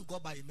can't go to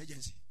God by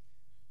emergency.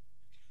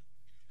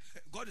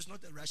 God is not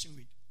a rushing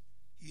wind.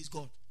 He is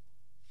God.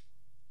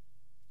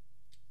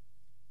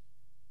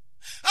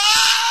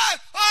 Hey!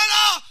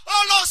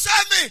 Oh Lord,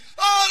 save me!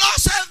 Oh Lord,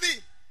 save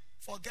me!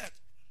 Forget.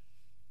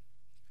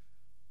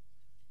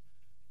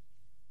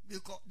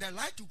 Because the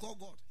light to call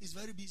God is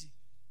very busy.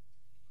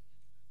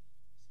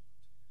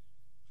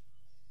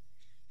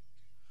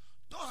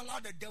 Don't allow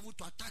the devil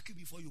to attack you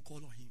before you call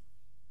on him.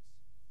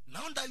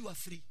 Now that you are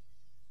free,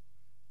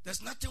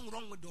 there's nothing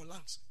wrong with your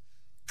lungs.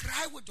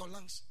 Cry with your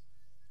lungs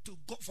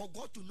for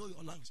God to know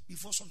your lungs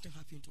before something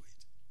happens to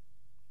it.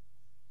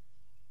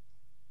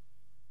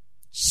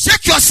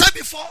 Shake yourself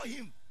before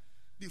him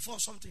before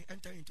something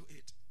enters into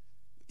it.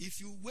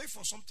 If you wait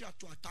for something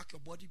to attack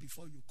your body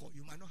before you call,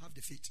 you might not have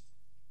the faith.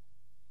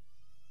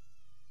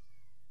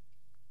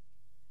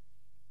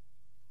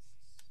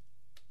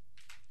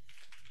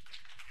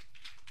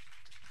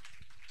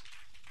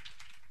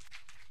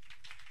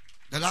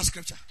 The last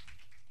scripture.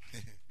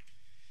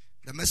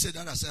 The message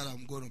that I said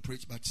I'm going to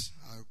preach, but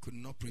I could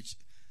not preach.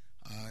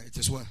 It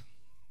is well.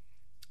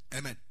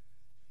 Amen.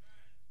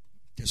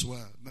 It is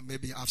well.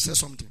 Maybe I've said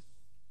something.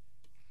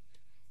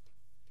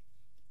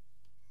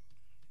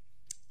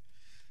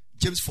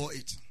 James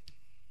 4:8.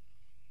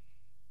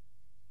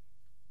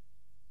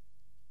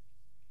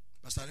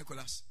 Pastor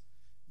Nicholas,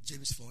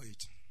 James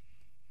 4:8.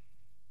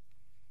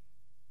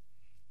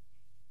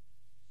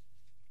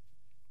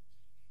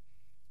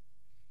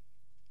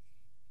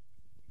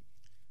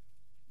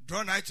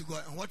 Draw nigh to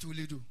God, and what will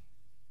you do?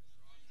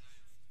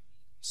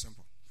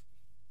 Simple.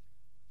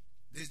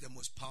 This is the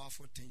most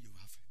powerful thing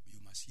you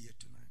must hear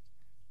tonight.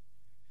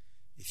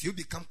 If you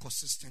become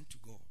consistent to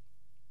God,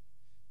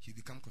 He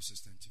become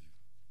consistent to you.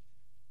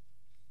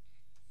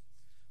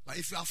 But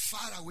if you are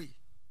far away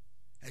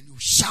and you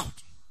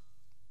shout,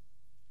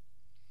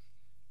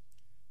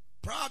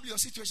 probably your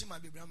situation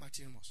might be Brian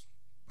Martinez,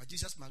 but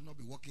Jesus must not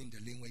be walking in the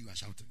lane where you are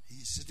shouting. He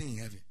is sitting in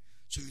heaven,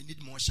 so you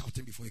need more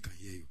shouting before He can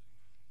hear you.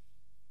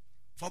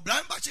 For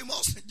blind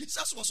Bartimaeus,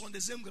 Jesus was on the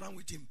same ground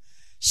with him,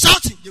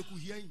 shouting. They could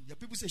hear him. The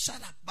people say,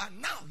 "Shut up!" But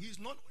now He's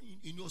not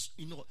in your.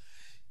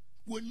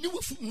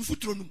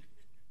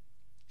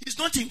 He's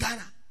not in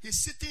Ghana. He's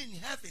sitting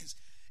in heavens,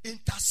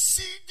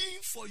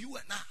 interceding for you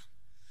and I.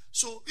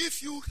 So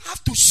if you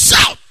have to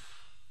shout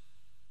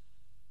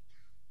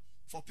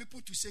for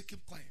people to say,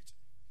 "Keep quiet,"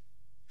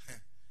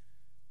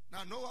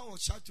 now no one will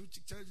shout to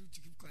tell you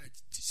to keep quiet.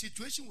 The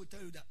situation will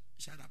tell you that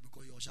shut up,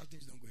 because your shouting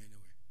is not going anywhere.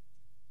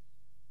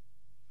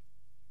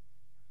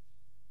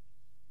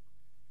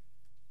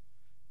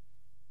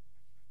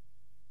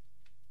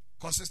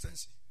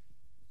 Consistency.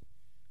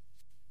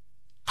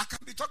 I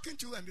can be talking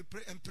to you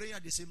and praying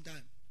at the same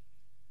time.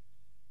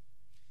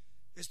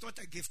 It's not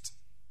a gift.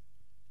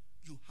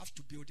 You have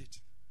to build it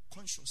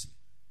consciously.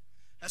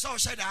 That's how I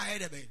said I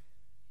had a baby.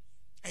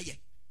 Hey, yeah.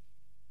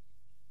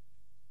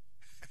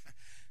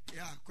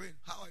 Yeah, Queen,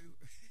 how are you?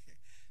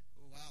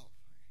 Wow.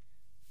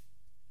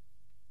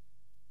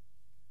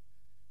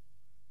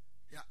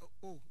 Yeah.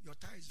 Oh, your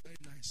tie is very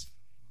nice.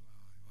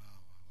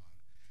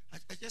 Wow.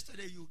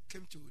 Yesterday you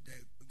came to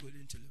the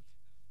Golden Tulip.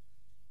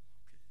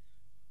 Okay.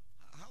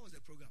 How was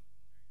the program?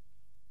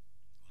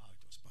 Wow,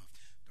 it was powerful.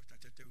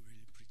 Dr. Tete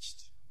really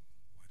preached.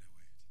 What a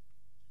word.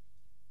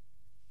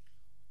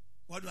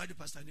 What do I do,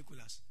 Pastor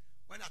Nicholas?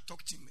 When I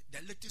talk to him,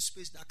 the little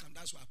space that comes,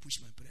 that's why I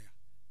push my prayer.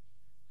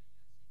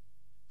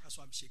 That's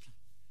why I'm shaking.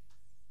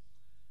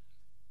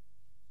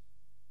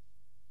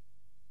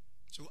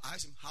 So I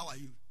asked him, "How are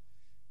you?"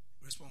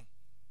 Respond.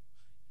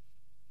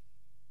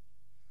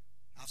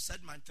 I've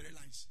said my 3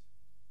 lines.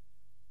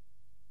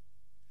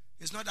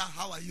 It's not that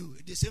 "how are you?"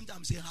 At the same time,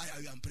 I'm saying "how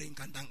are you?" I'm praying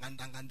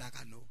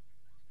no.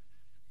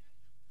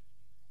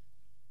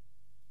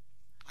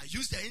 I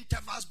use the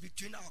intervals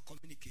between our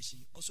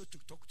communication also to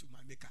talk to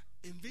my Maker,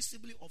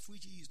 invisibly of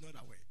which He is not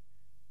aware.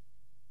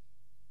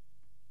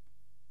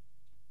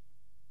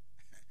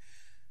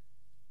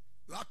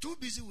 You are too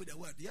busy with the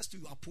word. Yes,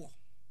 you are poor.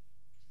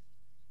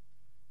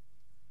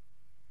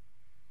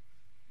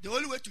 The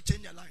only way to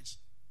change your lives,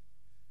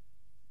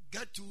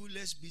 get too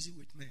less busy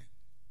with men.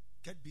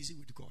 Get busy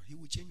with God. He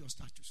will change your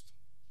status.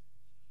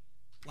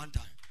 One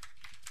time.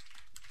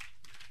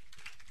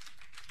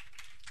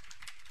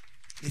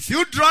 If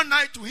you draw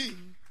nigh to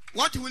Him,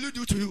 what will He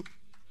do to you?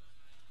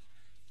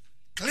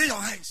 Clean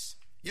your hands.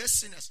 Yes,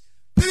 sinners.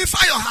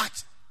 Purify your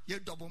heart. You're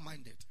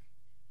double-minded.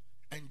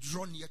 And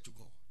draw near to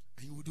God.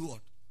 And you will do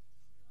what?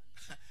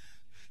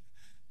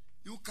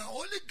 You can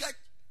only get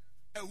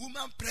a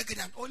woman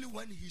pregnant only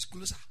when He's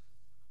closer.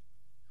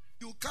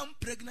 You come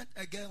pregnant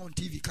again on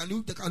TV. Can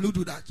you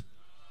do that?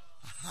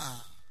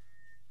 Aha.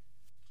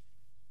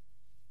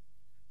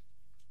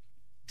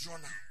 Draw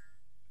now.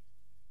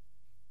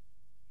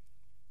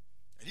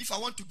 And if I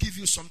want to give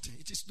you something,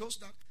 it is those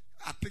that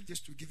I picked this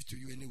to give it to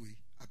you anyway.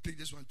 I picked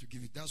this one to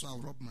give it. That's why I'll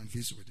rub my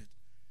face with it.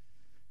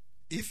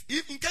 If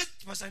in case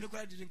Pastor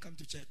Nicola didn't come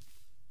to church,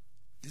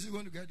 is he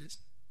going to get this?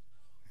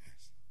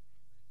 Yes.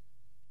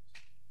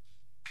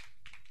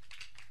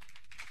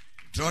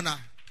 Draw now.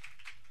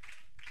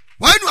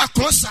 When you are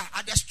closer,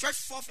 at the stretch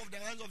forth of the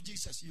hands of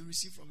Jesus, you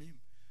receive from Him.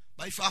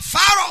 But if you are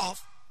far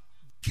off,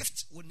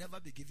 gift will never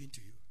be given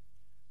to you.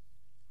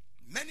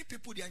 Many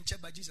people, they are in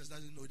church, but Jesus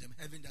doesn't know them.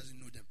 Heaven doesn't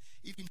know them.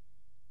 Even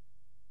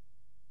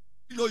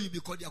know you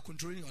because they are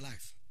controlling your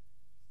life.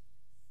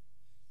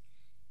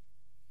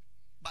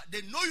 But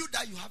they know you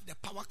that you have the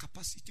power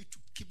capacity to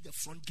keep the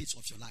front gates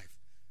of your life.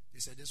 They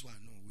said, "This one,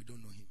 no, we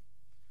don't know him."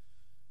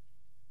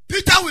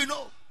 Peter we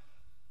know.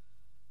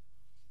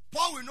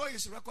 Paul we know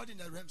his record in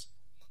the realms.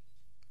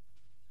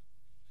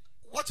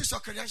 What is your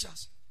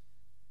credentials?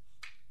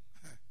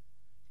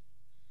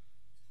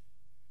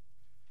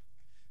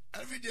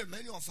 Every day,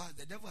 many of us,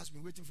 the devil has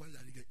been waiting for us.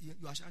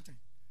 You are shouting.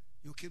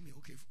 You came here.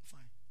 Okay,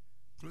 fine.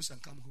 Close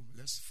and come home.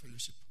 Let's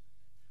fellowship.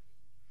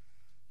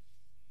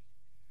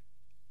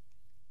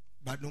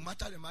 But no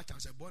matter the matter,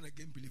 as a born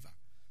again believer,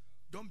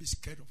 don't be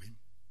scared of him.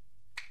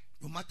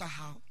 No matter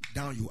how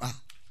down you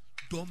are,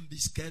 don't be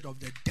scared of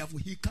the devil.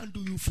 He can't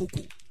do you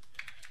focal.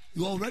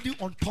 You're already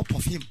on top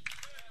of him.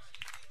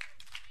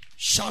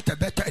 Shout a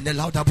better and a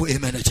louder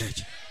amen,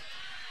 church.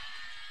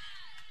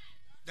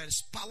 There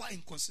is power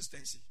in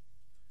consistency.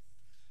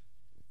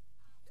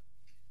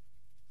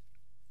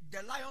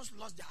 The lions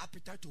lost their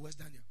appetite towards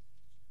Daniel.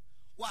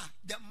 Why?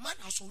 The man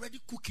has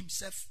already cooked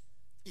himself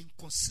in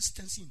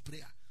consistency in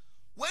prayer.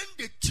 When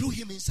they threw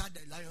him inside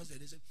the lions,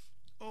 they said,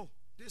 "Oh,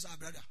 this is our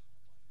brother.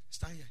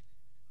 Stand here."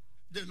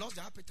 They lost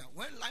their appetite.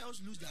 When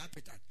lions lose their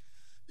appetite,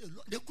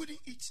 they couldn't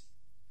eat.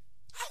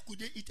 How could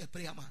they eat a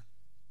prayer man?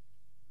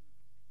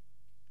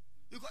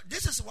 Because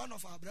this is one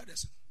of our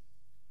brothers.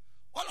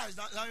 What does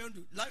that lion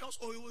do? Lions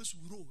always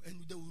roar,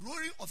 and the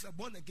roaring of a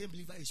born again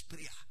believer is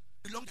prayer.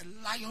 Belong the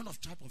Lion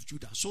of tribe of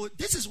Judah. So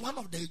this is one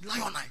of the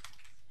Lionite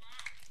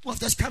who have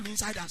just come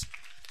inside us.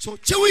 So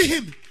chewing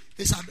him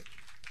is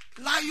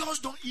lions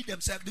don't eat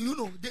themselves. Do you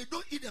know? They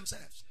don't eat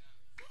themselves.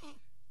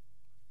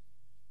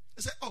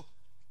 They say, "Oh,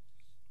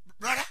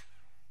 brother,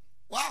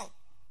 wow,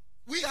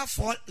 we have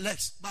 4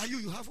 legs, but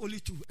you have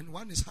only 2, and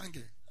one is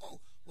hungry. Oh,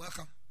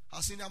 welcome,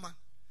 our senior man.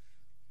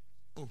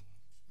 Oh,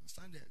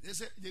 stand there." They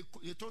say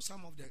they told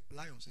some of the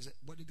lions. They said,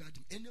 "Bodyguard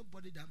him.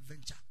 Anybody that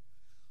venture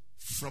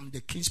from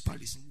the king's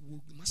palace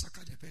will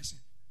massacre the person."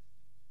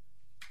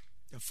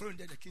 The friend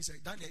that the king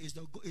said, "Daniel, is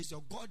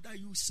the God that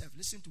you serve."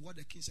 Listen to what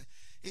the king said.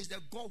 "Is the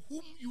God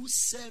whom you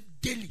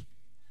serve daily."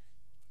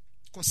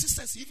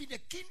 Consistency. Even the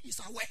king is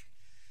aware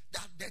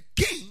that the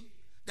king,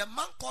 the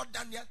man called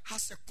Daniel,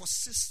 has a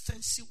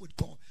consistency with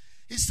God.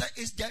 He said,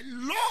 "Is the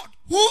Lord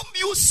whom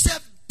you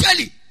serve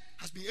daily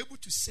has been able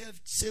to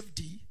save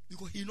thee,"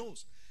 because he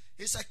knows.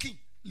 He said, "King,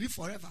 live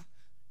forever.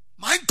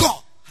 My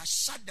God has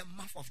shut the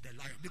mouth of the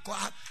lion."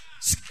 Because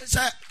he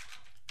said,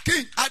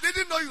 "King, I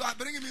didn't know you are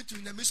bringing me to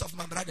in the midst of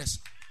my brothers."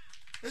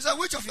 He said,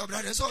 "Which of your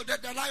brothers?" "Oh,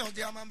 the lions,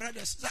 they are my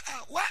brothers." He said,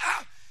 "Where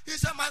are?" He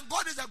said, "My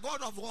God is the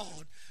God of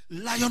God,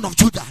 Lion of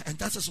Judah, and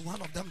that is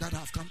one of them that I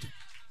have come to."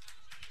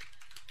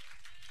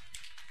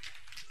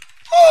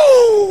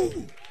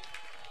 Oh!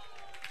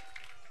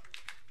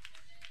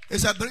 He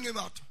said, "Bring him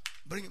out.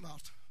 Bring him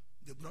out."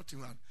 They brought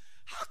him out.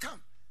 How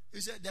come? He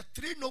said, the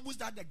 3 nobles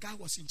that the guy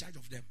was in charge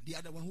of them, the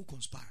other one who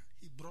conspired,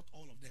 he brought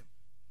all of them.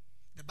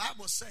 The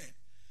Bible said,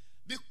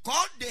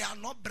 because they are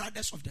not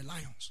brothers of the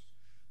lions,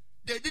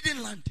 they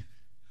didn't land.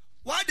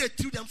 Why they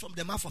threw them from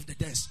the mouth of the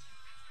death?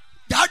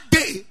 That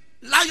day,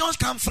 lions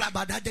can't fly,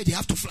 but that day they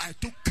have to fly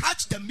to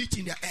catch the meat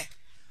in the air.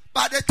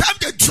 By the time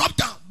they dropped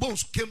down,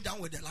 bones came down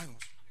with the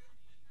lions.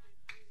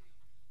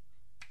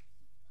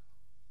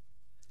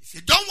 If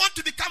you don't want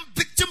to become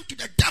victim to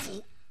the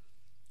devil,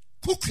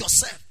 cook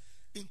yourself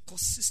in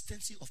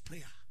consistency of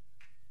prayer.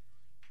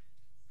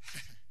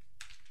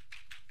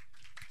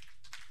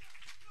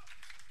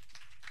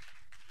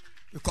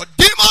 Because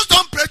demons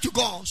don't pray to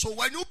God. So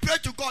when you pray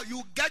to God,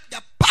 you get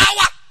the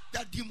power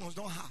that demons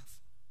don't have.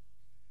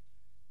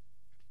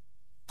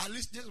 At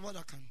least this is what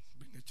I can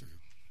bring it to you.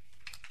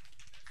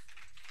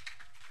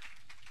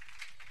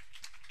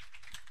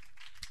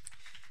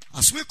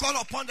 As we call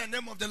upon the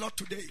name of the Lord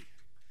today,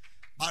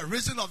 by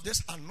reason of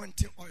this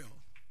anointing oil,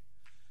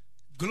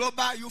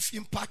 Global Youth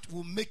Impact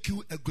will make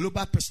you a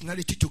global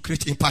personality to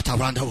create impact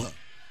around the world.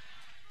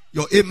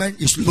 Your amen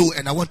is low,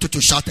 and I want you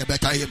to shout a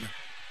better amen.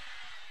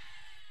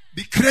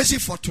 Be crazy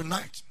for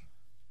tonight.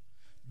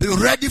 Be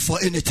ready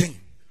for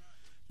anything.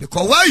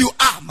 Because where you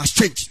are must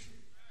change.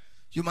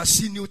 You must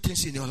see new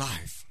things in your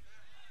life.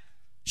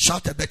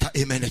 Shout a better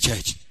amen,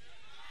 church.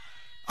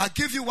 I'll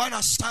give you one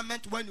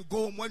assignment when you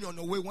go home, when you're on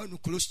the way, when you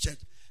close church.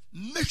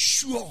 Make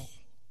sure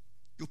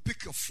you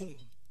pick your phone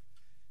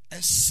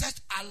and set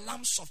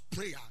alarms of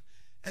prayer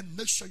and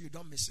make sure you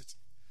don't miss it.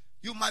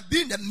 You might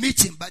be in the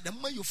meeting, but the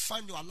moment you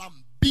find your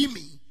alarm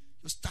beaming,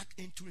 you start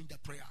entering the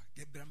prayer.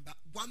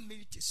 1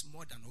 minute is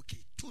more than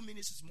okay. 2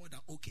 minutes is more than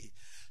okay.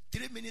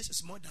 3 minutes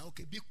is more than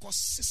okay. Be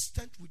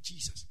consistent with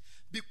Jesus.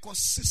 Be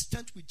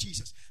consistent with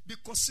Jesus. Be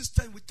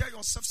consistent with, tell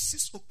yourself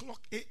 6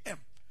 o'clock a.m.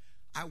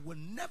 I will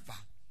never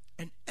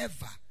and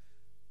ever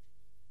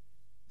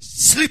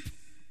sleep.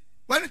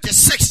 When it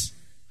is 6,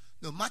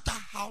 no matter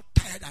how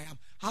tired I am,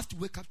 I have to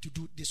wake up to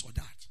do this or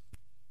that.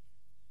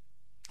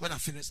 When I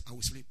finish, I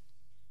will sleep.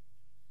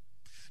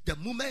 The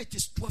moment it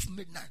is 12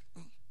 midnight,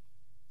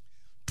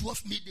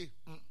 12 midday,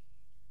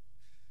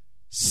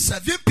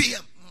 7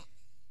 p.m.,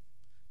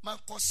 my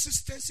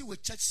consistency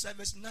with church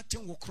service,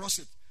 nothing will cross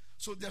it.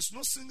 So there's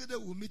no single day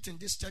we'll meet in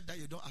this church that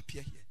you don't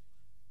appear here.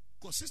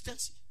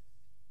 Consistency.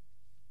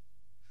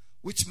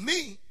 With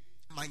me,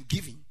 my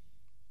giving,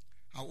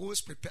 I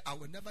always prepare. I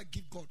will never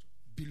give God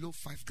below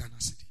 5 Ghana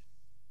cedi.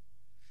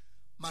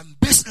 My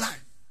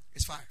baseline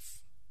is 5.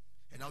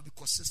 And I'll be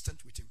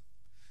consistent with him.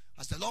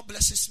 As the Lord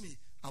blesses me,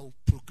 I will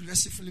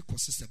progressively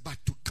consistent. But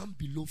to come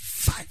below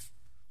 5,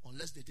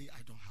 unless the day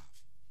I don't have.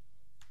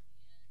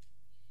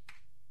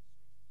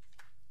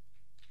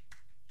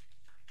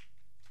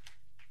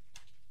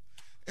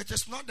 It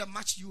is not the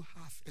much you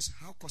have, it's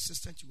how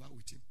consistent you are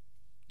with him.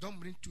 Don't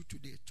bring 2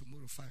 today,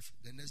 tomorrow 5,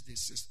 the next day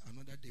 6,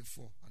 another day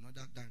 4,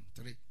 another day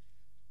 3.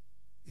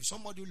 If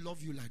somebody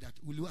love you like that,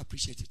 will you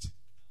appreciate it?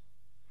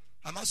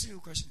 I'm asking you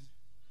a question.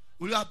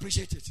 Will you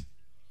appreciate it?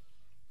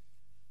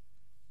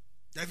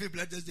 Every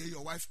blessed day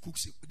your wife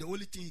cooks, the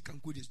only thing you can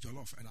cook is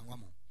jollof and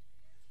awamo.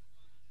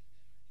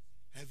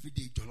 Every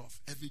day jollof,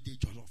 every day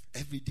jollof,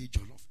 every day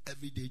jollof,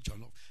 every day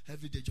jollof,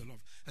 every day jollof.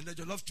 And the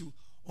jollof too,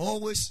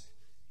 always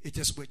it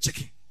is with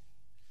chicken.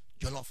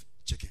 Jollof,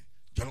 chicken,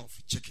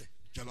 jollof, chicken,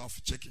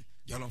 jollof, chicken,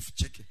 jollof,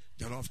 chicken,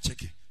 jollof,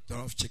 chicken,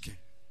 jollof, chicken.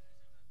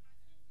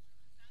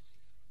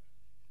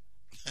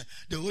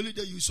 The only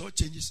day you saw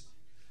changes,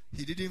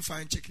 he didn't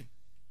find chicken.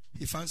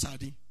 He found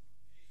sardine.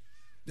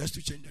 Just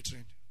to change the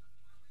trend.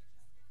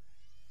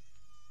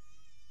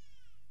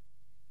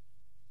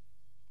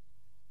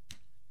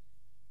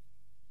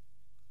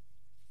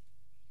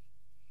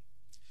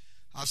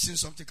 I've seen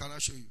something. Can I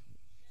show you?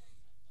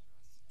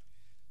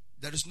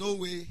 There is no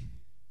way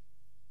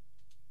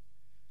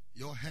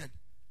your head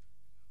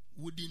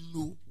wouldn't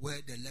know where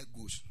the leg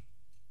goes.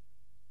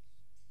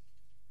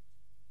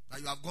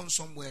 Like you have gone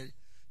somewhere,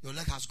 your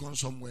leg has gone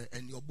somewhere,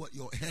 and your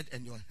head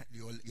and your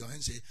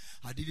hand say,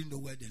 I didn't know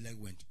where the leg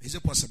went. Is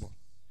it possible?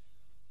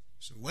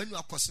 So when you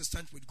are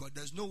consistent with God,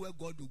 there's nowhere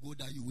God will go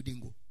that you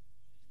wouldn't go.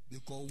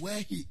 Because where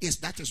He is,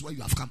 that is where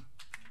you have come.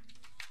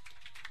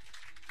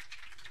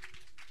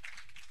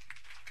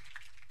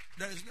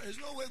 There's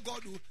no way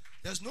God will,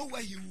 there's no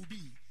way He will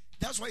be.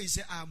 That's why He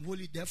said, I am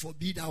holy, therefore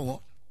be thou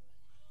what?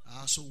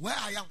 So where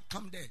I am,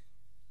 come there.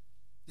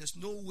 There's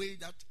no way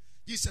that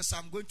He says,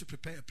 I'm going to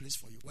prepare a place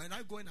for you. When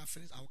I go and I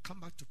finish, I will come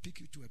back to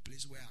pick you to a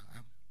place where I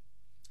am.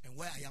 And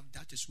where I am,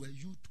 that is where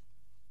you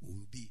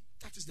will be.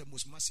 That is the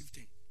most massive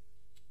thing.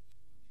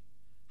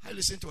 I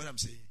listen to what I'm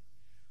saying.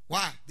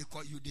 Why?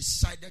 Because you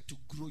decided to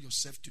grow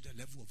yourself to the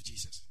level of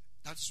Jesus.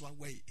 That's why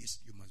where He is,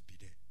 you must be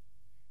there.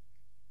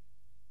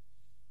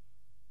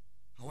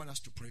 I want us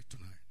to pray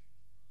tonight.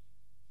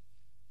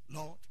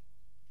 Lord,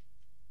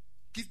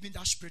 give me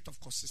that spirit of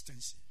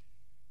consistency.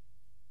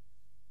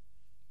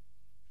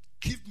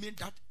 Give me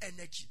that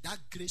energy, that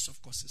grace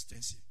of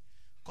consistency.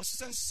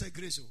 Consistency is a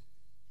grace.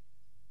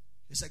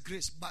 It's a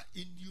grace, but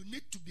you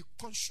need to be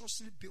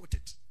consciously built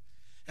it.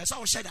 And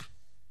so I said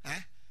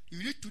that.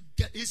 You need to,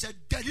 it's a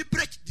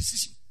deliberate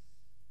decision.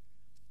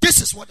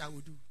 This is what I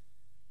will do.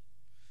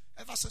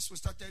 Ever since we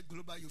started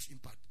Global Youth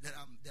Impact, there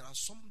are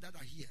some that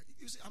are here.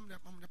 You see, I'm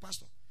the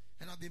pastor,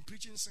 and I've been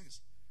preaching since.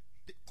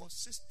 The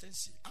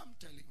consistency, I'm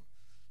telling you.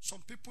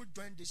 Some people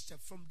join this church.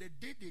 From the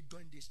day they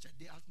join this church,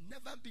 they have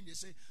never been, they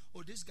say,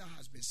 oh, this guy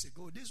has been sick.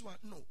 Oh, this one.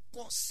 No.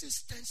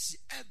 Consistency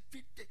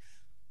every day.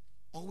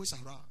 Always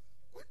around.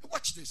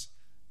 Watch this.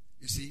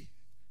 You see,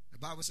 the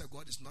Bible says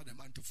God is not a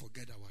man to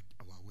forget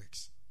our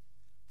works.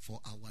 For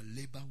our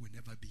labor will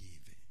never be in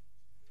vain.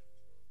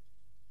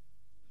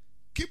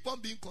 Keep on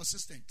being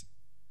consistent.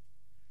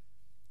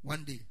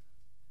 One day,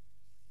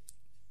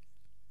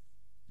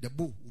 the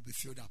bowl will be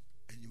filled up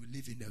and you will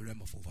live in the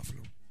realm of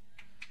overflow.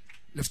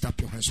 Lift up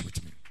your hands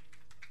with me.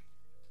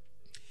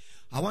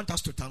 I want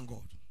us to thank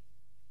God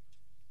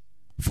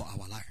for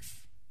our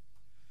life.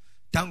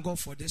 Thank God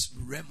for this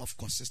realm of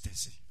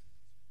consistency.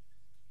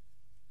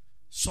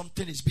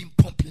 Something is being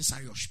pumped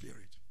inside your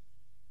spirit.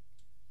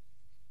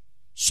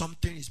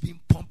 Something is being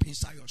pumped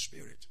inside your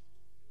spirit.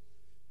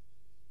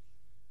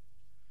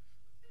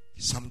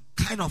 Some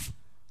kind of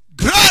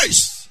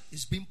grace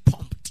is being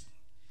pumped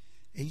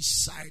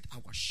inside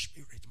our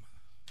spirit, man.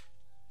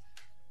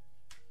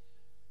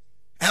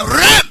 A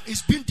realm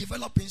is being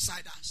developed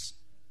inside us.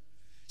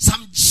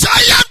 Some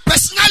giant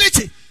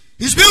personality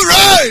is being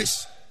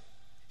raised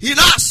in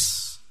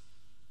us.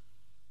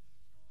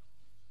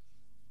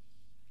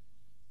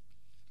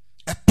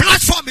 A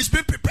platform is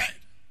being prepared.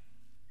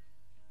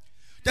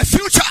 The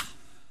future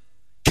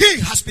king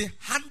has been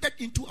handed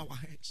into our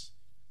hands.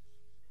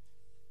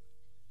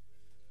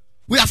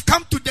 We have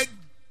come to the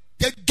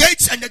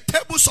gates and the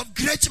tables of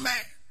great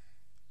men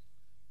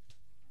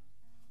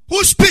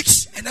who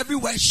speaks and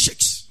everywhere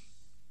shakes.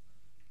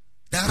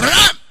 The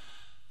realm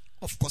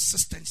of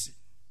consistency.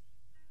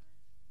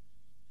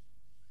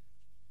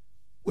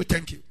 We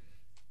thank you.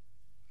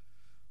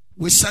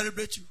 We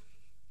celebrate you.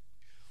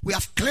 We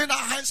have cleaned our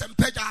hands and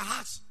purged our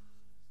hearts.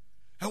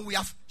 And we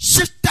have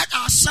shifted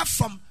ourselves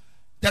from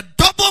the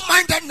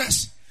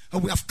double-mindedness.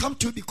 And we have come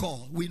to you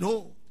because we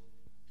know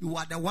you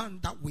are the one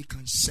that we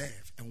can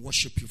serve and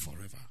worship you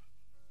forever.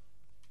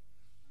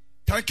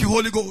 Thank you,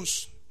 Holy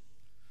Ghost,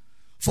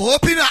 for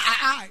opening our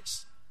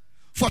eyes,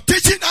 for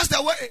teaching us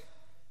the way,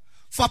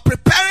 for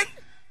preparing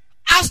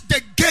us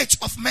the gate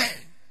of man,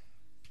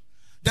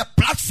 the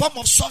platform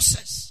of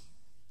success.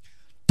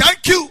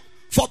 Thank you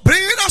for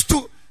bringing us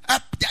to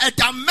a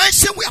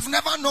dimension we have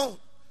never known,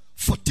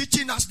 for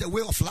teaching us the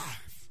way of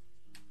life.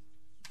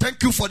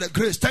 Thank you for the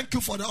grace. Thank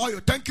you for the oil.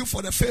 Thank you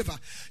for the favor.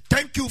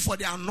 Thank you for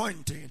the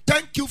anointing.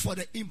 Thank you for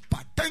the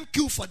impact. Thank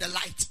you for the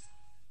light.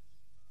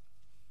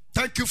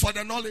 Thank you for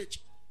the knowledge.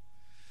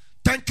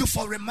 Thank you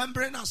for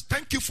remembering us.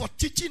 Thank you for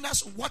teaching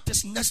us what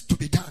is next to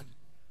be done.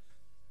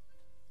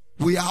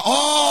 We are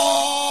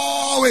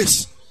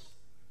always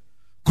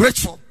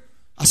grateful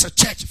as a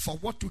church for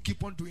what we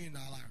keep on doing in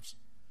our lives.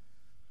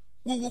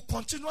 We will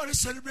continually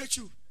celebrate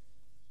you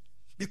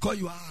because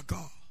you are our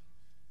God.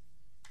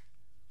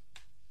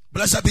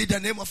 Blessed be the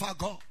name of our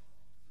God.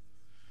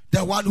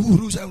 the one who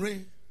rules and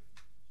reigns.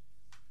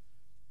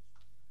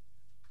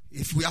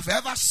 If we have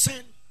ever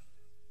sinned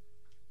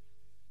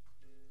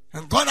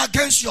and gone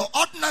against your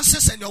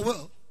ordinances and your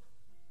will,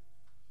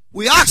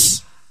 we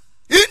ask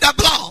in the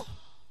blood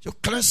to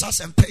cleanse us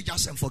and purge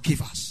us and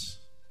forgive us.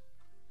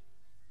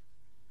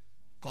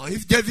 Because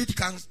if David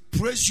can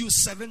praise you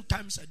 7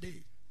 times a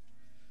day,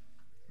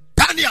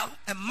 Daniel,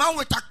 a man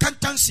with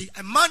accountancy,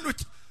 a man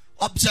with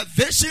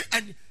observation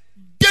and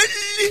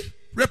daily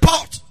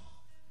report,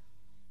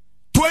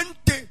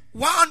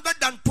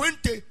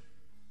 120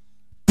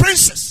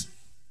 princes,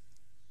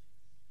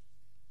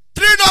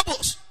 3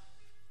 nobles,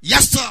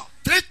 yes sir,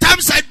 3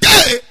 times a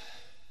day,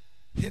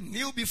 he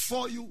kneel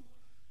before you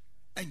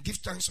and give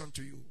thanks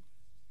unto you.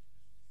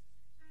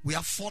 We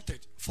have fought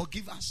it.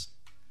 Forgive us.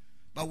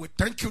 But we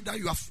thank you that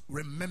you have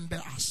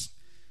remembered us.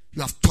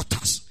 You have taught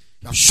us.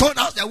 You have shown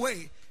us the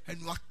way.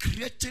 And you are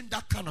creating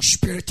that kind of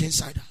spirit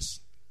inside us.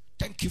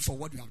 Thank you for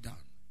what you have done.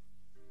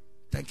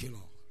 Thank you,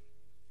 Lord.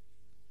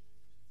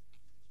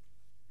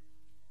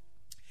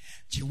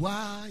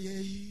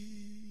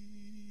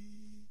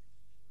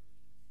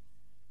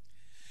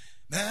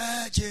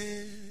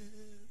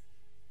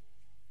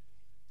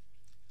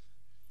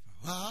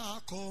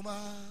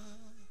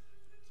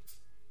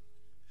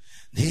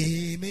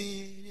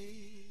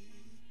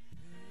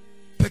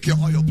 Pick your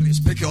oil, please.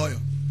 Pick your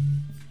oil.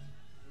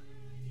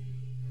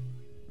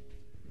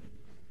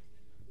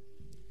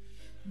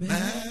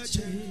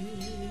 Magic.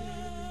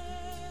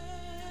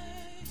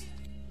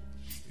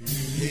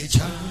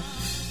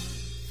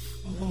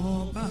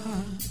 Oba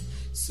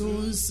so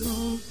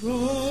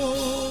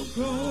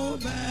grow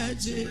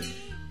magic.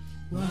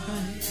 Why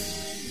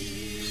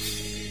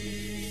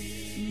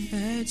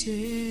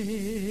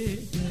magic.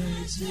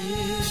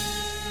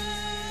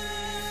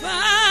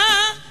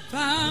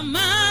 Fa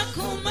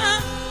makuma.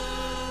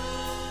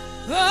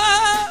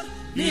 Oh,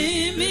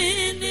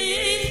 nimini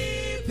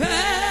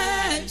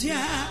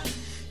peja.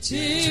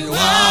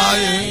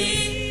 Chiwaye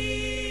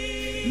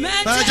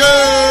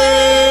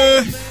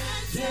Magic.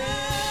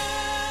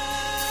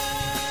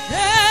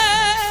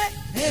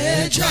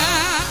 Eja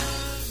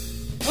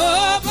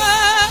Oba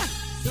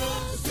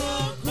so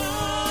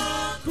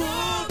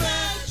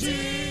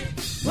magic.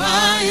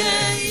 Waye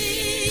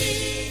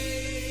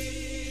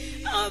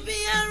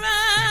Obiara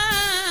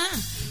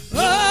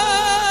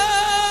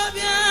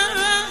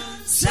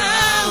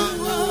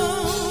Sawo.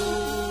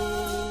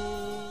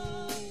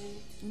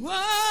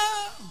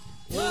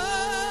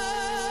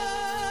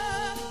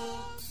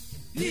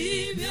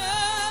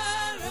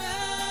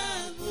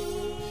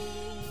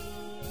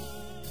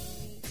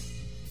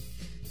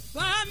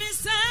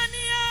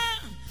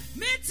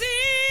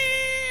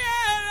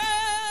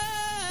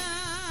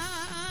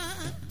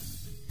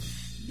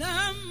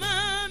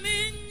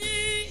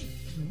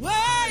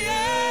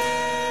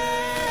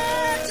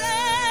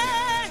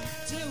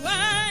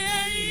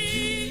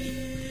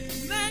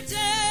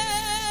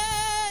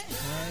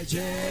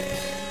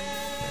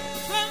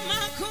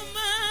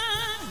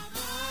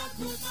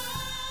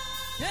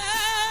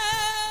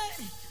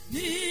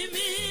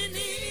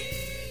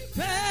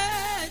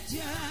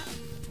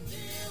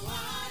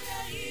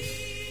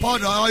 Pour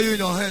the oil in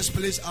your hands,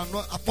 please.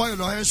 Pour your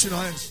hands in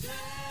your hands.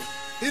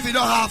 If you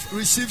don't have,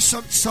 receive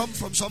some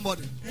from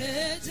somebody.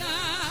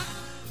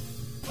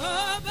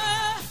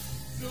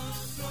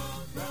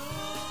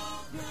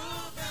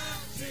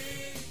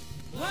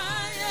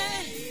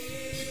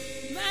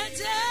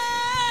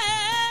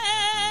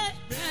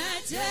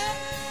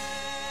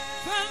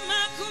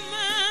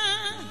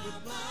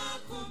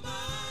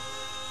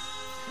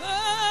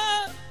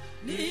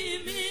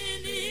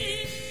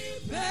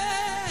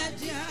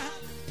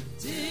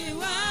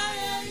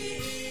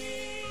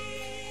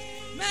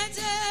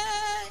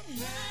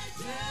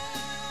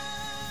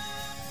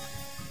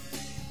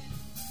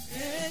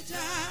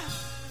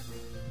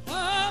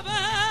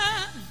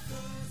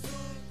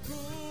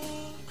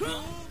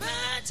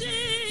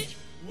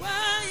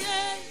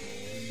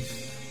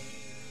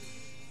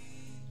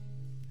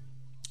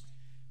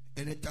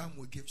 Anytime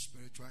we give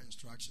spiritual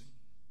instruction,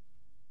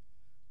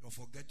 your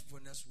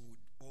forgetfulness will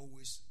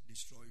always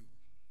destroy you.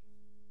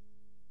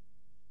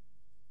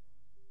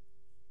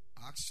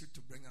 I ask you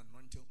to bring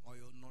anointing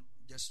oil, not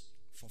just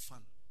for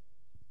fun.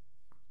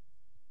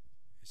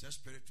 It's a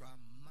spiritual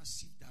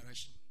massive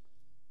direction.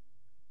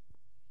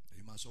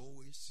 You must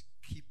always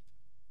keep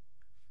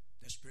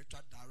the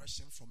spiritual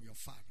direction from your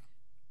Father.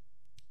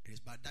 It is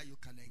by that you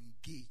can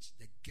engage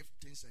the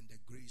giftings and the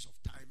grace of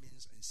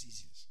timings and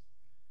seasons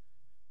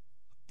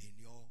in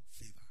your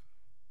favor.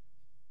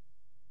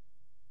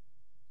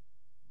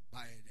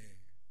 By the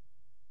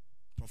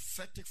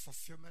prophetic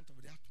fulfillment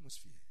of the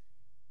atmosphere,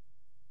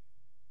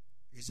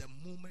 it's a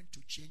moment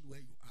to change where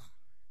you are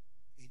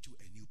into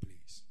a new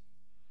place.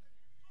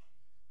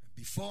 And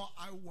before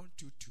I want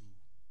you to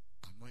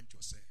anoint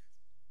yourself,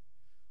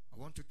 I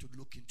want you to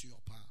look into your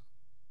palm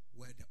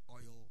where the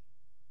oil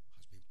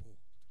has been poured.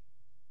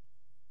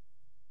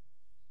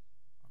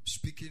 I'm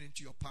speaking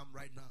into your palm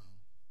right now,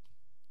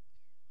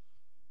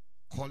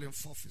 calling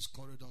forth his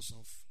corridors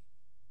of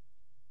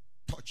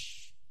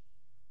touch,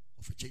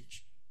 of a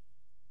change.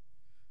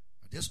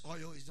 But this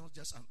oil is not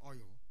just an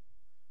oil.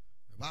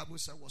 The Bible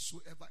says,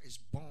 whatsoever is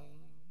born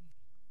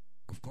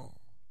of God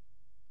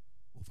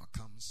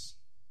overcomes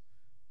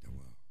the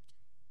world.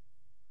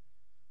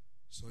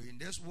 So in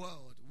this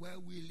world where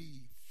we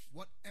live,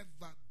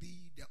 whatever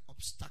be the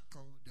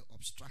obstacle, the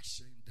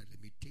obstruction, the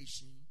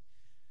limitation,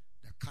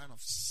 the kind of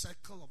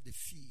circle of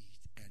defeat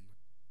and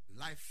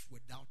life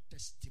without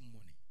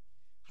testimony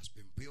has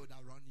been built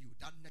around you,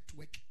 that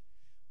network,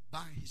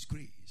 by His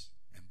grace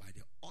and by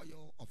the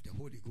oil of the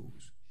Holy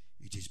Ghost,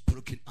 it is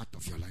broken out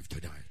of your life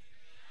today.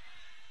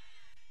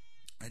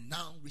 And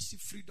now receive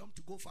freedom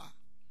to go far.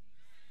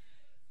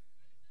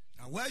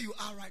 Now where you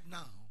are right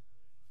now,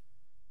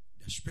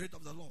 the Spirit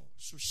of the Lord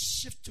should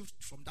shift you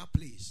from that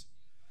place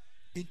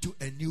into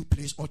a new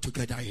place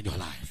altogether in your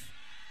life.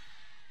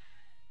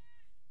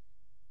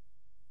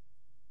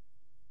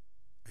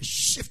 A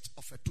shift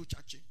of a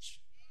total change.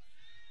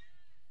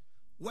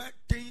 Where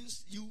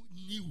things you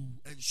knew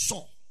and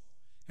saw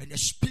and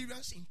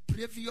experienced in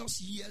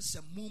previous years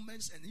and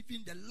moments, and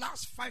even the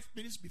last 5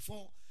 minutes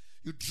before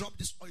you drop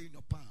this oil in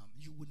your palm,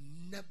 you will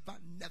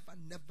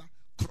never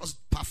cross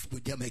path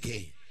with them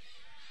again.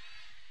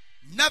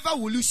 Never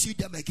will you see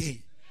them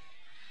again.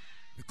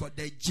 Because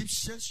the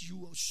Egyptians,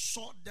 you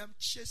saw them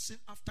chasing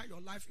after your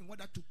life in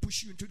order to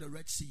push you into the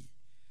Red Sea.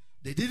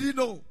 They didn't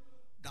know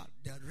that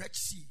the Red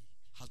Sea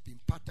has been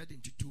parted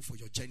into two for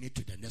your journey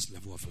to the next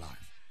level of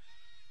life.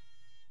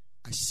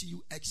 I see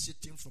you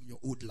exiting from your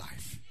old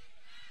life.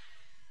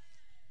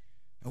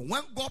 And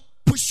when God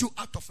pushes you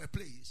out of a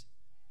place,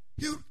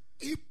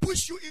 He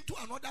pushes you into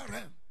another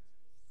realm.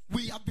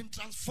 We have been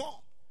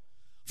transformed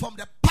from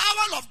the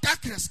power of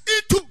darkness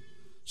into.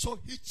 So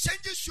He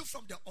changes you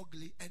from the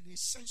ugly and He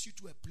sends you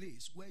to a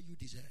place where you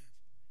deserve.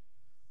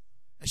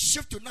 A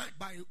shift tonight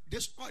by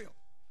this oil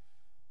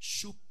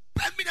should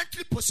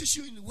permanently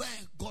position you in where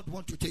God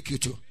wants to take you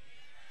to.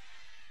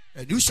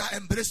 And you shall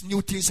embrace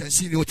new things and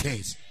see new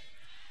things.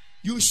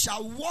 You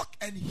shall walk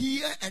and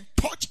hear and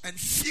touch and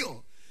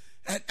feel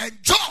and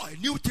enjoy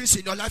new things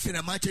in your life in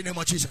the mighty name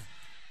of Jesus.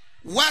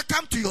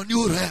 Welcome to your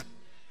new realm.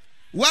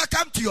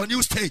 Welcome to your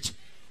new stage.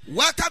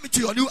 Welcome to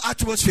your new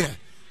atmosphere.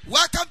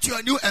 Welcome to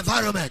your new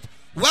environment.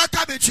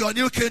 Welcome into your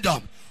new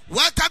kingdom.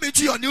 Welcome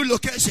into your new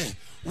location.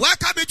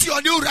 Welcome into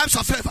your new realms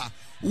of favor.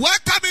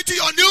 Welcome into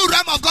your new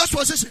realm of God's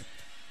position.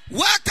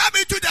 Welcome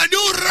into the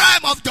new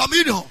realm of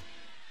dominion.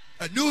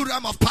 A new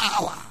realm of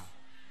power.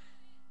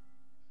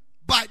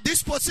 By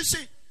this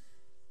position,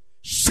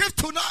 shift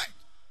tonight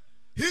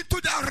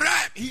into the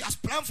realm He has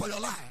planned for your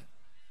life.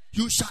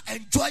 You shall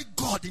enjoy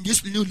God in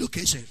this new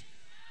location.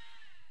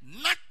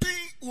 Nothing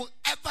will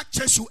ever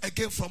chase you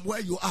again from where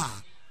you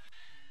are.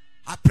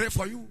 I pray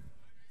for you.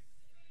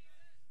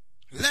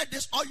 Let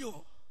this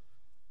oil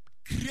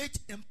create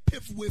and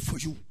pave way for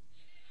you.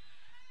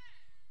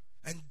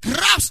 And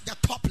grasp the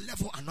top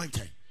level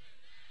anointing.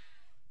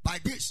 By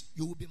this,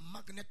 you will be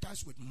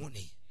magnetized with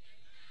money.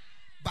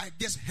 By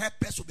this,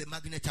 helpers will be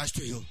magnetized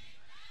to you.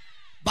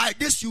 By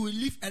this, you will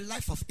live a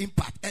life of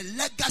impact. A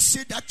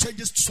legacy that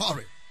changes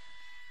story.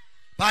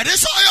 By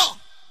this oil,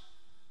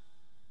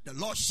 the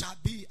Lord shall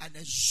be an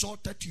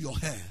exalted to your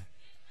hair.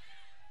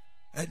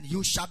 And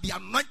you shall be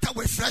anointed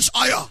with fresh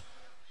oil.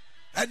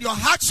 And your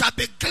heart shall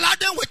be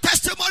gladdened with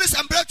testimonies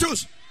and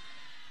breakthroughs.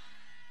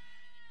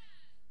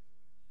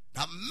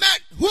 The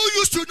men who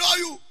used to know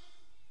you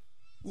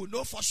will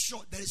know for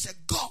sure there is a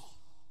God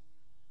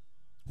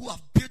who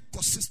have built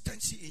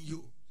consistency in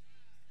you.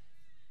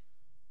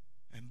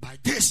 And by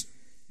this,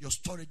 your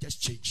story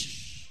just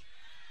changed.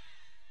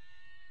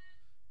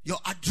 Your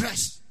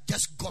address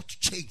just got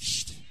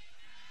changed.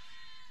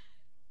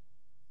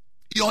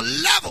 Your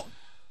level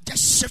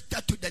just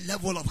shifted to the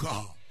level of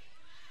God.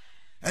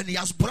 And He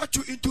has brought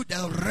you into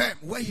the realm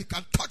where He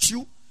can touch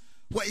you,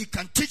 where He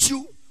can teach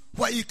you,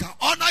 where He can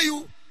honor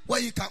you,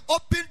 where He can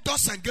open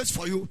doors and gates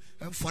for you,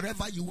 and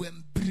forever you will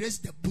embrace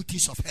the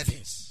booties of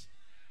heavens.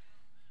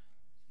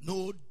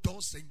 No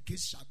doors and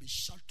gates shall be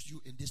shut to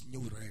you in this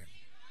new realm.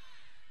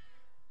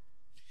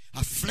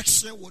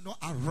 Affliction will not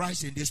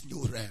arise in this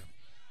new realm.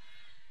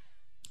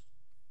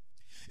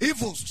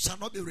 Evils shall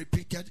not be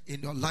repeated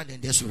in your land in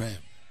this realm.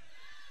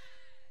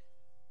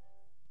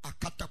 I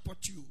catapult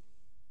you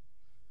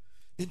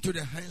into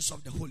the hands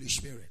of the Holy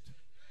Spirit.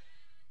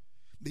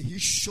 May He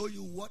show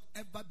you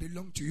whatever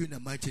belongs to you in the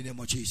mighty name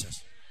of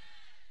Jesus.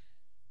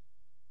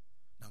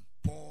 Now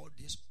pour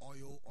this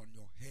oil on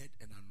your head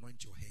and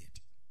anoint your head.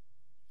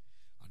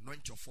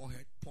 Anoint your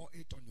forehead, pour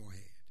it on your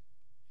head.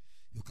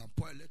 You can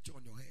pour a little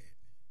on your head.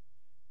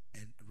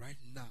 And right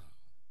now,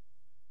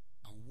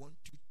 I want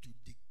you to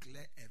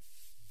declare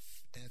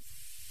a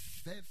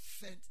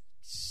fervent,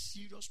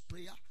 serious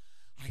prayer.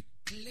 I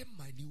claim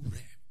my new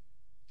realm.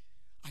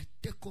 I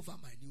take over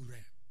my new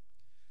realm.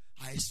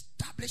 I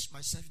establish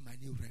myself in my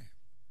new realm.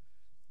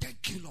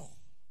 Thank you, Lord,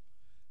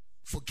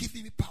 for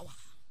giving me power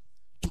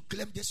to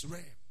claim this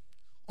realm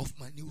of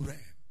my new realm.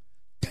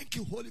 Thank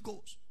you, Holy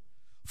Ghost,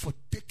 for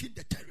taking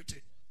the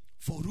territory,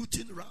 for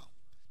rooting around.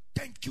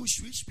 Thank you,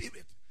 sweet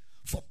Spirit,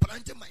 for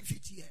planting my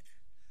feet here.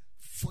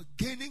 for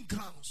gaining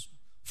grounds,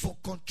 for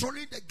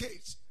controlling the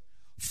gates,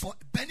 for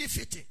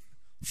benefiting,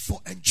 for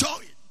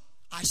enjoying.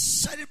 I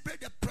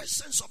celebrate the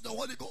presence of the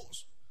Holy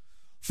Ghost.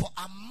 For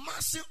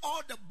amassing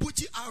all the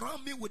booty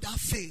around me without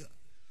fail.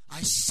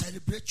 I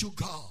celebrate you,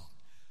 God.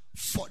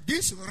 For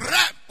this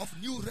realm of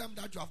new realm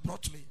that you have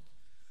brought me.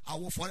 I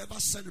will forever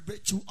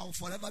celebrate you. I will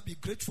forever be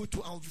grateful to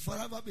you. I will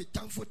forever be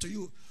thankful to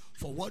you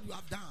for what you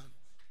have done.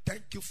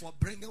 Thank you for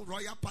bringing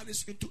Royal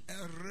Palace into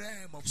a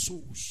realm of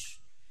souls.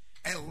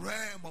 A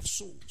realm of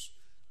souls.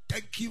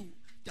 Thank you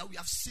that we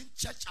have seen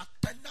church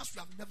attendance we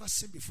have never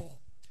seen before.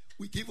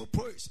 We give you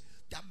praise.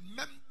 The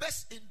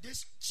members in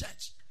this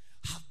church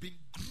have been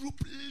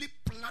grouply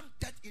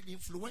planted in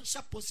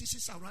influential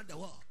positions around the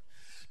world.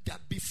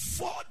 That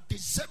before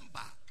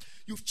December,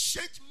 you've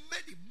changed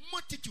many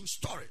multitude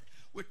stories.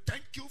 We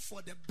thank you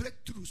for the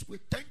breakthroughs. We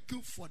thank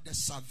you for the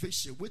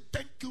salvation. We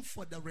thank you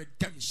for the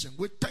redemption.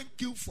 We thank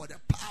you for the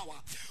power.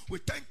 We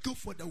thank you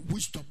for the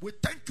wisdom. We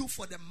thank you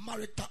for the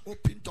marital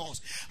open doors,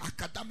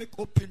 academic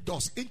open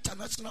doors,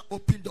 international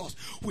open doors.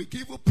 We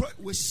give you praise.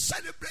 We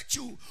celebrate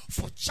you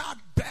for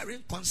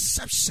childbearing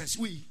conceptions.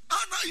 We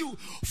honor you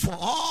for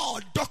all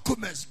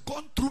documents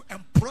gone through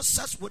and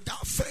processed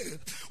without fail.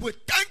 We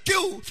thank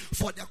you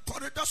for the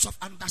corridors of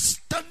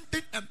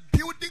understanding and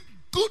building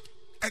good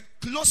and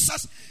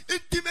closest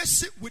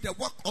intimacy with the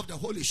work of the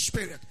Holy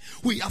Spirit.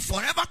 We are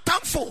forever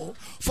thankful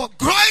for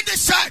growing the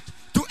church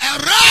to a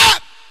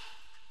realm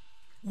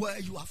where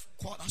you have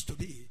called us to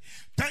be.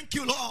 Thank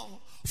you, Lord,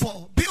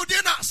 for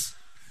building us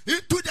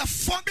into the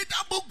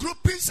formidable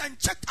groupings and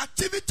church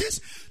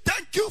activities.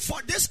 Thank you for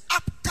this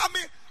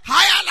upcoming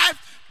Higher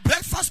Life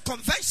Breakfast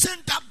Convention,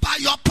 that by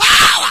your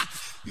power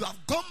you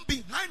have gone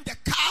behind the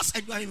cars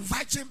and you are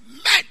inviting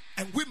men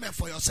and women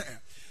for yourself.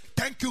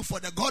 Thank you for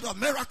the God of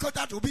miracle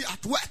that will be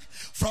at work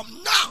from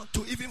now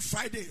to even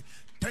Friday.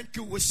 Thank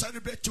you. We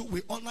celebrate you.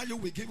 We honor you.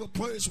 We give you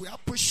praise. We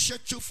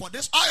appreciate you for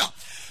this oil.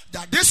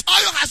 That this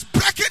oil has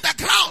broken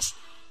the grounds.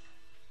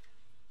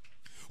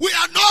 We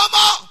are no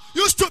more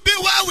used to be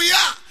where we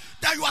are.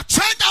 That you have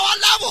changed our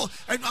level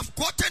and you have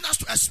gotten us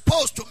to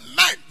expose to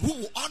men who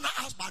will honor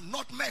us but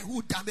not men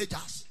who damage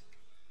us.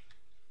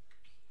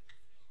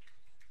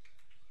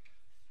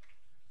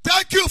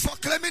 Thank you for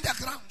claiming the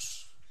grounds.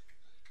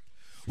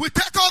 We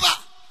take over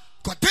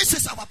because this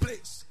is our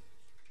place.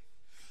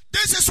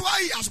 This is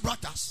why he has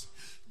brought us.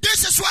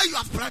 This is why you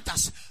have brought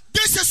us.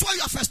 This is why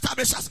you have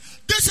established us.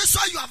 This is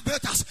why you have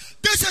built us.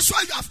 This is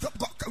why you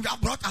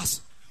have brought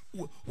us.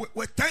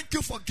 We thank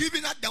you for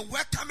giving us the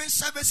welcoming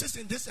services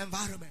in this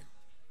environment.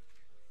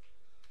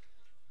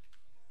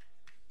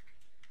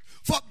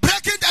 For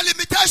breaking the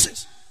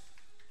limitations.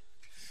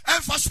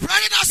 And for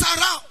spreading us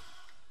around.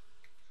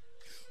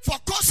 For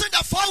causing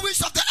the four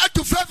winds of the earth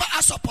to favor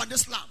us upon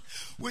this land.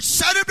 We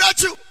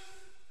celebrate you.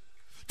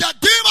 The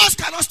demons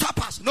cannot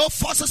stop us. No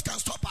forces can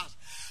stop us.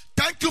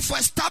 Thank you for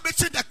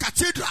establishing the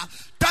cathedral.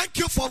 Thank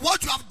you for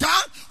what you have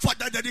done for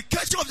the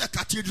dedication of the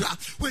cathedral.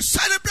 We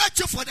celebrate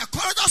you for the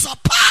corridors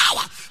of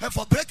power and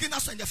for breaking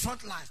us in the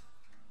front line.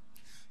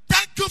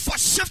 Thank you for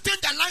shifting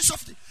the lines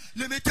of the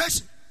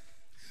limitation.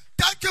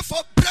 Thank you for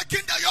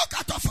breaking the yoke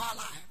out of our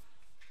life.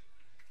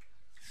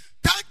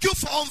 Thank you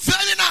for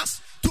unveiling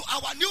us to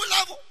our new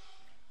level,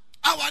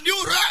 our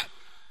new realm,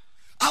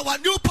 our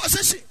new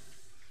position.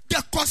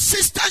 The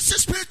consistency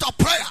spirit of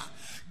prayer,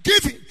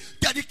 giving,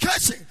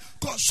 dedication,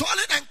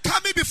 consoling and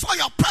coming before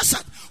your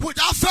presence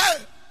without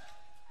fail.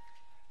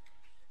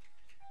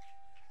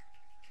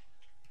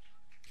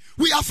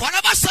 We are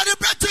forever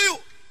celebrating you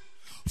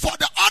for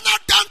the honor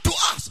done to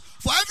us,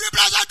 for every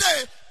brother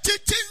day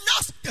teaching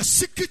us the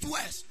secret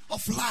words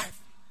of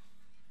life.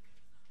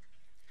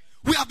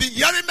 We have been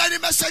hearing many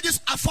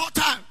messages at 4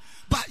 times,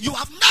 but you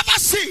have never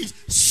ceased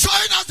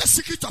showing us the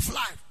secret of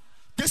life.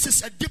 This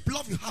is a deep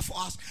love you have for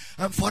us.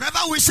 And forever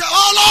we say,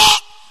 oh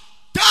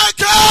Lord, thank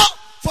you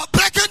for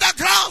breaking the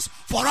grounds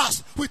for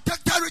us. We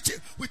take territory,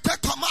 we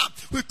take command,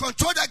 we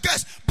control the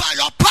gates. By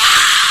your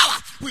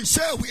power, we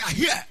say we are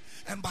here.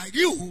 And by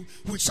you,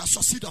 we shall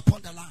succeed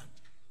upon the land.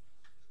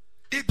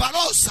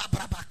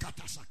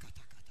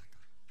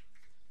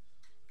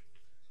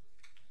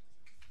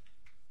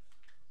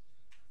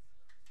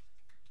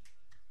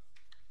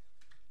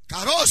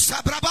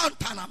 Karosa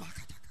brabantana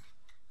makataka.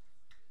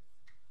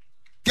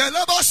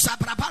 Gelebo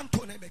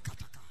sabrabantone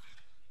mekataka.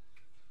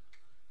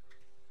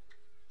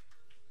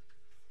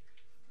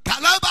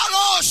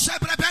 Kalabalo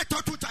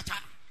sebrebeto tutata.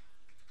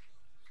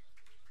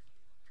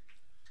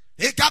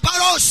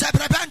 Ikabaro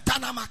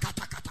sebrebentana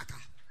makatakataka.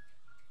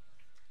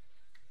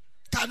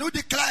 Can you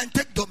declare and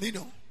take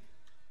dominion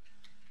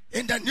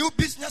in the new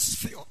business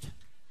field,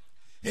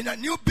 in a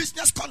new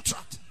business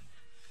contract,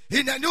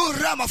 in a new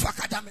realm of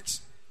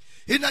academics?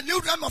 In a new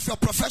realm of your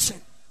profession,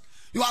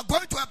 you are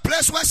going to a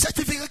place where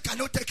certificate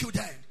cannot take you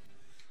there.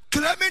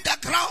 Claiming the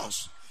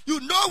grounds. You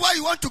know where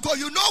you want to go.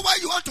 You know where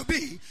you want to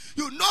be.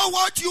 You know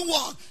what you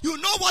want. You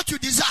know what you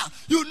desire.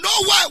 You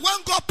know why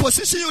when God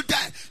positions you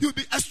there, you'll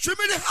be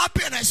extremely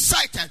happy and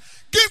excited.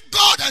 Give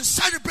God and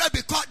celebrate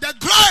because the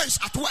grace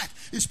at work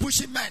is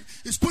pushing men.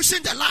 It's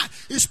pushing the line.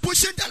 It's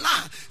pushing the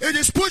line. It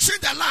is pushing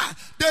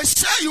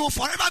you will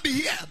forever be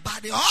here.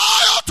 But the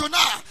oil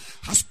tonight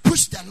has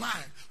pushed the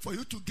line for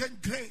you to gain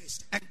grace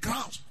and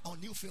grounds on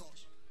new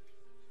fields.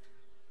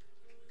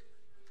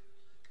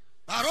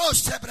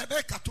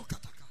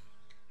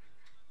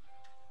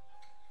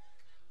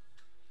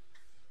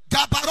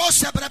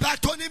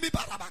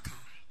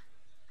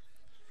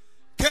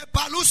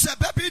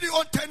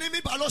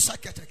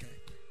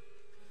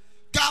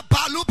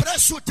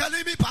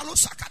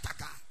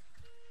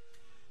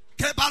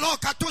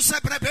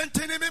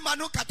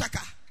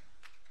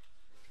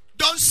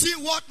 Don't see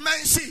what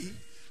men see.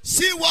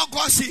 See what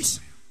God sees.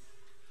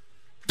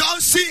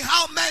 Don't see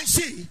how men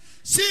see.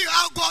 See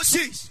how God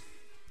sees.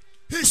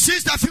 He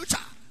sees the future.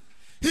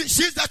 He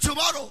sees the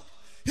tomorrow.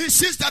 He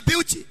sees the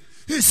beauty.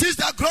 He sees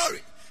the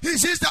glory. He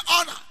sees the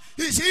honor.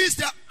 He sees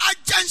the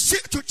agency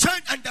to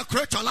change and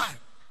decorate your life.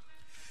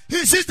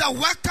 He sees the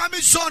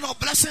welcoming zone of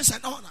blessings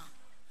and honor.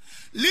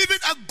 Living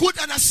a good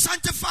and a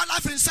sanctified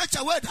life in such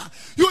a way that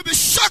you will be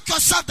shocked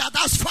yourself that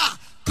thus far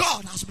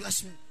God has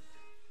blessed me.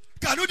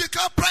 Can you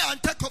declare prayer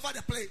and take over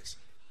the place?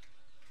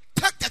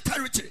 Take the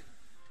territory.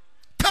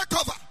 Take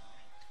over.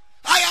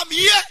 I am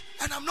here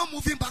and I'm not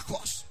moving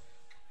backwards.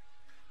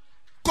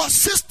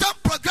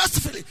 Consistent,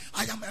 progressively,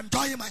 I am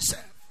enjoying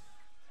myself.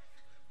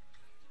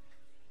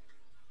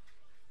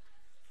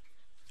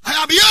 I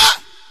am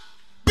here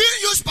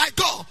being used by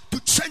God to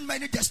change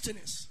many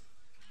destinies.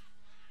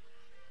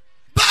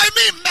 By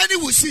me, many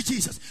will see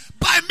Jesus.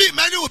 By me,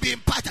 many will be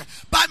impacted.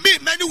 By me,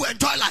 many will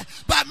enjoy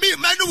life. By me,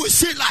 many will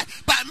see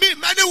life. By me,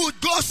 many will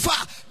go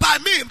far. By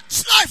me,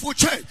 life will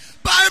change.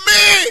 By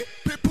me,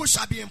 people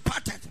shall be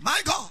impacted.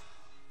 My God,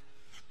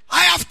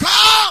 I have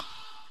come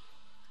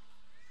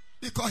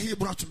because He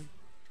brought me.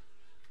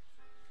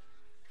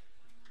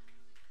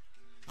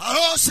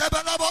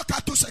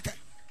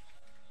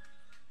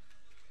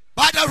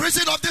 By the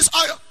reason of this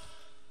oil,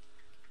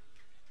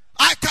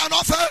 I can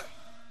offer.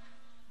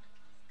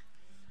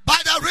 By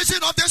the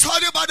reason of this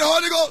holy, by the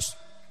Holy Ghost,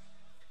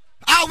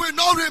 I will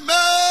not remain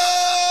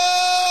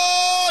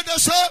the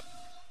same.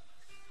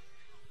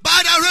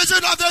 By the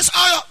reason of this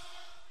oil,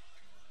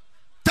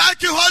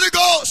 thank you, Holy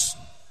Ghost,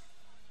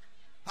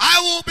 I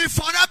will be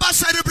forever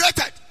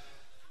celebrated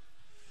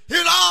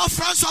in all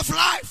fronts of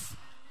life.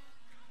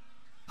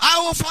 I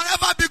will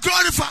forever be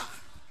glorified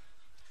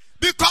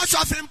because you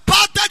have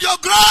imparted your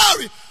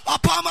glory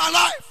upon my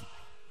life.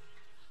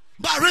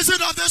 By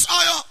reason of this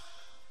oil,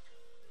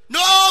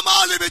 no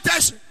more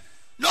limitation,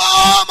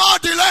 no more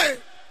delay,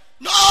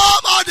 no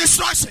more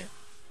destruction,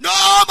 no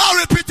more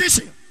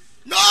repetition,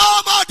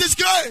 no more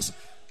disgrace.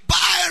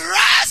 By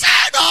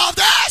reason of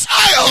this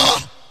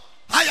oil,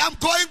 I am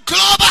going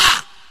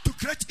global to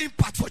create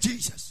impact for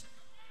Jesus.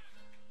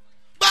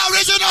 By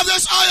reason of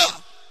this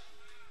oil,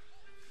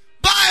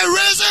 by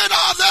reason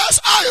of this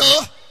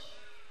oil,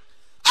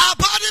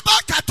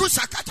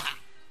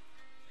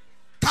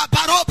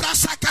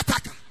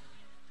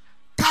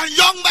 can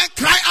young men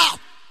cry out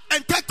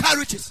and take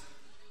territories?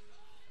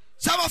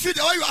 Some of you,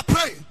 the way you are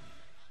praying,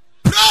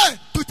 pray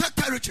to take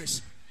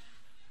territories.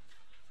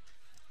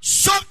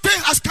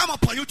 Something has come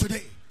upon you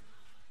today.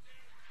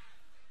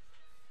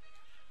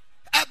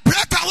 A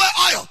breakaway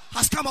oil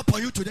has come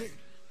upon you today.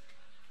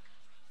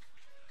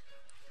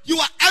 You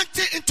are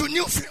entering into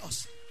new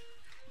fields,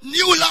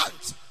 new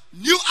lands,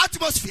 new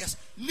atmospheres,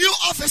 new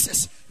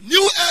offices,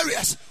 new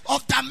areas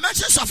of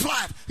dimensions of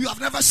life you have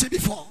never seen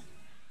before.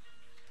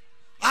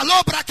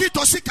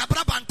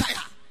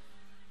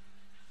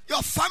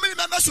 Your family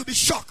members will be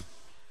shocked,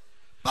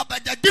 but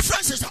the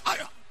difference is the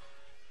oil.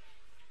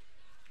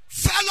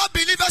 Fellow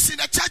believers in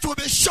the church will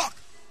be shocked,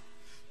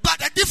 but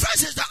the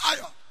difference is the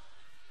oil.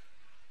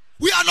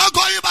 We are not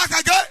going back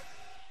again.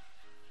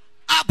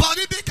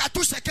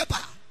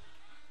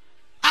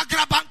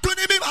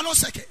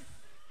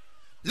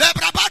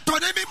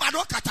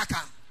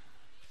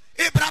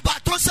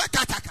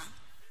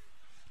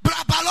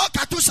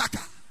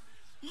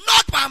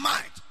 Not by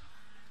mind,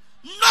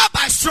 not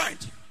by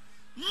strength,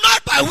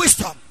 not by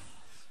wisdom,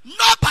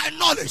 not by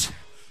knowledge,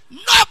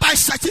 not by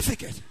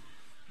certificate,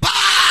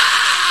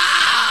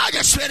 by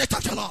the Spirit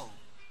of the Lord.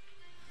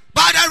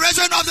 By the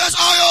reason of this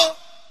oil,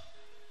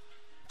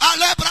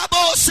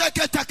 Alebrabo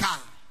seketaka,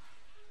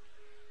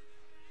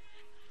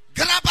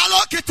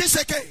 Grabalo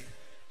kitiseke,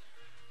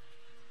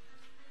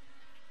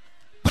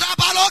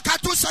 Brabalo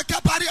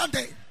katuseke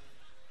pariande,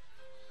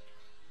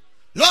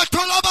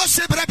 Lotolobo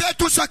sebrebe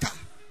tusaka,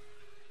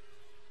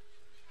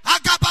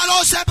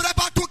 Agabalo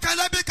sebreba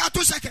tukelebi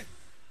katuseke.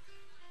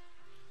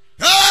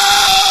 Hey!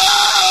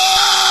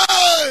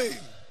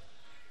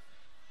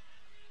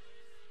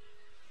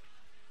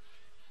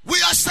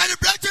 We are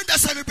celebrating the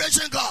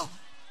celebration God.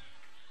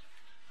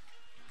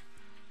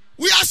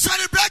 We are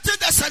celebrating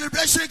the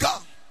celebration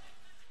God.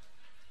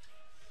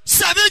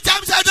 7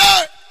 times a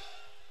day,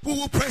 we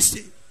will praise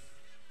Thee.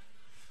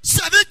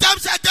 7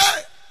 times a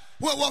day,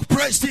 we will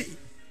praise Thee.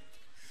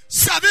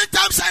 7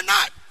 times a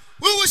night,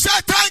 we will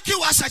say thank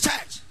you as a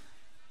church.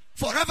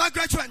 Forever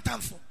grateful and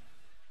thankful.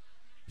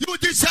 You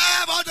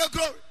deserve all the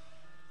glory.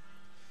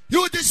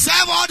 You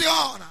deserve all the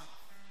honor.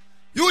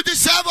 You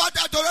deserve all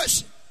the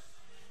adoration.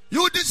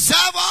 You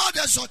deserve all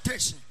the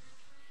exaltation.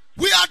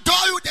 We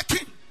adore you, the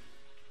King.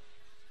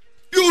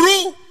 You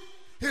rule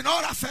in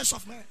all affairs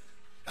of men,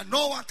 and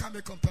no one can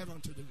be compared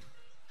unto thee.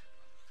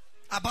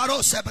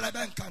 Abaro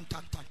sebreben kan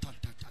tan tan tan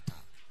tan tan.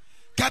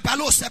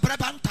 Kabalo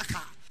sebreban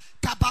taka.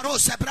 Kabaro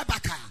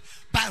sebrebaka.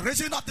 By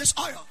reason of this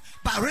oil,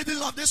 by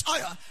reason of this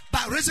oil,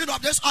 by reason of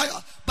this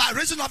oil, by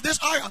reason of this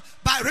oil,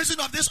 by reason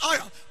of this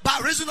oil, by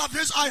reason of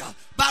this oil,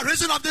 by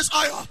reason of this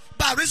oil,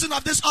 by reason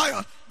of this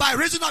oil, by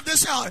reason of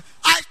this oil,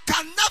 I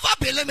can never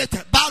be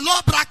limited.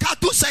 Balo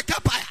brakatu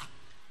sekapaya.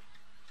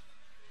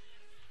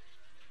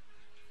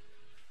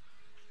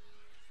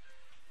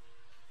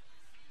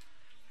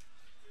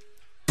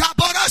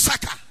 Kabora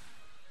saka.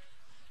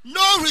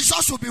 No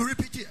results will be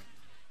repeated.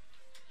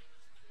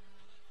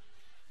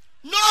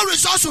 No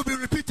results will be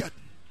repeated.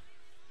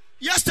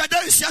 Yesterday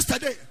is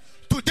yesterday.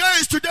 Today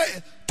is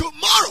today.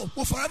 Tomorrow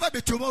will forever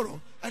be tomorrow.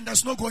 And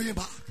there's no going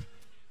back.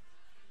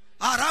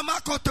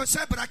 Arama koto se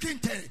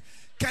brakinte.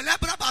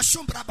 Kelebra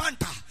basum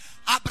brabanta.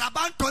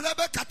 Abrabanto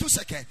lebe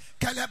katuseke.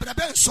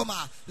 Kelebreben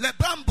soma.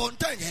 Lebram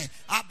bontenye.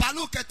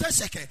 Abalu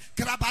keteseke.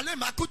 Krabale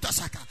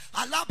makutasaka.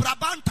 Ala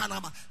brabanta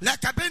nama.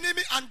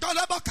 Lekabenimi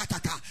andolebo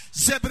kataka.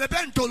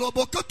 Zebrebento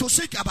lobo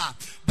kotusikaba.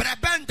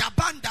 Brebenda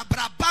banda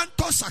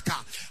brabanto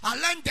saka.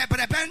 Alende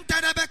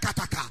brebente nebe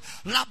kataka.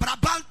 La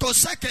brabanto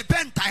seke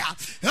bentaya.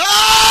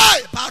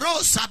 Hey!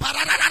 Barosa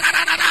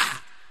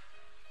barararararara.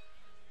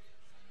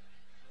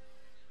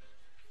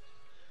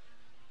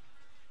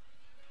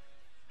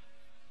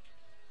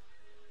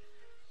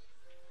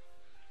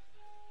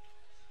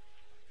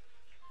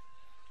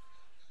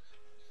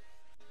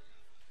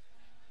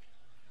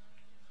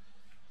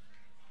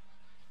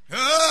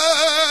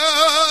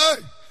 Hey!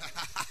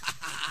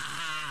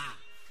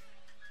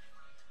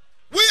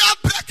 We are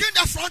breaking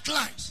the front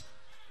lines.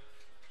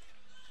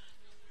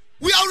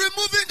 We are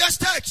removing the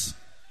stakes.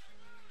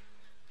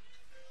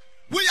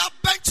 We are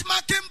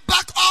benchmarking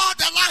back all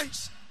the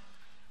lines.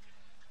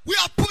 We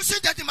are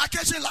pushing the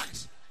demarcation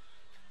lines.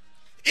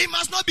 It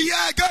must not be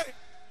here again.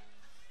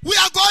 We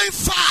are going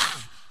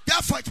far.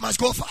 Therefore, it must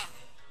go far.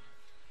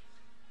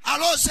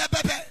 Alo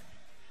sebebe.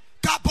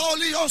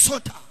 Kapoli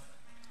osota.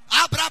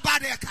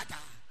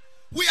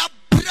 We are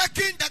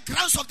breaking the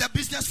grounds of the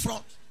business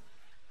front,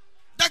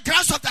 the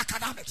grounds of the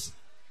academics,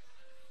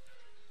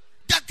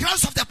 the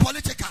grounds of the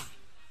political,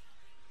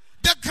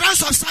 the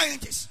grounds of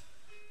scientists,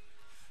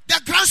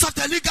 the grounds of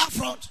the legal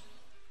front,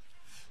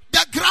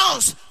 the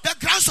grounds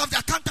of the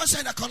accountants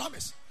and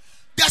economists,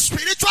 the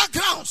spiritual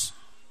grounds,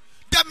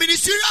 the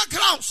ministerial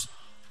grounds,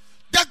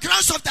 the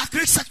grounds of the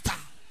agri sector,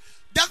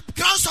 the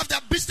grounds of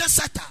the business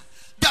sector,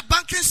 the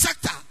banking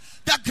sector,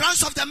 the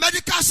grounds of the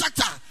medical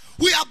sector.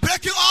 We are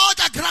breaking all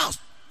the grounds,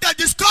 the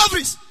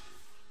discoveries.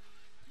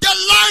 The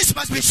lines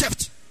must be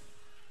shifted.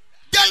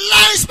 The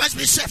lines must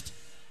be shifted.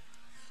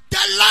 The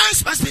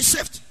lines must be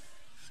shifted.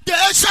 The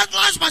ancient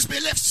lines must be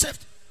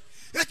shifted.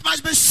 It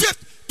must be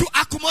shifted to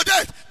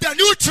accommodate the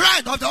new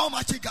trend of the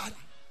Almighty God,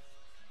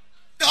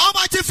 the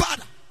Almighty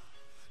Father,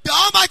 the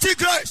Almighty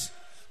grace,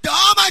 the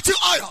Almighty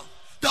oil,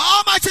 the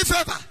Almighty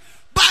favor.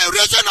 By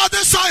reason of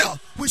this oil,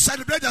 we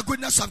celebrate the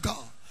goodness of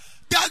God.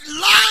 The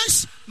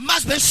lines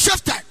must be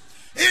shifted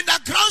in the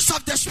grounds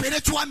of the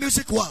spiritual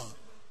music world,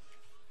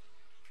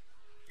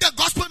 the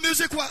gospel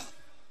music world,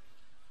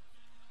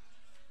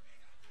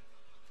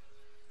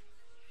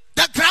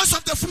 the grounds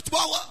of the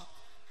football world,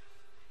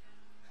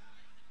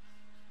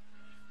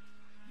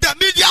 the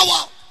media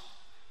world,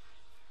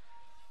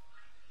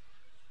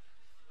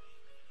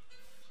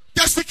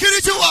 the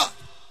security world.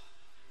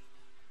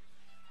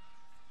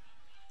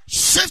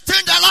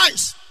 Shifting the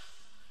lines,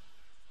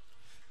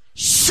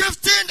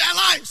 shifting the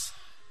lines,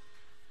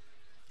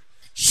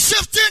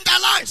 shifting the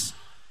lines,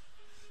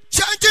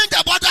 changing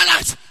the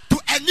borderlines to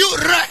a new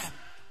realm.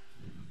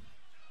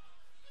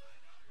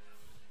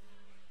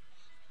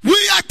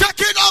 We are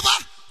taking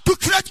over to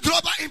create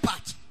global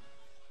impact.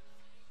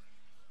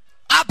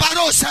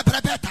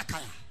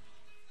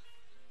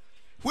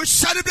 We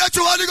celebrate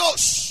you, Holy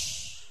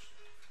Ghost.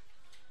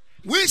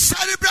 We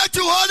celebrate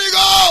you, Holy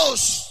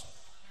Ghost.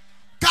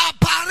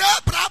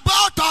 Kabare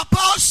brabo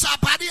topo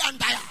sabadi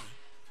andaya.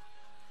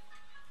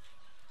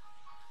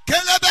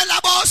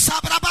 Kelebelabo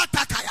sabraba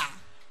takaya.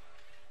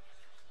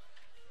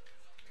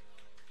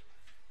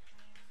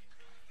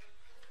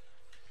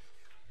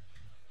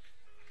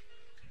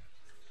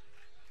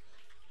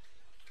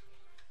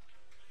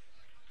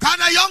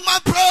 Can a young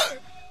man pray?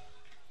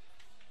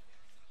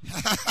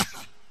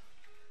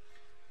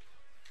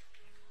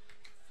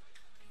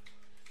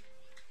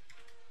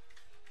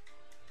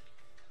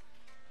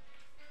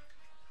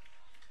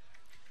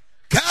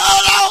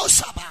 Kalo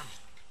Saba.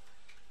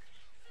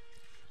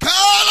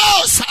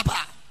 Kalo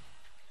Saba.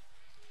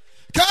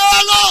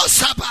 Kalo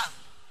Saba.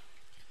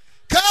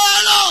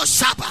 Kalo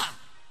Saba.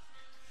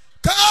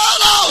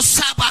 Kalo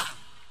Saba.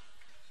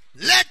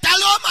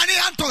 Letalo mani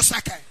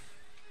antosake.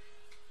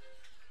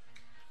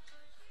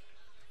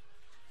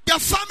 The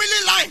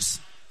family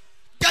lines,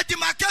 the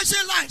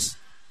demarcation lines,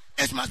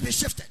 it must be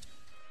shifted.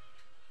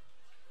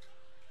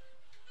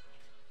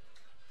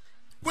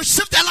 We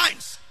shift the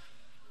lines.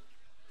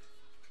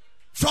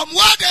 From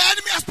where the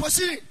enemy has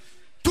proceeded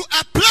to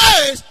a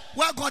place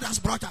where God has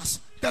brought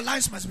us, the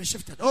lines must be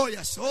shifted. Oh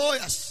yes, oh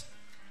yes,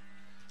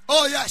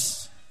 oh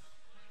yes,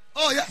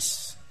 oh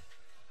yes.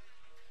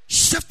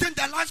 Shifting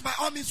the lines by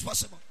all means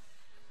possible.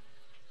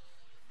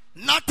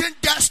 Nothing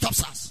there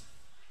stops us.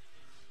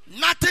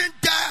 Nothing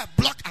there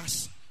block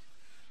us.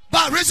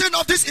 By reason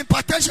of this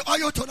impartation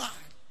oil tonight,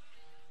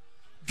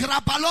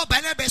 grabalo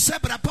belebe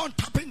sebra pon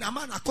tapin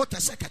naman akote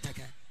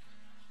seketeke.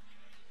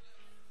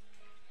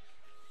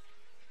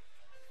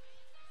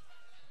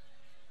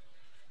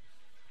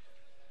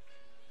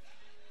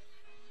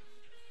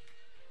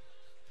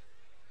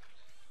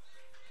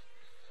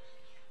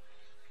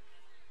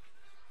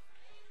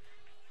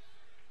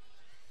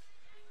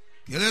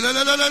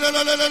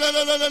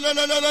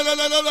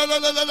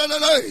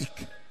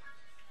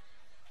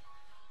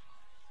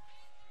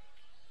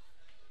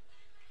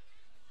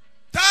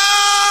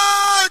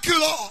 Thank you,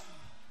 Lord.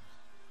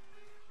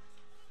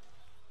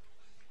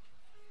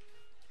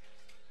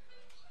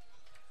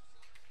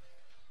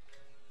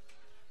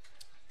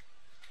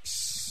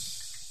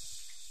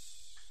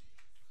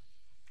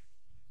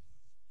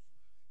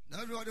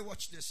 Now everybody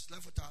watch this.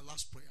 Left with our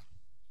last prayer.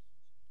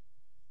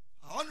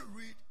 I want to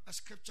read a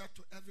scripture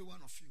to every one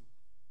of you,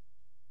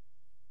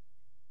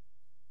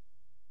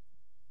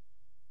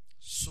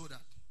 so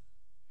that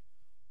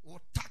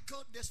we'll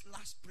tackle this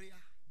last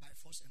prayer by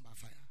force and by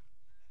fire.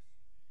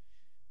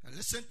 And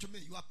listen to me,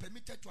 you are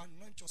permitted to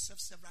anoint yourself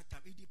several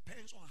times. It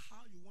depends on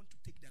how you want to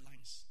take the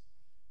lines.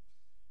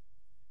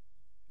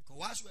 Because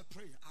whilst we were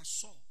praying, I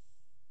saw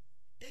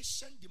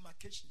ancient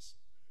demarcations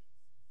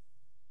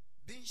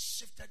being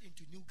shifted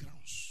into new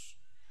grounds.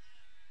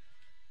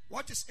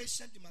 What is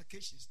ancient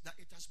demarcations? That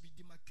it has been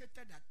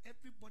demarcated that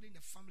everybody in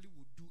the family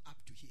will do up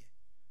to here.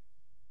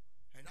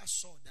 And I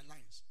saw the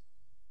lines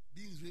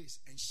being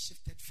raised and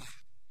shifted far.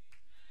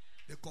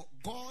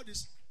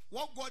 Because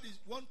what God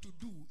want to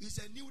do is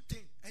a new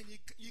thing, and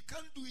he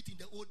can't do it in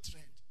the old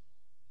trend.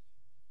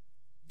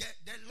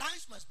 The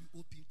lines must be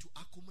open to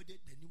accommodate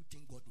the new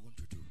thing God want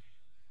to do.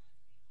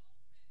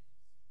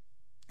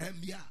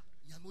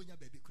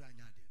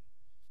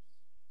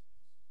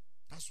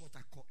 That's what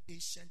I call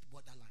ancient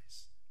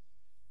borderlines.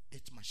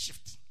 It must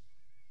shift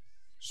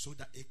so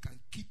that it can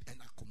keep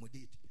and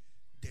accommodate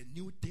the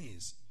new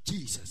things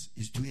Jesus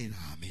is doing in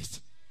our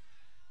midst.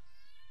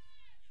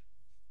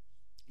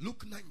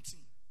 Luke 19.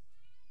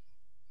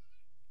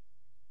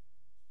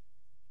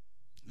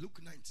 Luke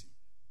 19.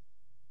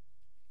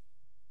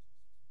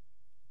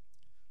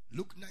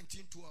 Luke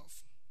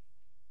 19:12.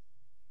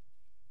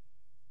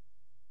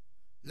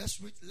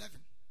 Let's read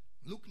 11.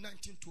 Luke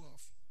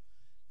 19:12.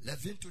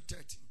 11 to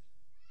 13.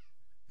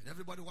 And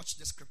everybody watch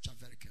the scripture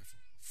very careful.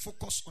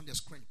 Focus on the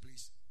screen,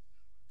 please.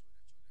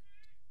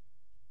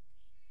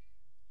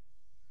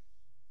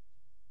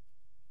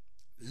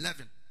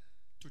 (11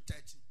 to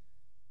 13).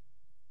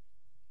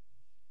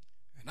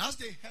 And as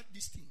they heard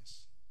these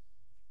things,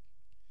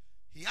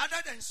 he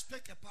added and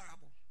spake a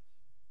parable,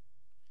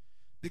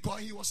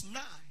 because he was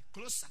nigh,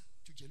 closer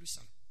to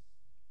Jerusalem.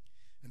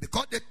 And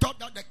because they thought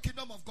that the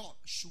kingdom of God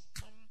should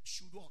come,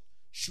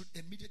 should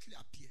immediately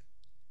appear,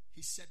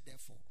 he said,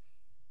 therefore,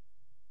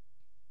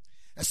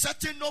 a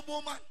certain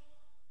nobleman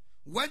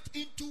went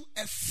into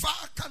a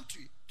far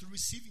country to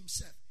receive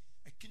himself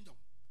a kingdom.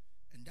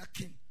 And that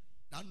king,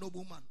 that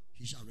nobleman,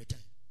 he shall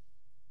return.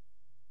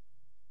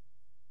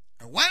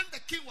 And when the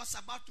king was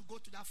about to go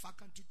to that far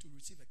country to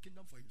receive a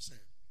kingdom for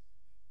himself,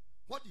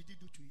 what did he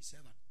do to his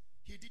servant?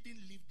 He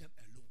didn't leave them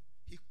alone.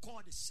 He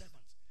called his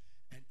servants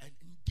and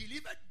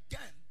delivered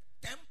them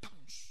 10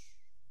 pounds.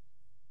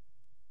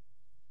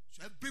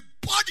 So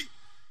everybody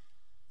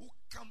who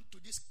come to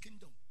this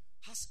kingdom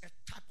has a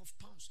type of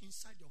pounds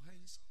inside your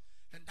hands,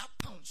 and that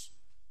pounds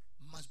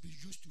must be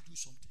used to do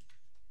something.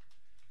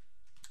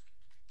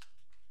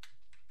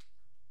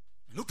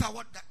 Look at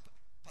what that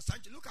Pastor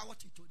Angel, look at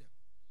what he told them.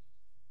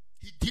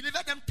 He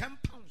delivered them 10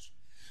 pounds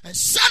and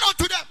said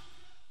unto them,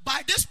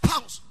 by this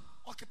pounds,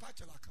 occupy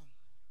till I come.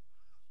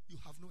 You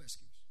have no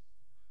excuse.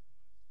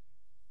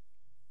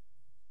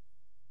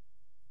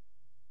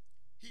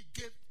 He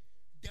gave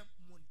them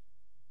money.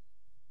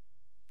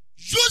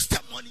 Use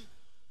the money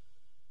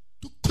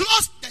to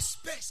close the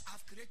space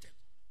I've created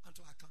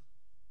until I come.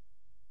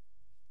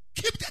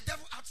 Keep the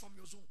devil out from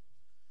your zone.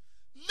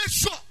 Make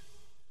sure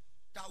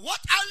that what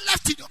I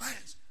left in your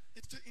hands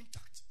is still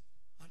intact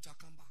until I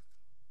come back.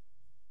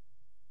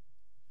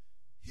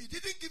 He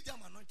didn't give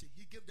them anointing,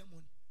 he gave them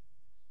money.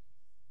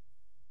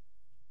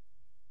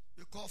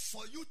 Because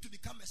for you to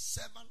become a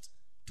servant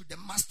to the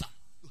master,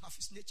 you have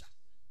his nature.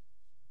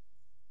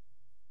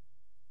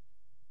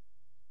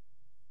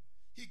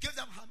 He gave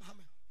them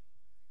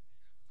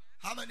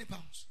how many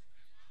pounds?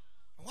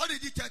 And what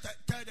did he tell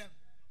them?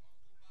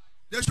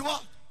 They should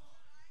what?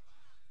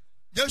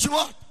 They should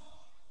what?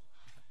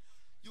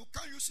 You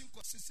can't use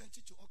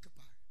inconsistency to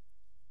occupy.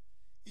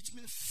 It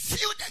means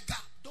fill the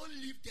gap. Don't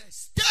leave there.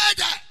 Stay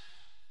there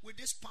with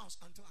these pounds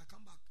until I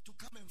come back to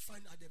come and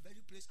find at the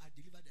very place I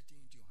deliver the thing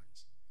into your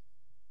hands.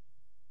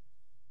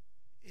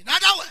 In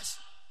other words,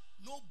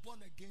 No born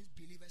again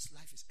believer's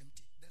life is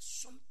empty. There's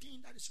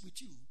something that is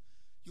with you.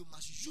 You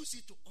must use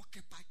it to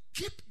occupy.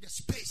 Keep the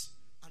space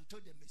until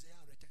the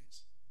Messiah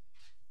returns.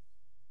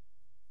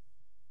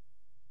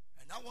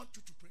 And I want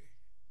you to pray.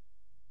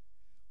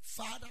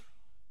 Father,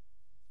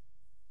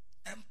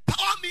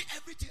 empower me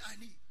everything I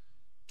need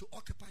to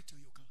occupy till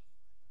you come.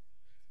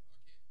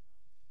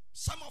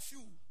 Some of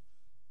you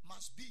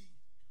must be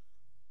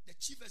the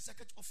chief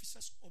executive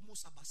officers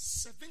almost about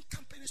 7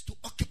 companies to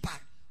occupy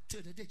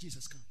till the day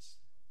Jesus comes.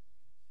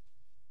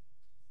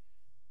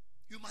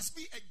 You must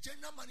be a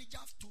general manager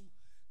to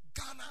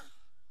Ghana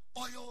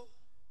Oil,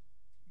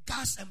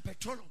 Gas and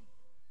Petroleum.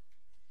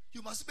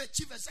 You must be a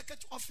chief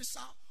executive officer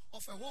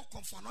of a whole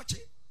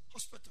Confanoche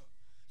hospital.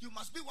 You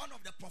must be one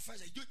of the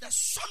professors. There's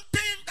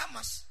something that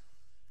must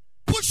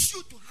push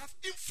you to have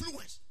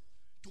influence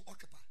to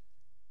occupy.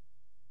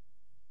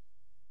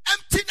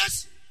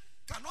 Emptiness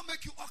cannot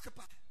make you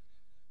occupy.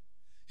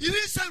 He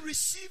didn't say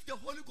receive the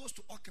Holy Ghost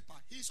to occupy.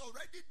 He's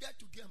already there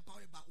to get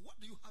empowered. But what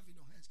do you have in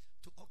your hands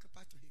to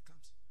occupy till he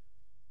comes?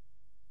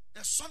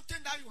 There's something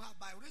that you have.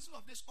 By reason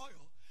of this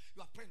oil,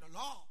 you are praying the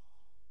Lord.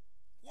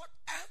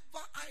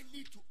 Whatever I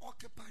need to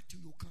occupy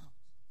till you come,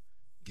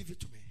 give it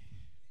to me.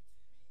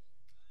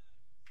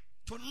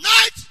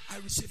 Tonight, I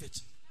receive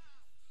it.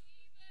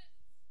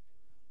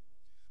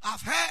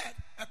 I've heard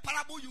a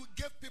parable. You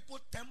give people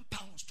 10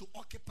 pounds to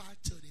occupy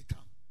till they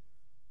come.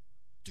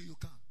 Till you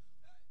come.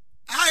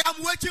 I am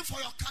waiting for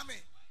your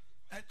coming.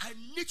 And I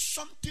need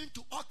something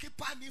to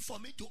occupy me, for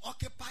me to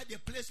occupy the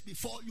place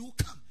before you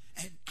come.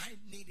 And I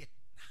need it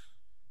now.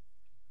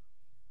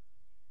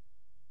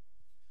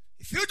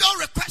 If you don't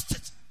request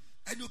it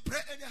and you pray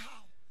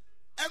anyhow,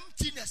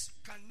 emptiness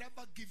can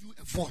never give you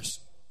a voice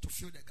to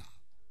fill the gap.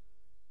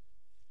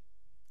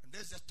 And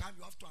there's the time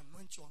you have to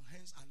anoint your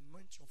hands,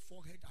 anoint your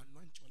forehead,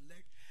 anoint your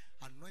leg,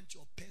 anoint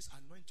your pants,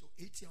 anoint your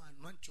ATM,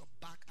 anoint your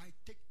back. I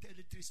take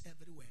territories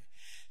everywhere.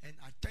 And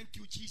I thank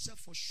you, Jesus,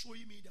 for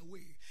showing me the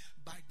way.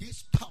 By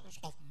these pounds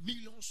of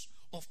millions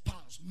of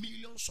pounds,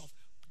 millions of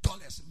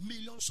dollars,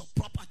 millions of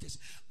properties,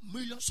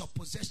 millions of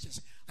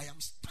possessions, I am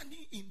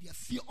standing in the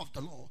fear of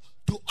the Lord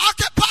to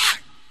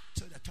occupy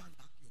till the time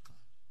that you come.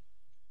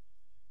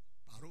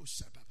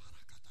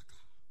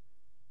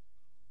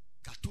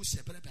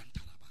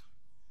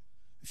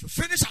 If you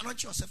finish,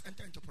 anoint yourself,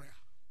 enter into prayer.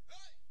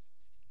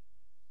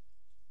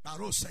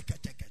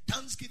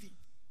 Thanksgiving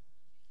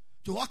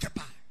to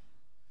occupy.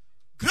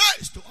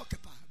 Grace to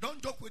occupy.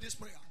 Don't joke with this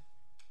prayer.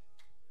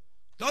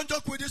 Don't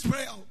joke with this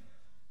prayer.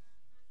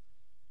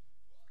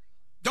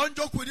 Don't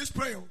joke with this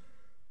prayer.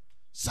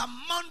 Some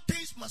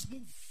mountains must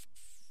move.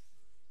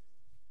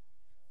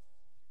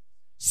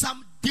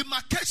 Some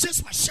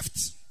demarcations must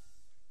shift.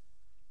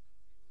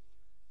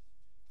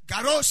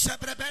 Garo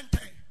sebrebente.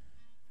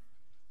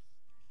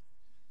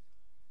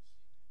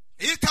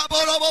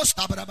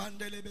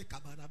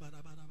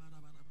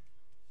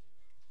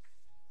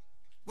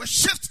 We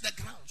shift the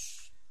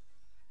grounds.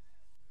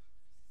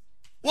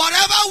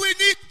 Whatever we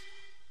need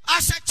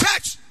as a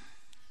church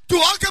to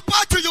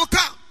occupy till you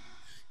come,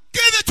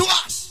 give it to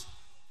us.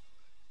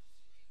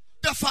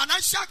 The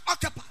financial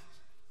occupy.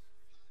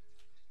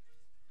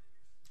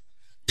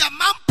 The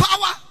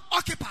manpower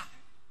occupy.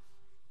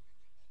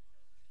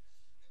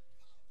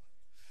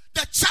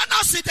 The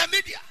channels in the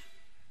media.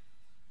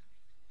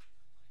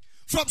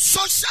 From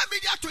social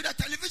media to the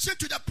television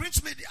to the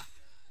print media.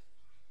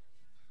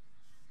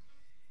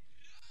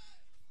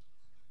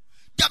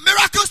 The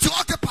miracles to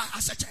occupy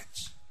as a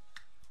church.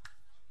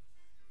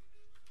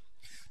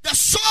 The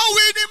soul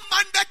winning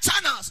mandate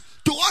channels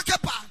to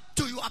occupy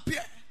till you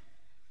appear.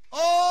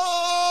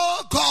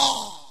 Oh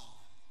God.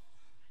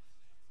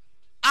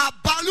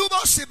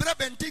 Abalubo sibre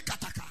benti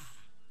kataka.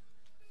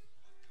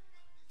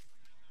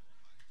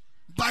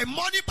 By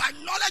money, by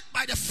knowledge,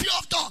 by the fear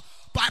of God,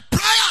 by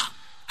prayer,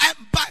 and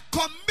by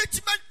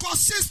commitment,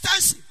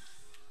 consistency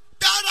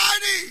that I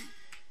need,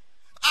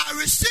 I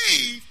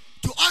receive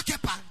to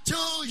occupy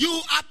till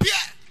you appear.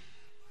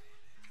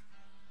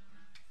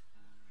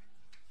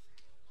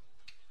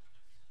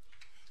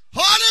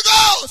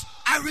 Holy Ghost,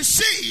 I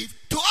receive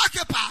to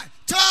occupy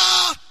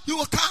till you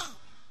will come.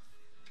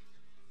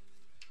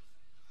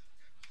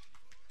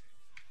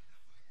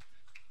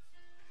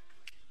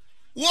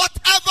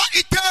 Whatever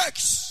it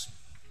takes,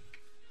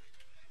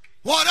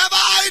 whatever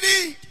I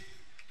need,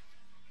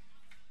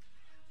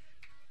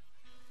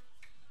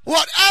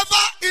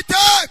 whatever it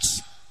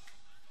takes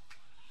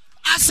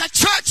as a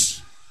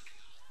church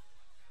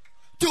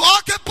to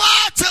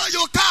occupy till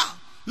you come,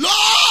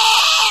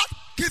 Lord,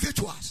 give it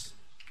to us.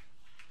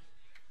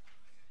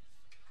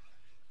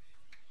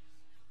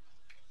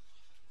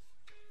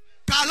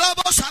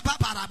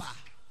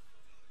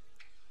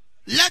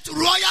 Let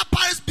Royal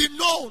Paris be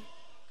known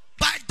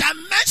by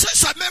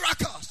dimensions of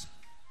miracles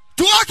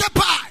to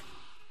occupy,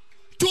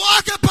 to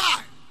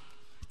occupy,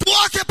 to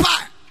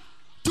occupy,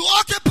 to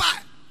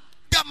occupy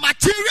the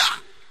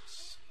material,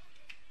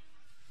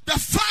 the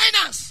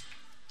finance,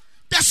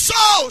 the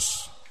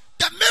souls,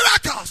 the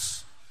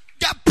miracles,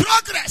 the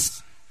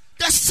progress,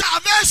 the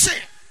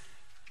salvation.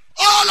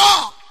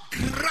 Oh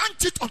Lord, grant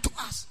grant it unto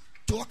us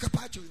to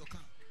occupy till you come.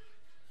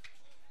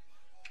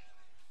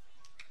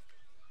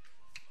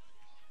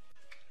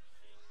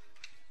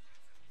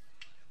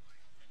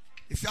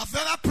 If you have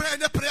ever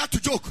prayed any prayer to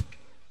joke,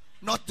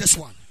 not this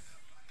one.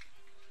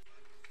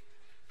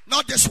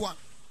 Not this one.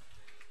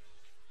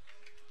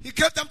 He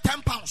gave them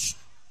 10 pounds.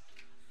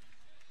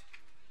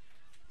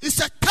 He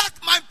said, take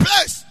my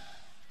place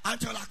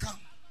until I come.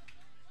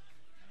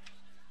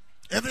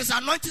 If it is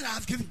anointing, I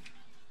have given.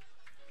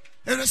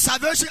 If it is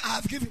salvation, I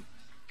have given.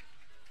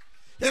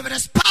 If it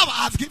is power,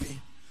 I have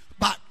given.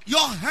 But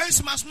your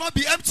hands must not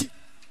be empty.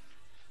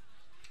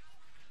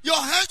 Your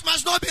hands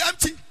must not be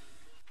empty.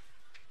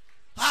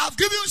 I have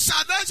given you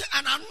salvation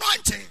and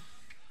anointing.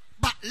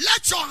 But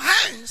let your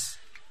hands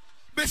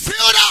be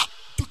filled up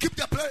to keep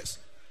the place.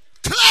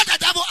 Clear the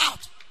devil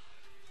out.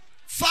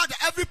 Father,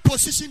 every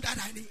position that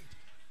I need.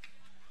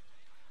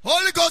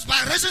 Holy Ghost, by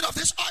reason of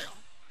this oil,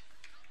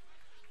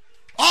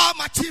 all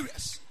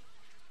materials,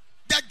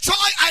 the joy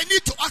I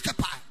need to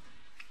occupy,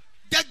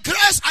 the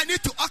grace I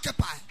need to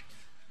occupy,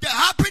 the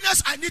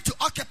happiness I need to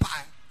occupy,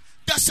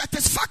 the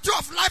satisfaction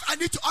of life I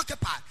need to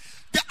occupy,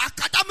 the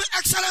academic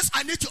excellence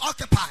I need to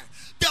occupy,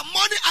 the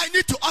money I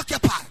need to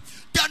occupy,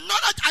 the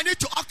knowledge I need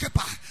to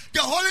occupy,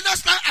 the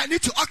holiness life I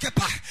need to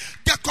occupy,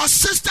 the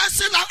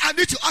consistency life I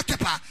need to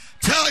occupy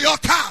till you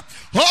come.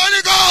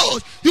 Holy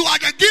Ghost, you are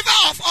the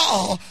giver of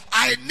all.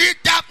 I need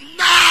that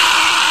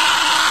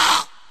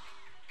now.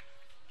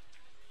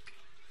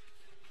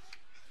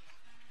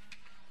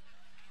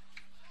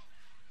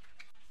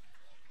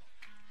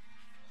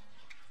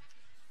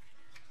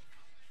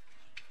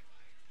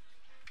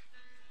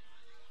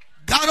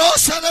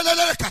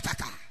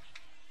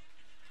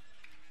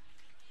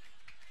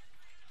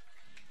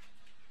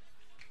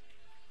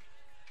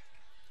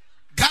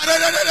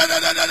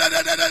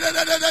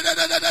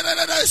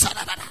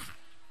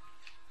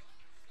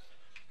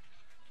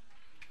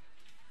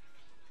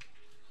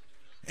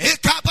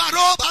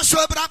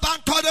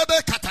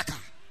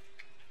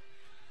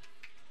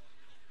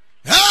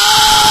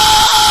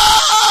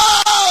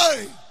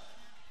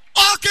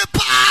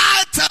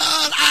 Occupy till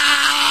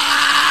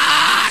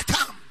I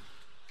come.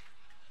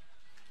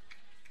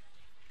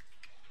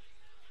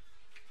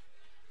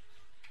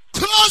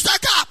 Close the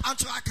gap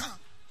until I come.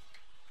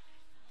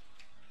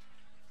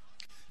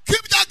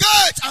 Keep the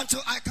gate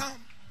until I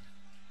come.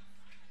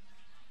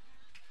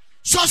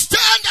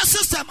 Sustain the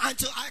system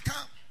until I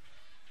come.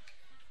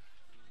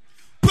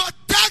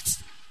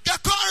 Protect the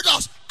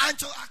corridors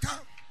until I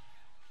come.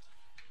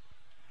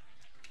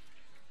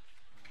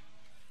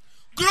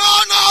 Grow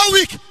no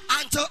weak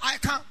until I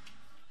come.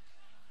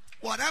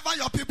 Whatever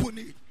your people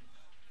need,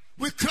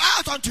 we cry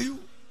out unto you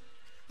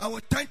and we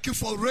thank you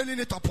for raining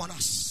it upon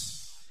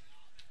us.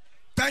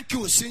 Thank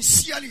you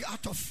sincerely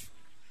out of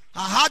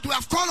our heart. We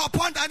have called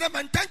upon thy name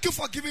and thank you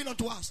for giving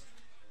unto us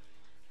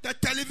the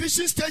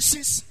television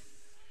stations,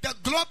 the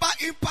global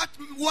impact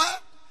word,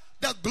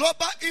 the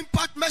global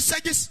impact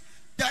messages,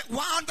 the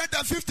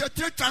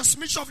 153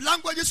 transmission of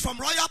languages from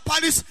Royal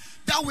Palace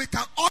that we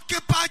can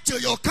occupy till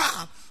you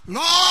come.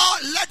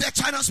 Lord, let the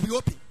channels be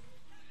open.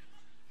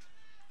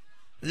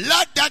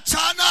 Let the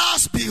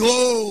channels be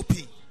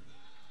open.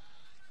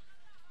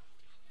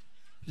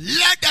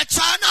 Let the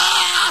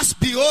channels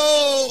be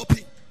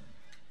open.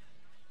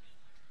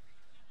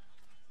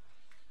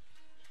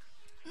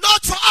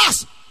 Not for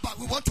us, but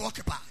we want to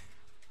occupy.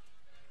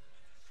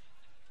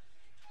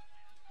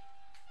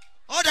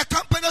 All the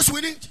companies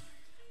we need.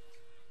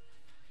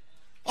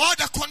 All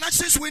the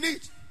connections we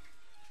need.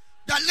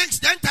 The links,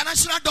 the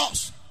international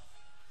doors.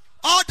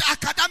 All the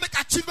academic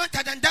achievement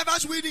and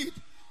endeavors we need.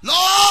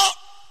 Lord,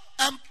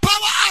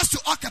 empower us to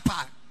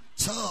occupy.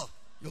 So,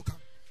 you come.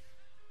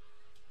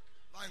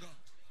 My God.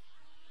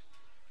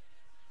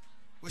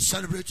 We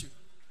celebrate you.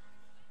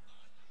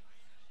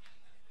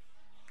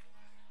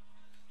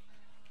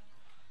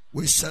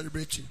 We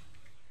celebrate you.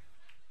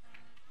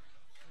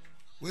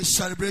 We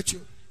celebrate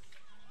you.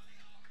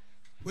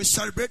 We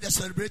celebrate the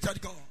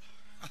celebrated God.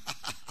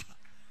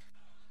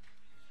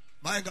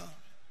 My God.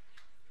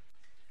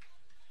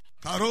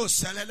 Karo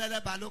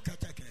selelele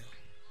balokateke.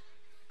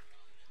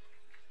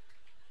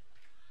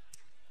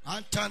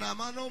 Antana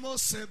manomo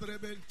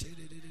sebrebente.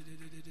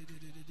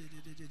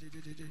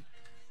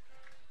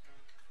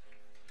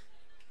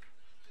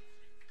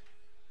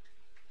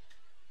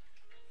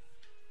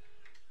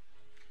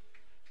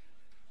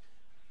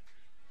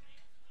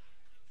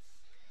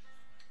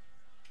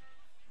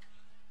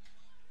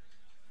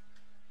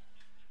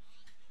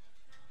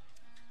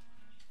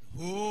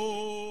 Hosanna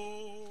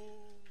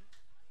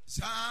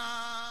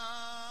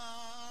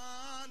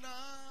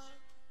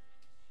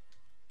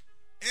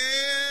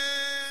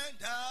in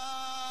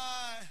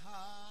thy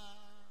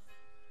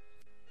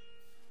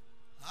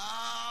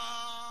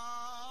highest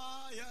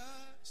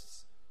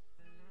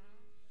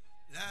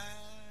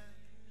land,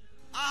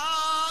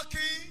 our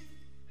King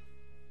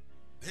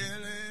be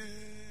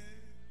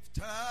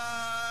lifted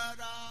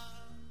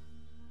up.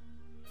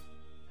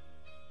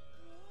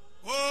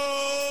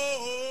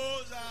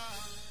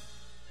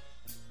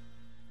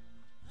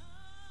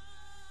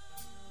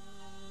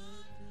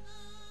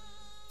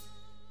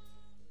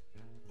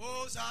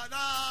 Hosanna.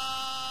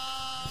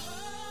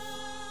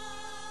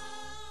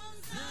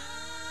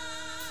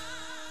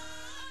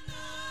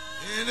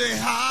 In the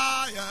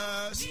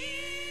highest.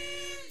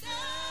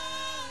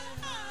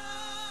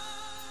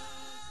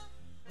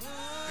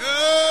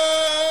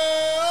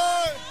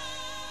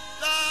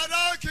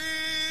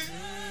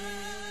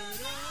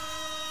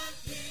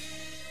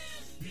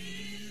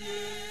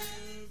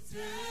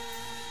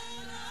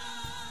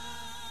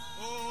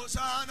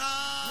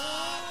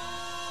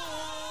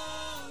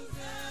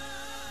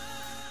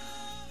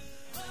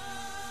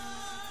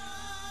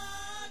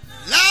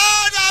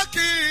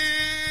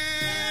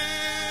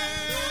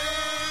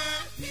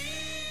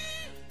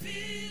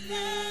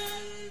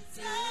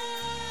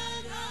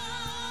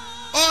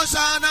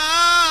 Hosanna,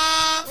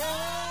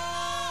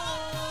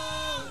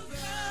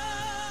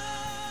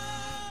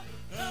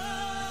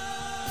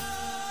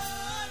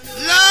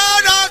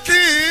 Lord of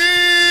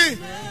King,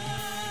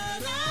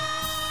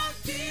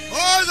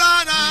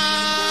 Hosanna,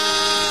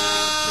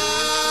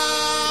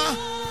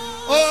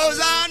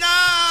 Hosanna,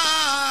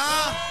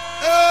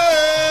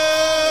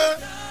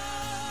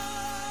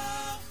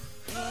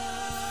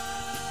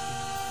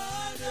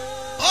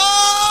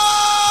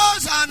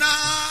 Hosanna.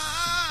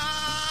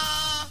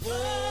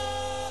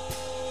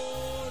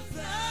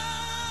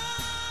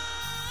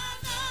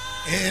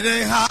 In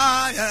the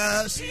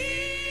highest.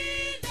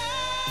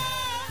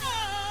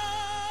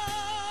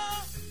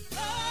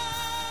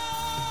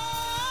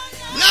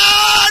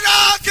 Lord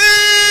of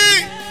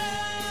King.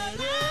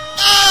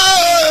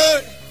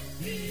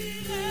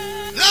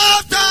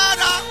 Lord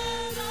of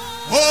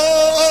oh,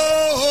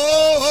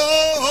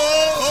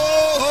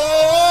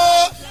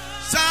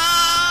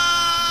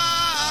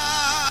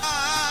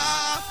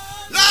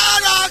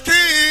 Lord of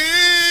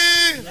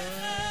King.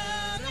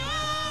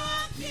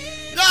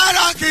 Lord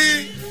of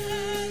King.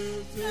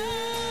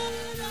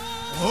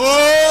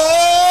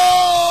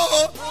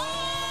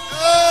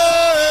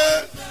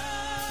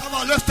 Come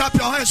on, lift up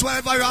your hands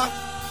wherever you are.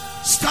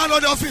 Stand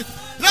on your feet.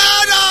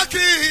 Lord our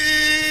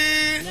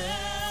King.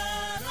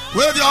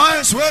 Wave your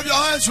hands, wave your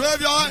hands,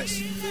 wave your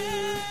hands.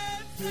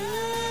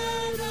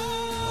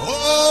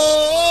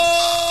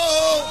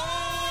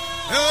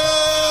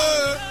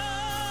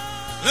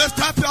 Lift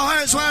up your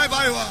hands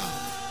wherever you are.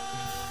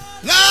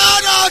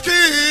 Lord our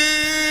King.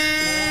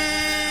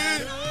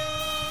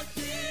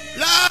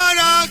 Lord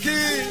our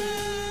King.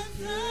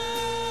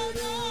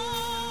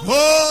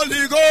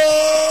 Holy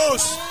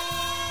Ghost.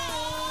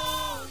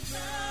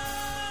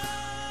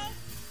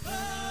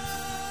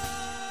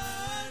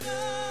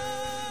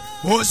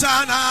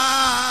 Hosanna.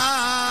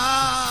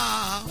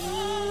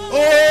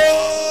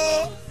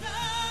 Oh,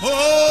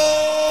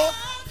 oh,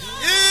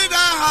 in the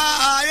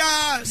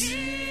highest.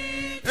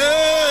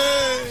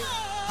 Hey,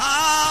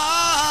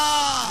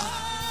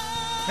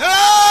 hey,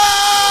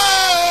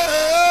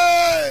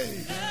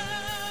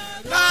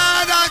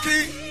 Ladaki,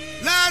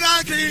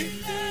 Ladaki,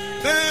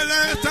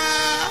 Beleta.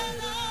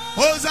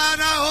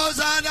 Hosanna,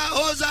 Hosanna,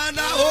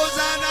 Hosanna,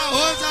 Hosanna,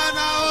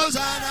 Hosanna,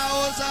 Hosanna,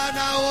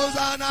 Hosanna,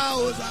 Hosanna,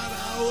 Hosanna,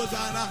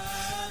 Hosanna.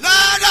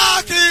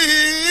 Lord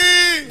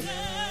King,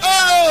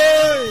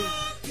 oh,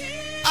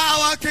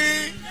 our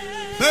King,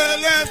 the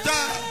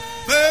lifter,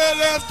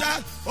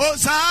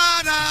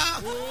 Hosanna,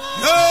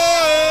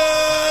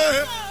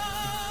 hey,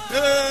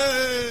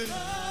 hey.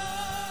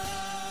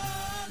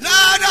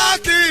 Lord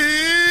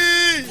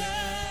King,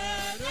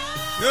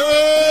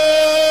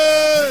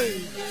 hey,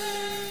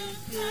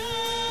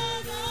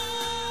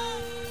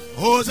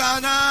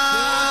 Hosanna.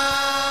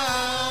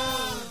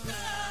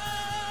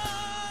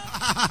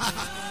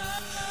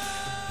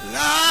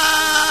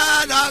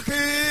 Lord of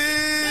King,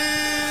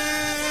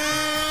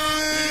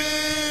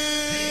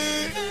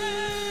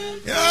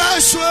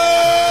 Yeshua.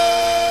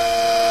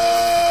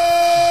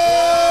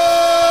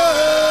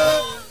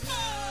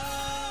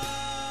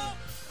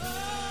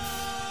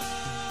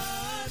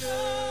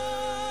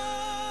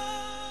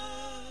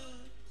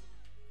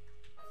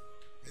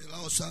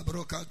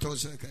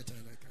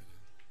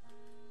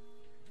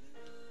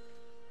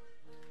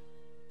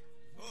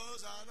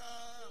 Hosanna,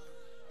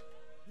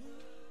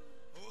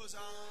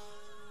 Hosanna.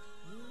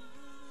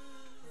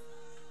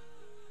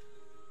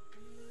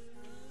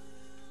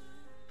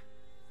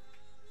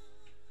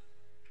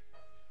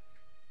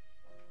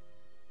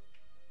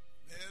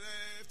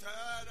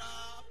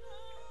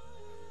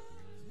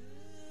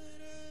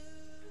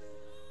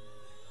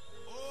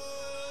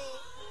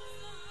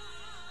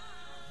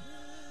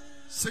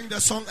 Sing the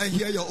song and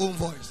hear your own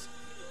voice.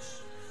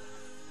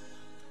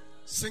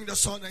 Sing the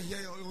song and hear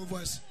your own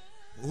voice.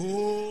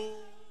 Oh.